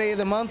Friday of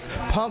the month,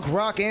 punk,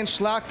 rock, and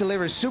schlock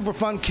delivers super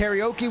fun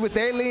karaoke with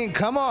Aileen.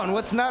 Come on,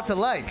 what's not to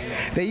like?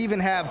 They even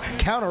have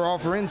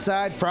counteroffer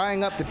inside,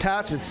 frying up the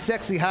tots with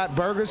sexy hot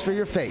burgers for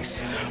your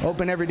face.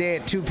 Open every day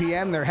at 2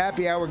 p.m. Their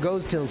happy hour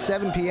goes till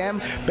 7 p.m.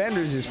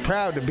 Bender's is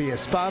proud to be a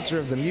sponsor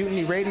of the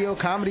Mutiny Radio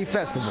Comedy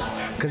Festival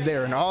because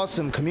they're an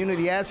awesome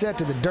community asset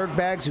to the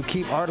dirtbags who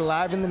keep art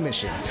alive in the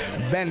Mission.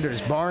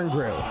 Bender's Bar and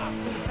Grill.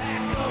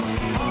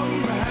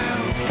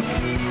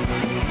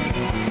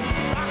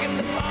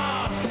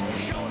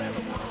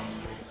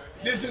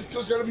 This is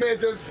Tushar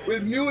Matters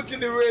with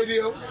Mutiny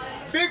Radio.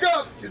 Big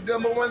up to the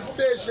 #1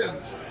 station,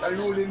 a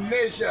ruling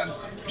nation.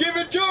 Give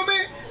it to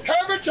me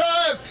every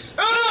time.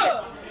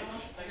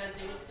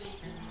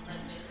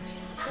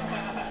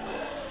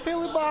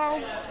 Billy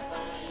Bob,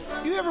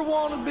 you ever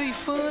want to be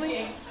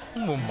funny?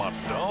 Well, my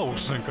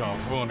dogs think I'm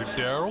funny,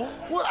 Daryl.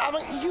 Well, I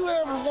mean, you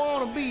ever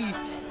want to be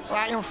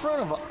like in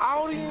front of an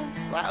audience,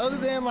 like other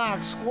than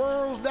like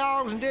squirrels,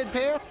 dogs, and dead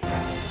pets?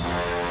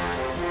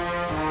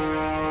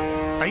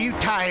 Are you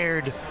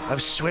tired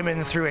of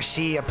swimming through a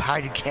sea of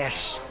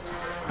podcasts?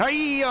 Are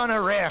ye on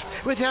a raft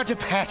without a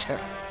paddle?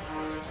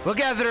 Well,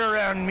 gather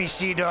around me,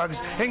 sea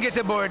dogs, and get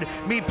aboard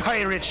me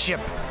pirate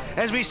ship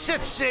as we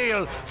set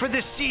sail for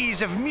the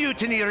seas of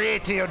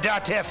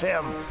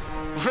MutinyRadio.fm.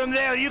 From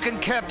there, you can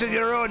captain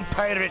your own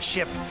pirate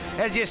ship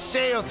as you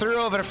sail through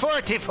over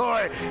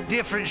 44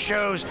 different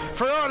shows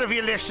for all of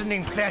your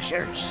listening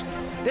pleasures.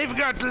 They've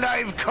got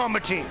live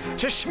comedy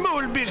to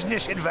small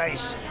business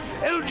advice,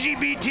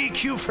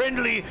 LGBTQ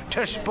friendly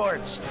to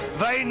sports,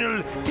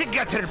 vinyl to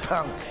gutter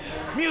punk.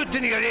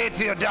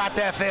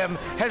 MutinyRadio.fm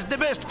has the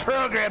best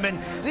programming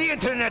the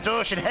internet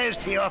ocean has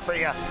to offer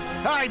you.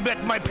 I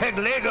bet my peg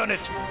leg on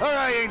it, or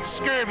I ain't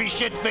scurvy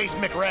shit-faced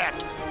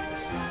McRat.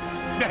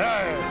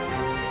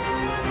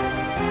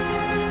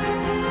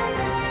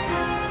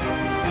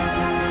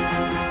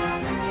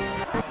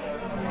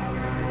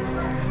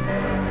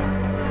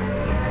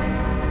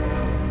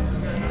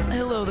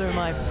 Hello there,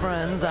 my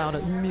friends out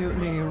at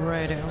Mutiny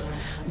Radio.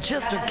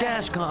 Chester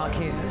Cashcock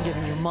here,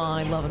 giving you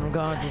my love and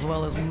regards as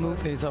well as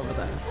Moofy's over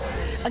there.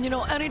 And you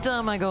know,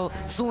 anytime I go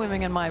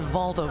swimming in my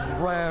vault of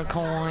rare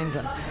coins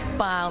and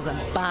piles of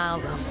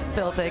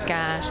filthy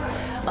cash,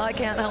 I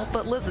can't help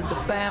but listen to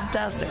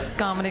Fantastic's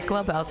Comedy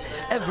Clubhouse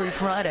every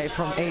Friday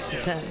from 8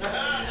 to 10.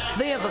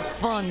 They have a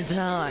fun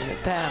time at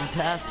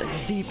Pamtastic's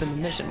Deep in the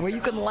Mission, where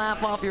you can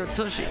laugh off your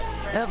tushy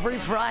every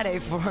Friday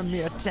for a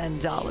mere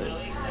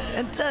 $10.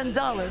 And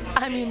 $10,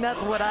 I mean,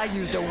 that's what I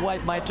use to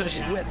wipe my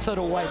tushy with, so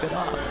to wipe it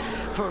off.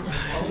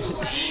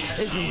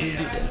 It's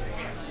ridiculous.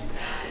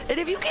 And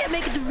if you can't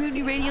make it to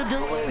Mutiny Radio,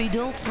 don't worry,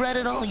 don't fret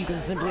at all. You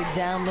can simply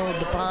download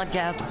the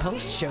podcast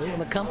post-show in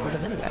the comfort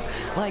of anywhere,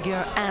 like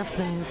your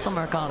Aspen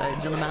summer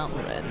cottage in the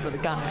mountain red for the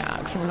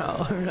kayaks.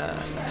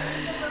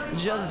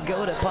 Just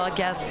go to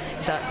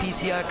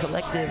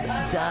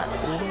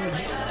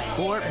podcast.pcrcollective.org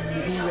or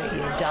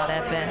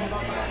mutinyradio.fm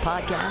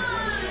podcast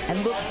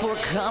and look for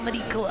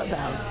Comedy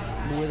Clubhouse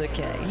with a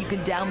K. You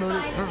can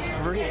download it for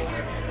free.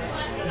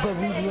 But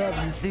we'd love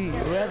to see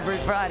you every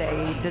Friday,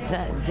 8 to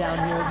 10, down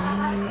here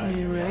at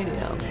Mutiny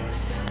Radio.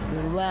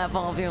 Laugh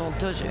off your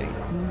tushy.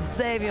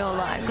 Save your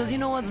life. Because you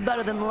know what's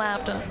better than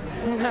laughter?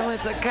 Well,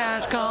 it's a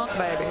cash cock,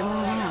 baby.